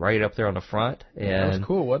put it right up there on the front. And that was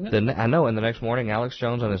cool, wasn't it? I know. And the next morning, Alex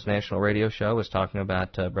Jones on his national radio show was talking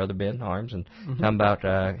about Brother Ben Harms and talking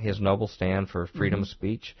about his noble stand for freedom of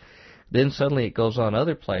speech. Then suddenly it goes on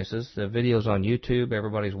other places. The video's on YouTube.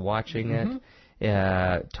 Everybody's watching it.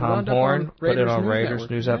 Tom Horn put it on Raiders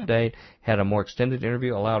News Update, had a more extended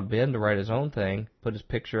interview, allowed Ben to write his own thing, put his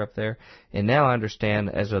picture up there. And now I understand,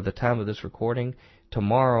 as of the time of this recording,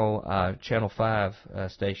 tomorrow, Channel 5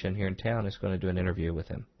 station here in town is going to do an interview with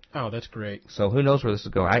him. Oh, that's great. So who knows where this is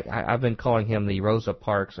going. I've been calling him the Rosa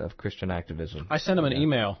Parks of Christian activism. I sent him an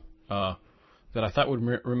email that I thought would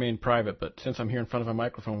remain private, but since I'm here in front of a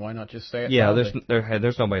microphone, why not just say it? Yeah,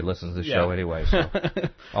 there's nobody listens to the show anyway. So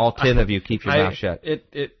all 10 of you keep your mouth shut.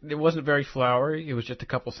 It wasn't very flowery. It was just a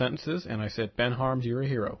couple sentences, and I said, Ben Harms, you're a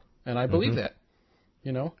hero. And I believe that,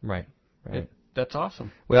 Right. That's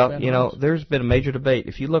awesome. Well, there's been a major debate.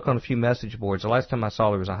 If you look on a few message boards, the last time I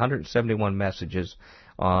saw there was 171 messages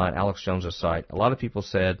on Alex Jones' site. A lot of people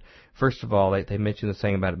said, first of all, they mentioned the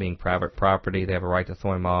thing about it being private property. They have a right to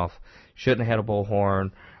throw him off. Shouldn't have had a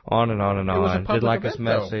bullhorn. On and on and on. Didn't like his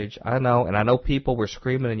message. I know, and I know people were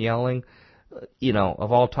screaming and yelling,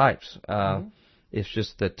 of all types. It's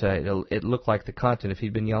just that it looked like the content. If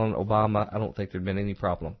he'd been yelling at Obama, I don't think there'd been any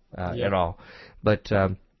problem at all. But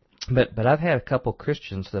I've had a couple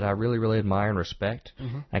Christians that I really, really admire and respect.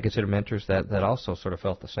 I consider mentors that also sort of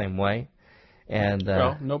felt the same way. And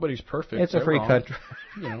nobody's perfect. It's a free country.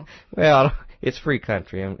 Well, it's free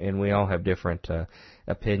country, and we all have different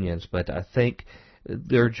opinions. But I think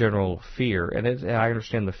their general fear, and I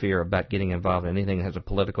understand the fear about getting involved in anything that has a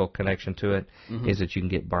political connection to it, is that you can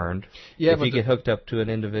get burned. Yeah, if you get hooked up to an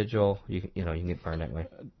individual, you can get burned that way.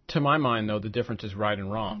 To my mind, though, the difference is right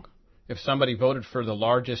and wrong. If somebody voted for the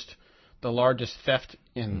largest theft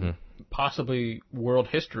in possibly world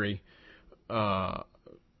history,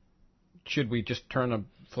 should we just turn a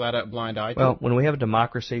flat-out blind eye to it? Well, when we have a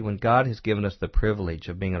democracy, when God has given us the privilege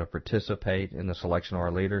of being able to participate in the selection of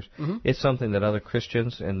our leaders, it's something that other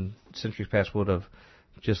Christians in centuries past would have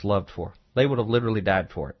just loved for. They would have literally died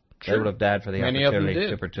for it. Sure. They would have died for the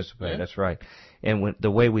opportunity to participate. Yeah. That's right. And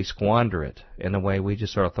the way we squander it, and the way we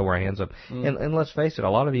just sort of throw our hands up. And let's face it, a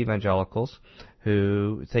lot of evangelicals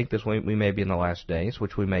who think this way, we may be in the last days,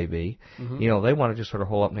 which we may be, they want to just sort of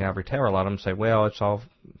hold up in the ivory tower. A lot of them say, well, it's all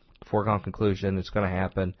foregone conclusion, it's going to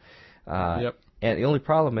happen. And the only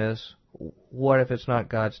problem is, what if it's not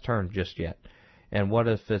God's turn just yet? And what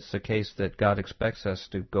if it's the case that God expects us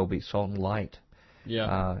to go be salt and light?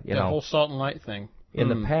 Yeah, the whole salt and light thing. In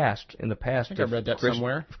the past, I think I read that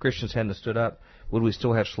somewhere. If Christians hadn't stood up, would we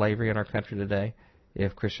still have slavery in our country today?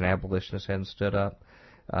 If Christian abolitionists hadn't stood up,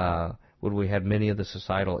 would we have many of the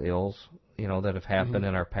societal ills, that have happened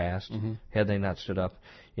in our past? Had they not stood up?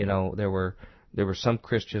 There were some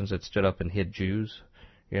Christians that stood up and hid Jews.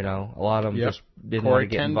 A lot of them just didn't want to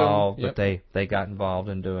get involved, but they got involved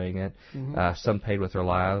in doing it. Some paid with their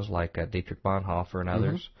lives, like Dietrich Bonhoeffer and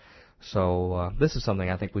others. So this is something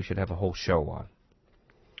I think we should have a whole show on.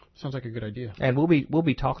 Sounds like a good idea. And we'll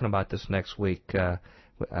be talking about this next week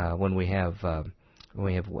when we have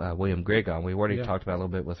William Grigg on. We already talked about it a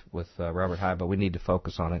little bit with Robert Hyde, but we need to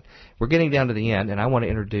focus on it. We're getting down to the end, and I want to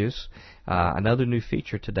introduce another new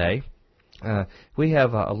feature today. We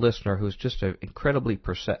have a listener who's just an incredibly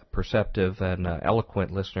perceptive and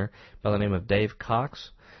eloquent listener by the name of Dave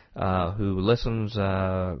Cox, who listens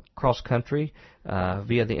cross-country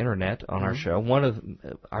via the Internet on our show. One of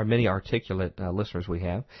our many articulate listeners we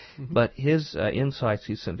have. But his insights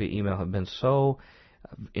he sent via email have been so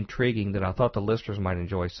intriguing that I thought the listeners might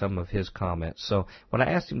enjoy some of his comments. So what I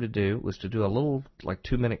asked him to do was to do a little,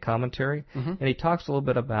 2-minute commentary, and he talks a little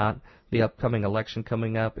bit about the upcoming election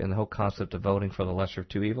coming up and the whole concept of voting for the lesser of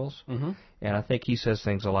two evils. And I think he says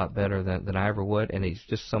things a lot better than I ever would, and he's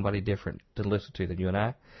just somebody different to listen to than you and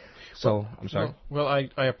I. So, I'm sorry. Well,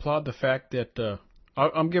 I applaud the fact that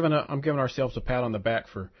I'm giving ourselves a pat on the back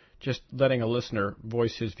for just letting a listener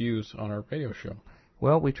voice his views on our radio show.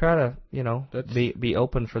 Well, we try to, be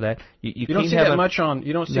open for that. You don't see that much on.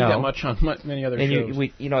 You don't see that much on many other shows.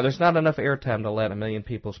 There's not enough airtime to let a million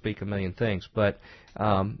people speak a million things. But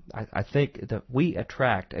I think that we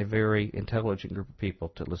attract a very intelligent group of people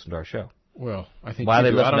to listen to our show. Well, I think why they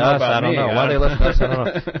listen to us, I don't know. Why they listen to us, I don't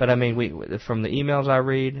know. But I mean, from the emails I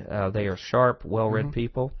read, they are sharp, well-read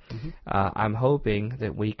people. Mm-hmm. I'm hoping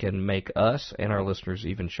that we can make us and our listeners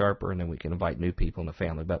even sharper, and then we can invite new people in the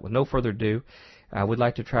family. But with no further ado, we'd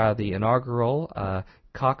like to try the inaugural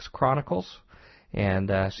Cox Chronicles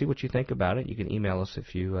and see what you think about it. You can email us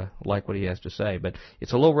if you like what he has to say. But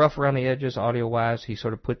it's a little rough around the edges, audio-wise. He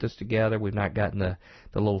sort of put this together. We've not gotten the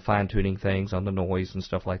little fine-tuning things on the noise and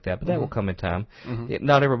stuff like that, but that will come in time. Mm-hmm.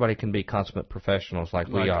 Not everybody can be consummate professionals like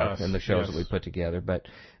we are in the shows that we put together, but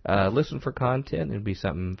listen for content, and it'll be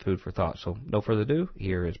something food for thought. So no further ado,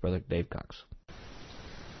 here is Brother Dave Cox.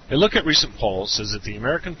 A look at recent polls says that the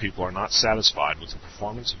American people are not satisfied with the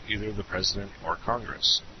performance of either the President or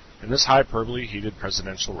Congress. In this hyperbole-heated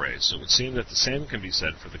presidential race, it would seem that the same can be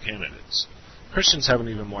said for the candidates. Christians have an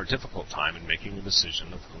even more difficult time in making a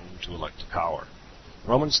decision of whom to elect to power.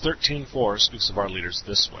 Romans 13:4 speaks of our leaders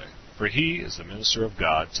this way, "For he is the minister of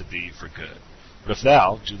God to thee for good. But if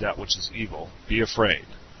thou do that which is evil, be afraid.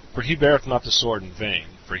 For he beareth not the sword in vain,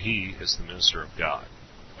 for he is the minister of God,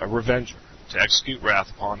 a revenger, to execute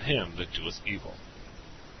wrath upon him that doeth evil."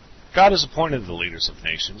 God has appointed the leaders of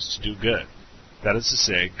nations to do good. That is to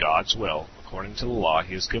say, God's will, according to the law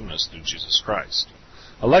he has given us through Jesus Christ.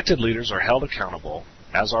 Elected leaders are held accountable,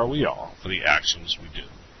 as are we all, for the actions we do.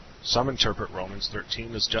 Some interpret Romans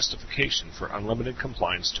 13 as justification for unlimited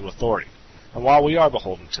compliance to authority, and while we are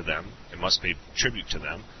beholden to them, and must pay tribute to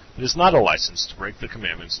them, it is not a license to break the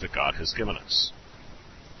commandments that God has given us.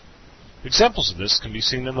 Examples of this can be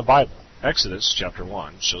seen in the Bible. Exodus chapter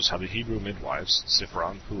 1 shows how the Hebrew midwives,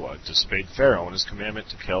 Sifra and Puah, disobeyed Pharaoh in his commandment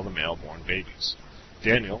to kill the male-born babies.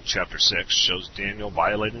 Daniel chapter 6 shows Daniel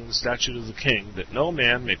violating the statute of the king that no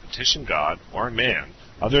man may petition God or a man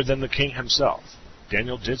other than the king himself.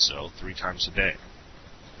 Daniel did so 3 times a day.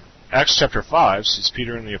 Acts chapter 5 sees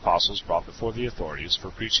Peter and the apostles brought before the authorities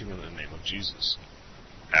for preaching in the name of Jesus.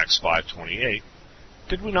 Acts 5:28,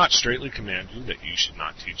 "Did we not straitly command you that you should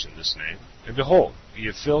not teach in this name? And behold, ye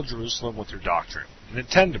have filled Jerusalem with your doctrine, and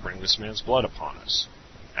intend to bring this man's blood upon us."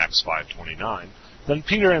 Acts 5:29, "Then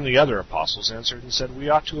Peter and the other apostles answered and said, We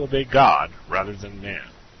ought to obey God rather than man."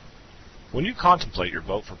 When you contemplate your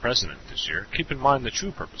vote for president this year, keep in mind the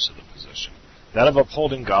true purpose of the position, that of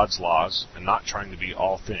upholding God's laws and not trying to be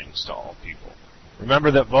all things to all people. Remember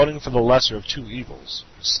that voting for the lesser of two evils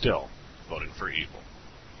is still voting for evil.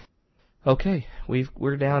 Okay,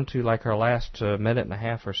 we're down to like our last minute and a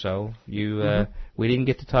half or so. We didn't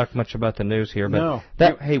get to talk much about the news here, but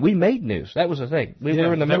hey, we made news. That was the thing. We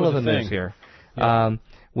were in the middle of the news here. Yeah.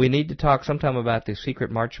 We need to talk sometime about the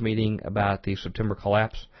secret March meeting about the September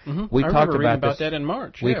collapse. Mm-hmm. We talked about that in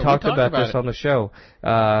March. We talked about this on the show.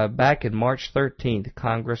 Back in March 13th,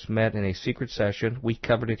 Congress met in a secret session. We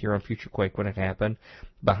covered it here on Future Quake when it happened,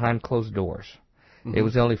 behind closed doors. Mm-hmm. It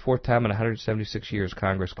was the only 4th time in 176 years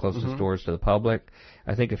Congress closed its doors to the public.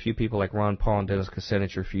 I think a few people like Ron Paul and Dennis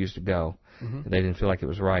Kucinich refused to go. Mm-hmm. They didn't feel like it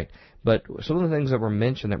was right. But some of the things that were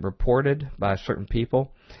mentioned that reported by certain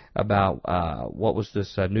people about what was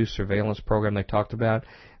this new surveillance program they talked about,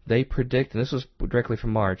 they predict, and this was directly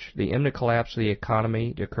from March, the imminent collapse of the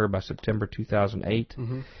economy to occur by September 2008,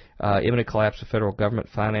 imminent collapse of federal government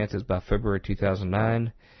finances by February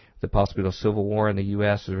 2009, the possibility of civil war in the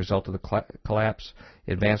U.S. as a result of the collapse,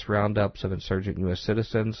 advanced roundups of insurgent U.S.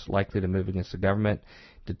 citizens likely to move against the government,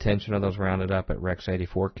 detention of those rounded up at Rex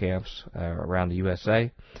 84 camps around the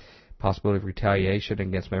USA, possibility of retaliation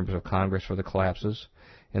against members of Congress for the collapses,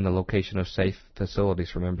 and the location of safe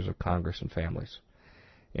facilities for members of Congress and families.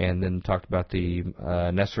 And then talked about the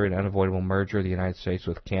necessary and unavoidable merger of the United States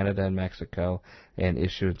with Canada and Mexico and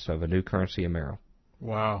issuance of a new currency, Amero.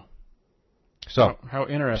 Wow. So, how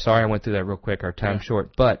interesting. Sorry I went through that real quick. Our time's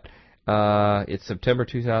short. But it's September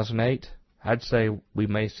 2008. I'd say we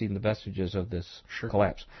may see the vestiges of this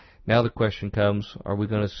collapse. Now the question comes, are we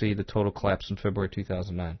going to see the total collapse in February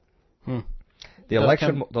 2009? The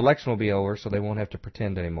election will be over, so they won't have to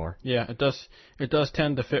pretend anymore. Yeah, it does. It does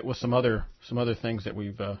tend to fit with some other things that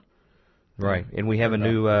we've. Right, and we have a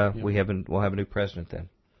new we'll have a new president then.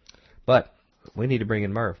 But we need to bring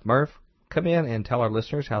in Merv. Merv, come in and tell our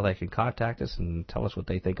listeners how they can contact us and tell us what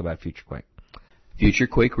they think about Future Quake. Future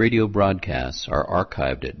Quake radio broadcasts are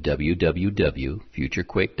archived at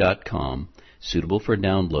www.futurequake.com, suitable for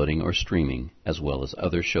downloading or streaming, as well as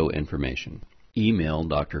other show information. Email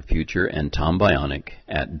Dr. Future and Tom Bionic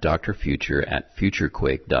at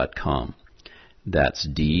drfuture@futurequake.com. That's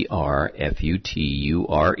DRFUTURE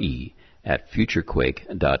at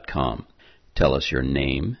futurequake.com. Tell us your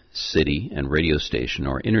name, city, and radio station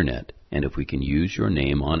or internet, and if we can use your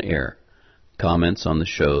name on air. Comments on the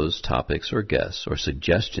show's topics or guests, or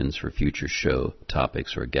suggestions for future show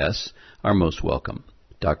topics or guests are most welcome.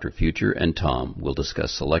 Dr. Future and Tom will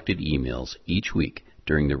discuss selected emails each week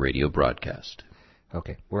during the radio broadcast.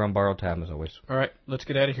 Okay, we're on borrowed time as always. All right, let's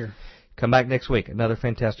get out of here. Come back next week. Another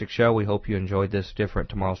fantastic show. We hope you enjoyed this different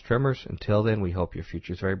Tomorrow's Tremors. Until then, we hope your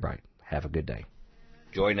future is very bright. Have a good day.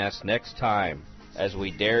 Join us next time as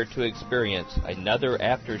we dare to experience another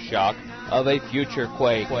aftershock of a future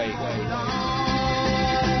quake.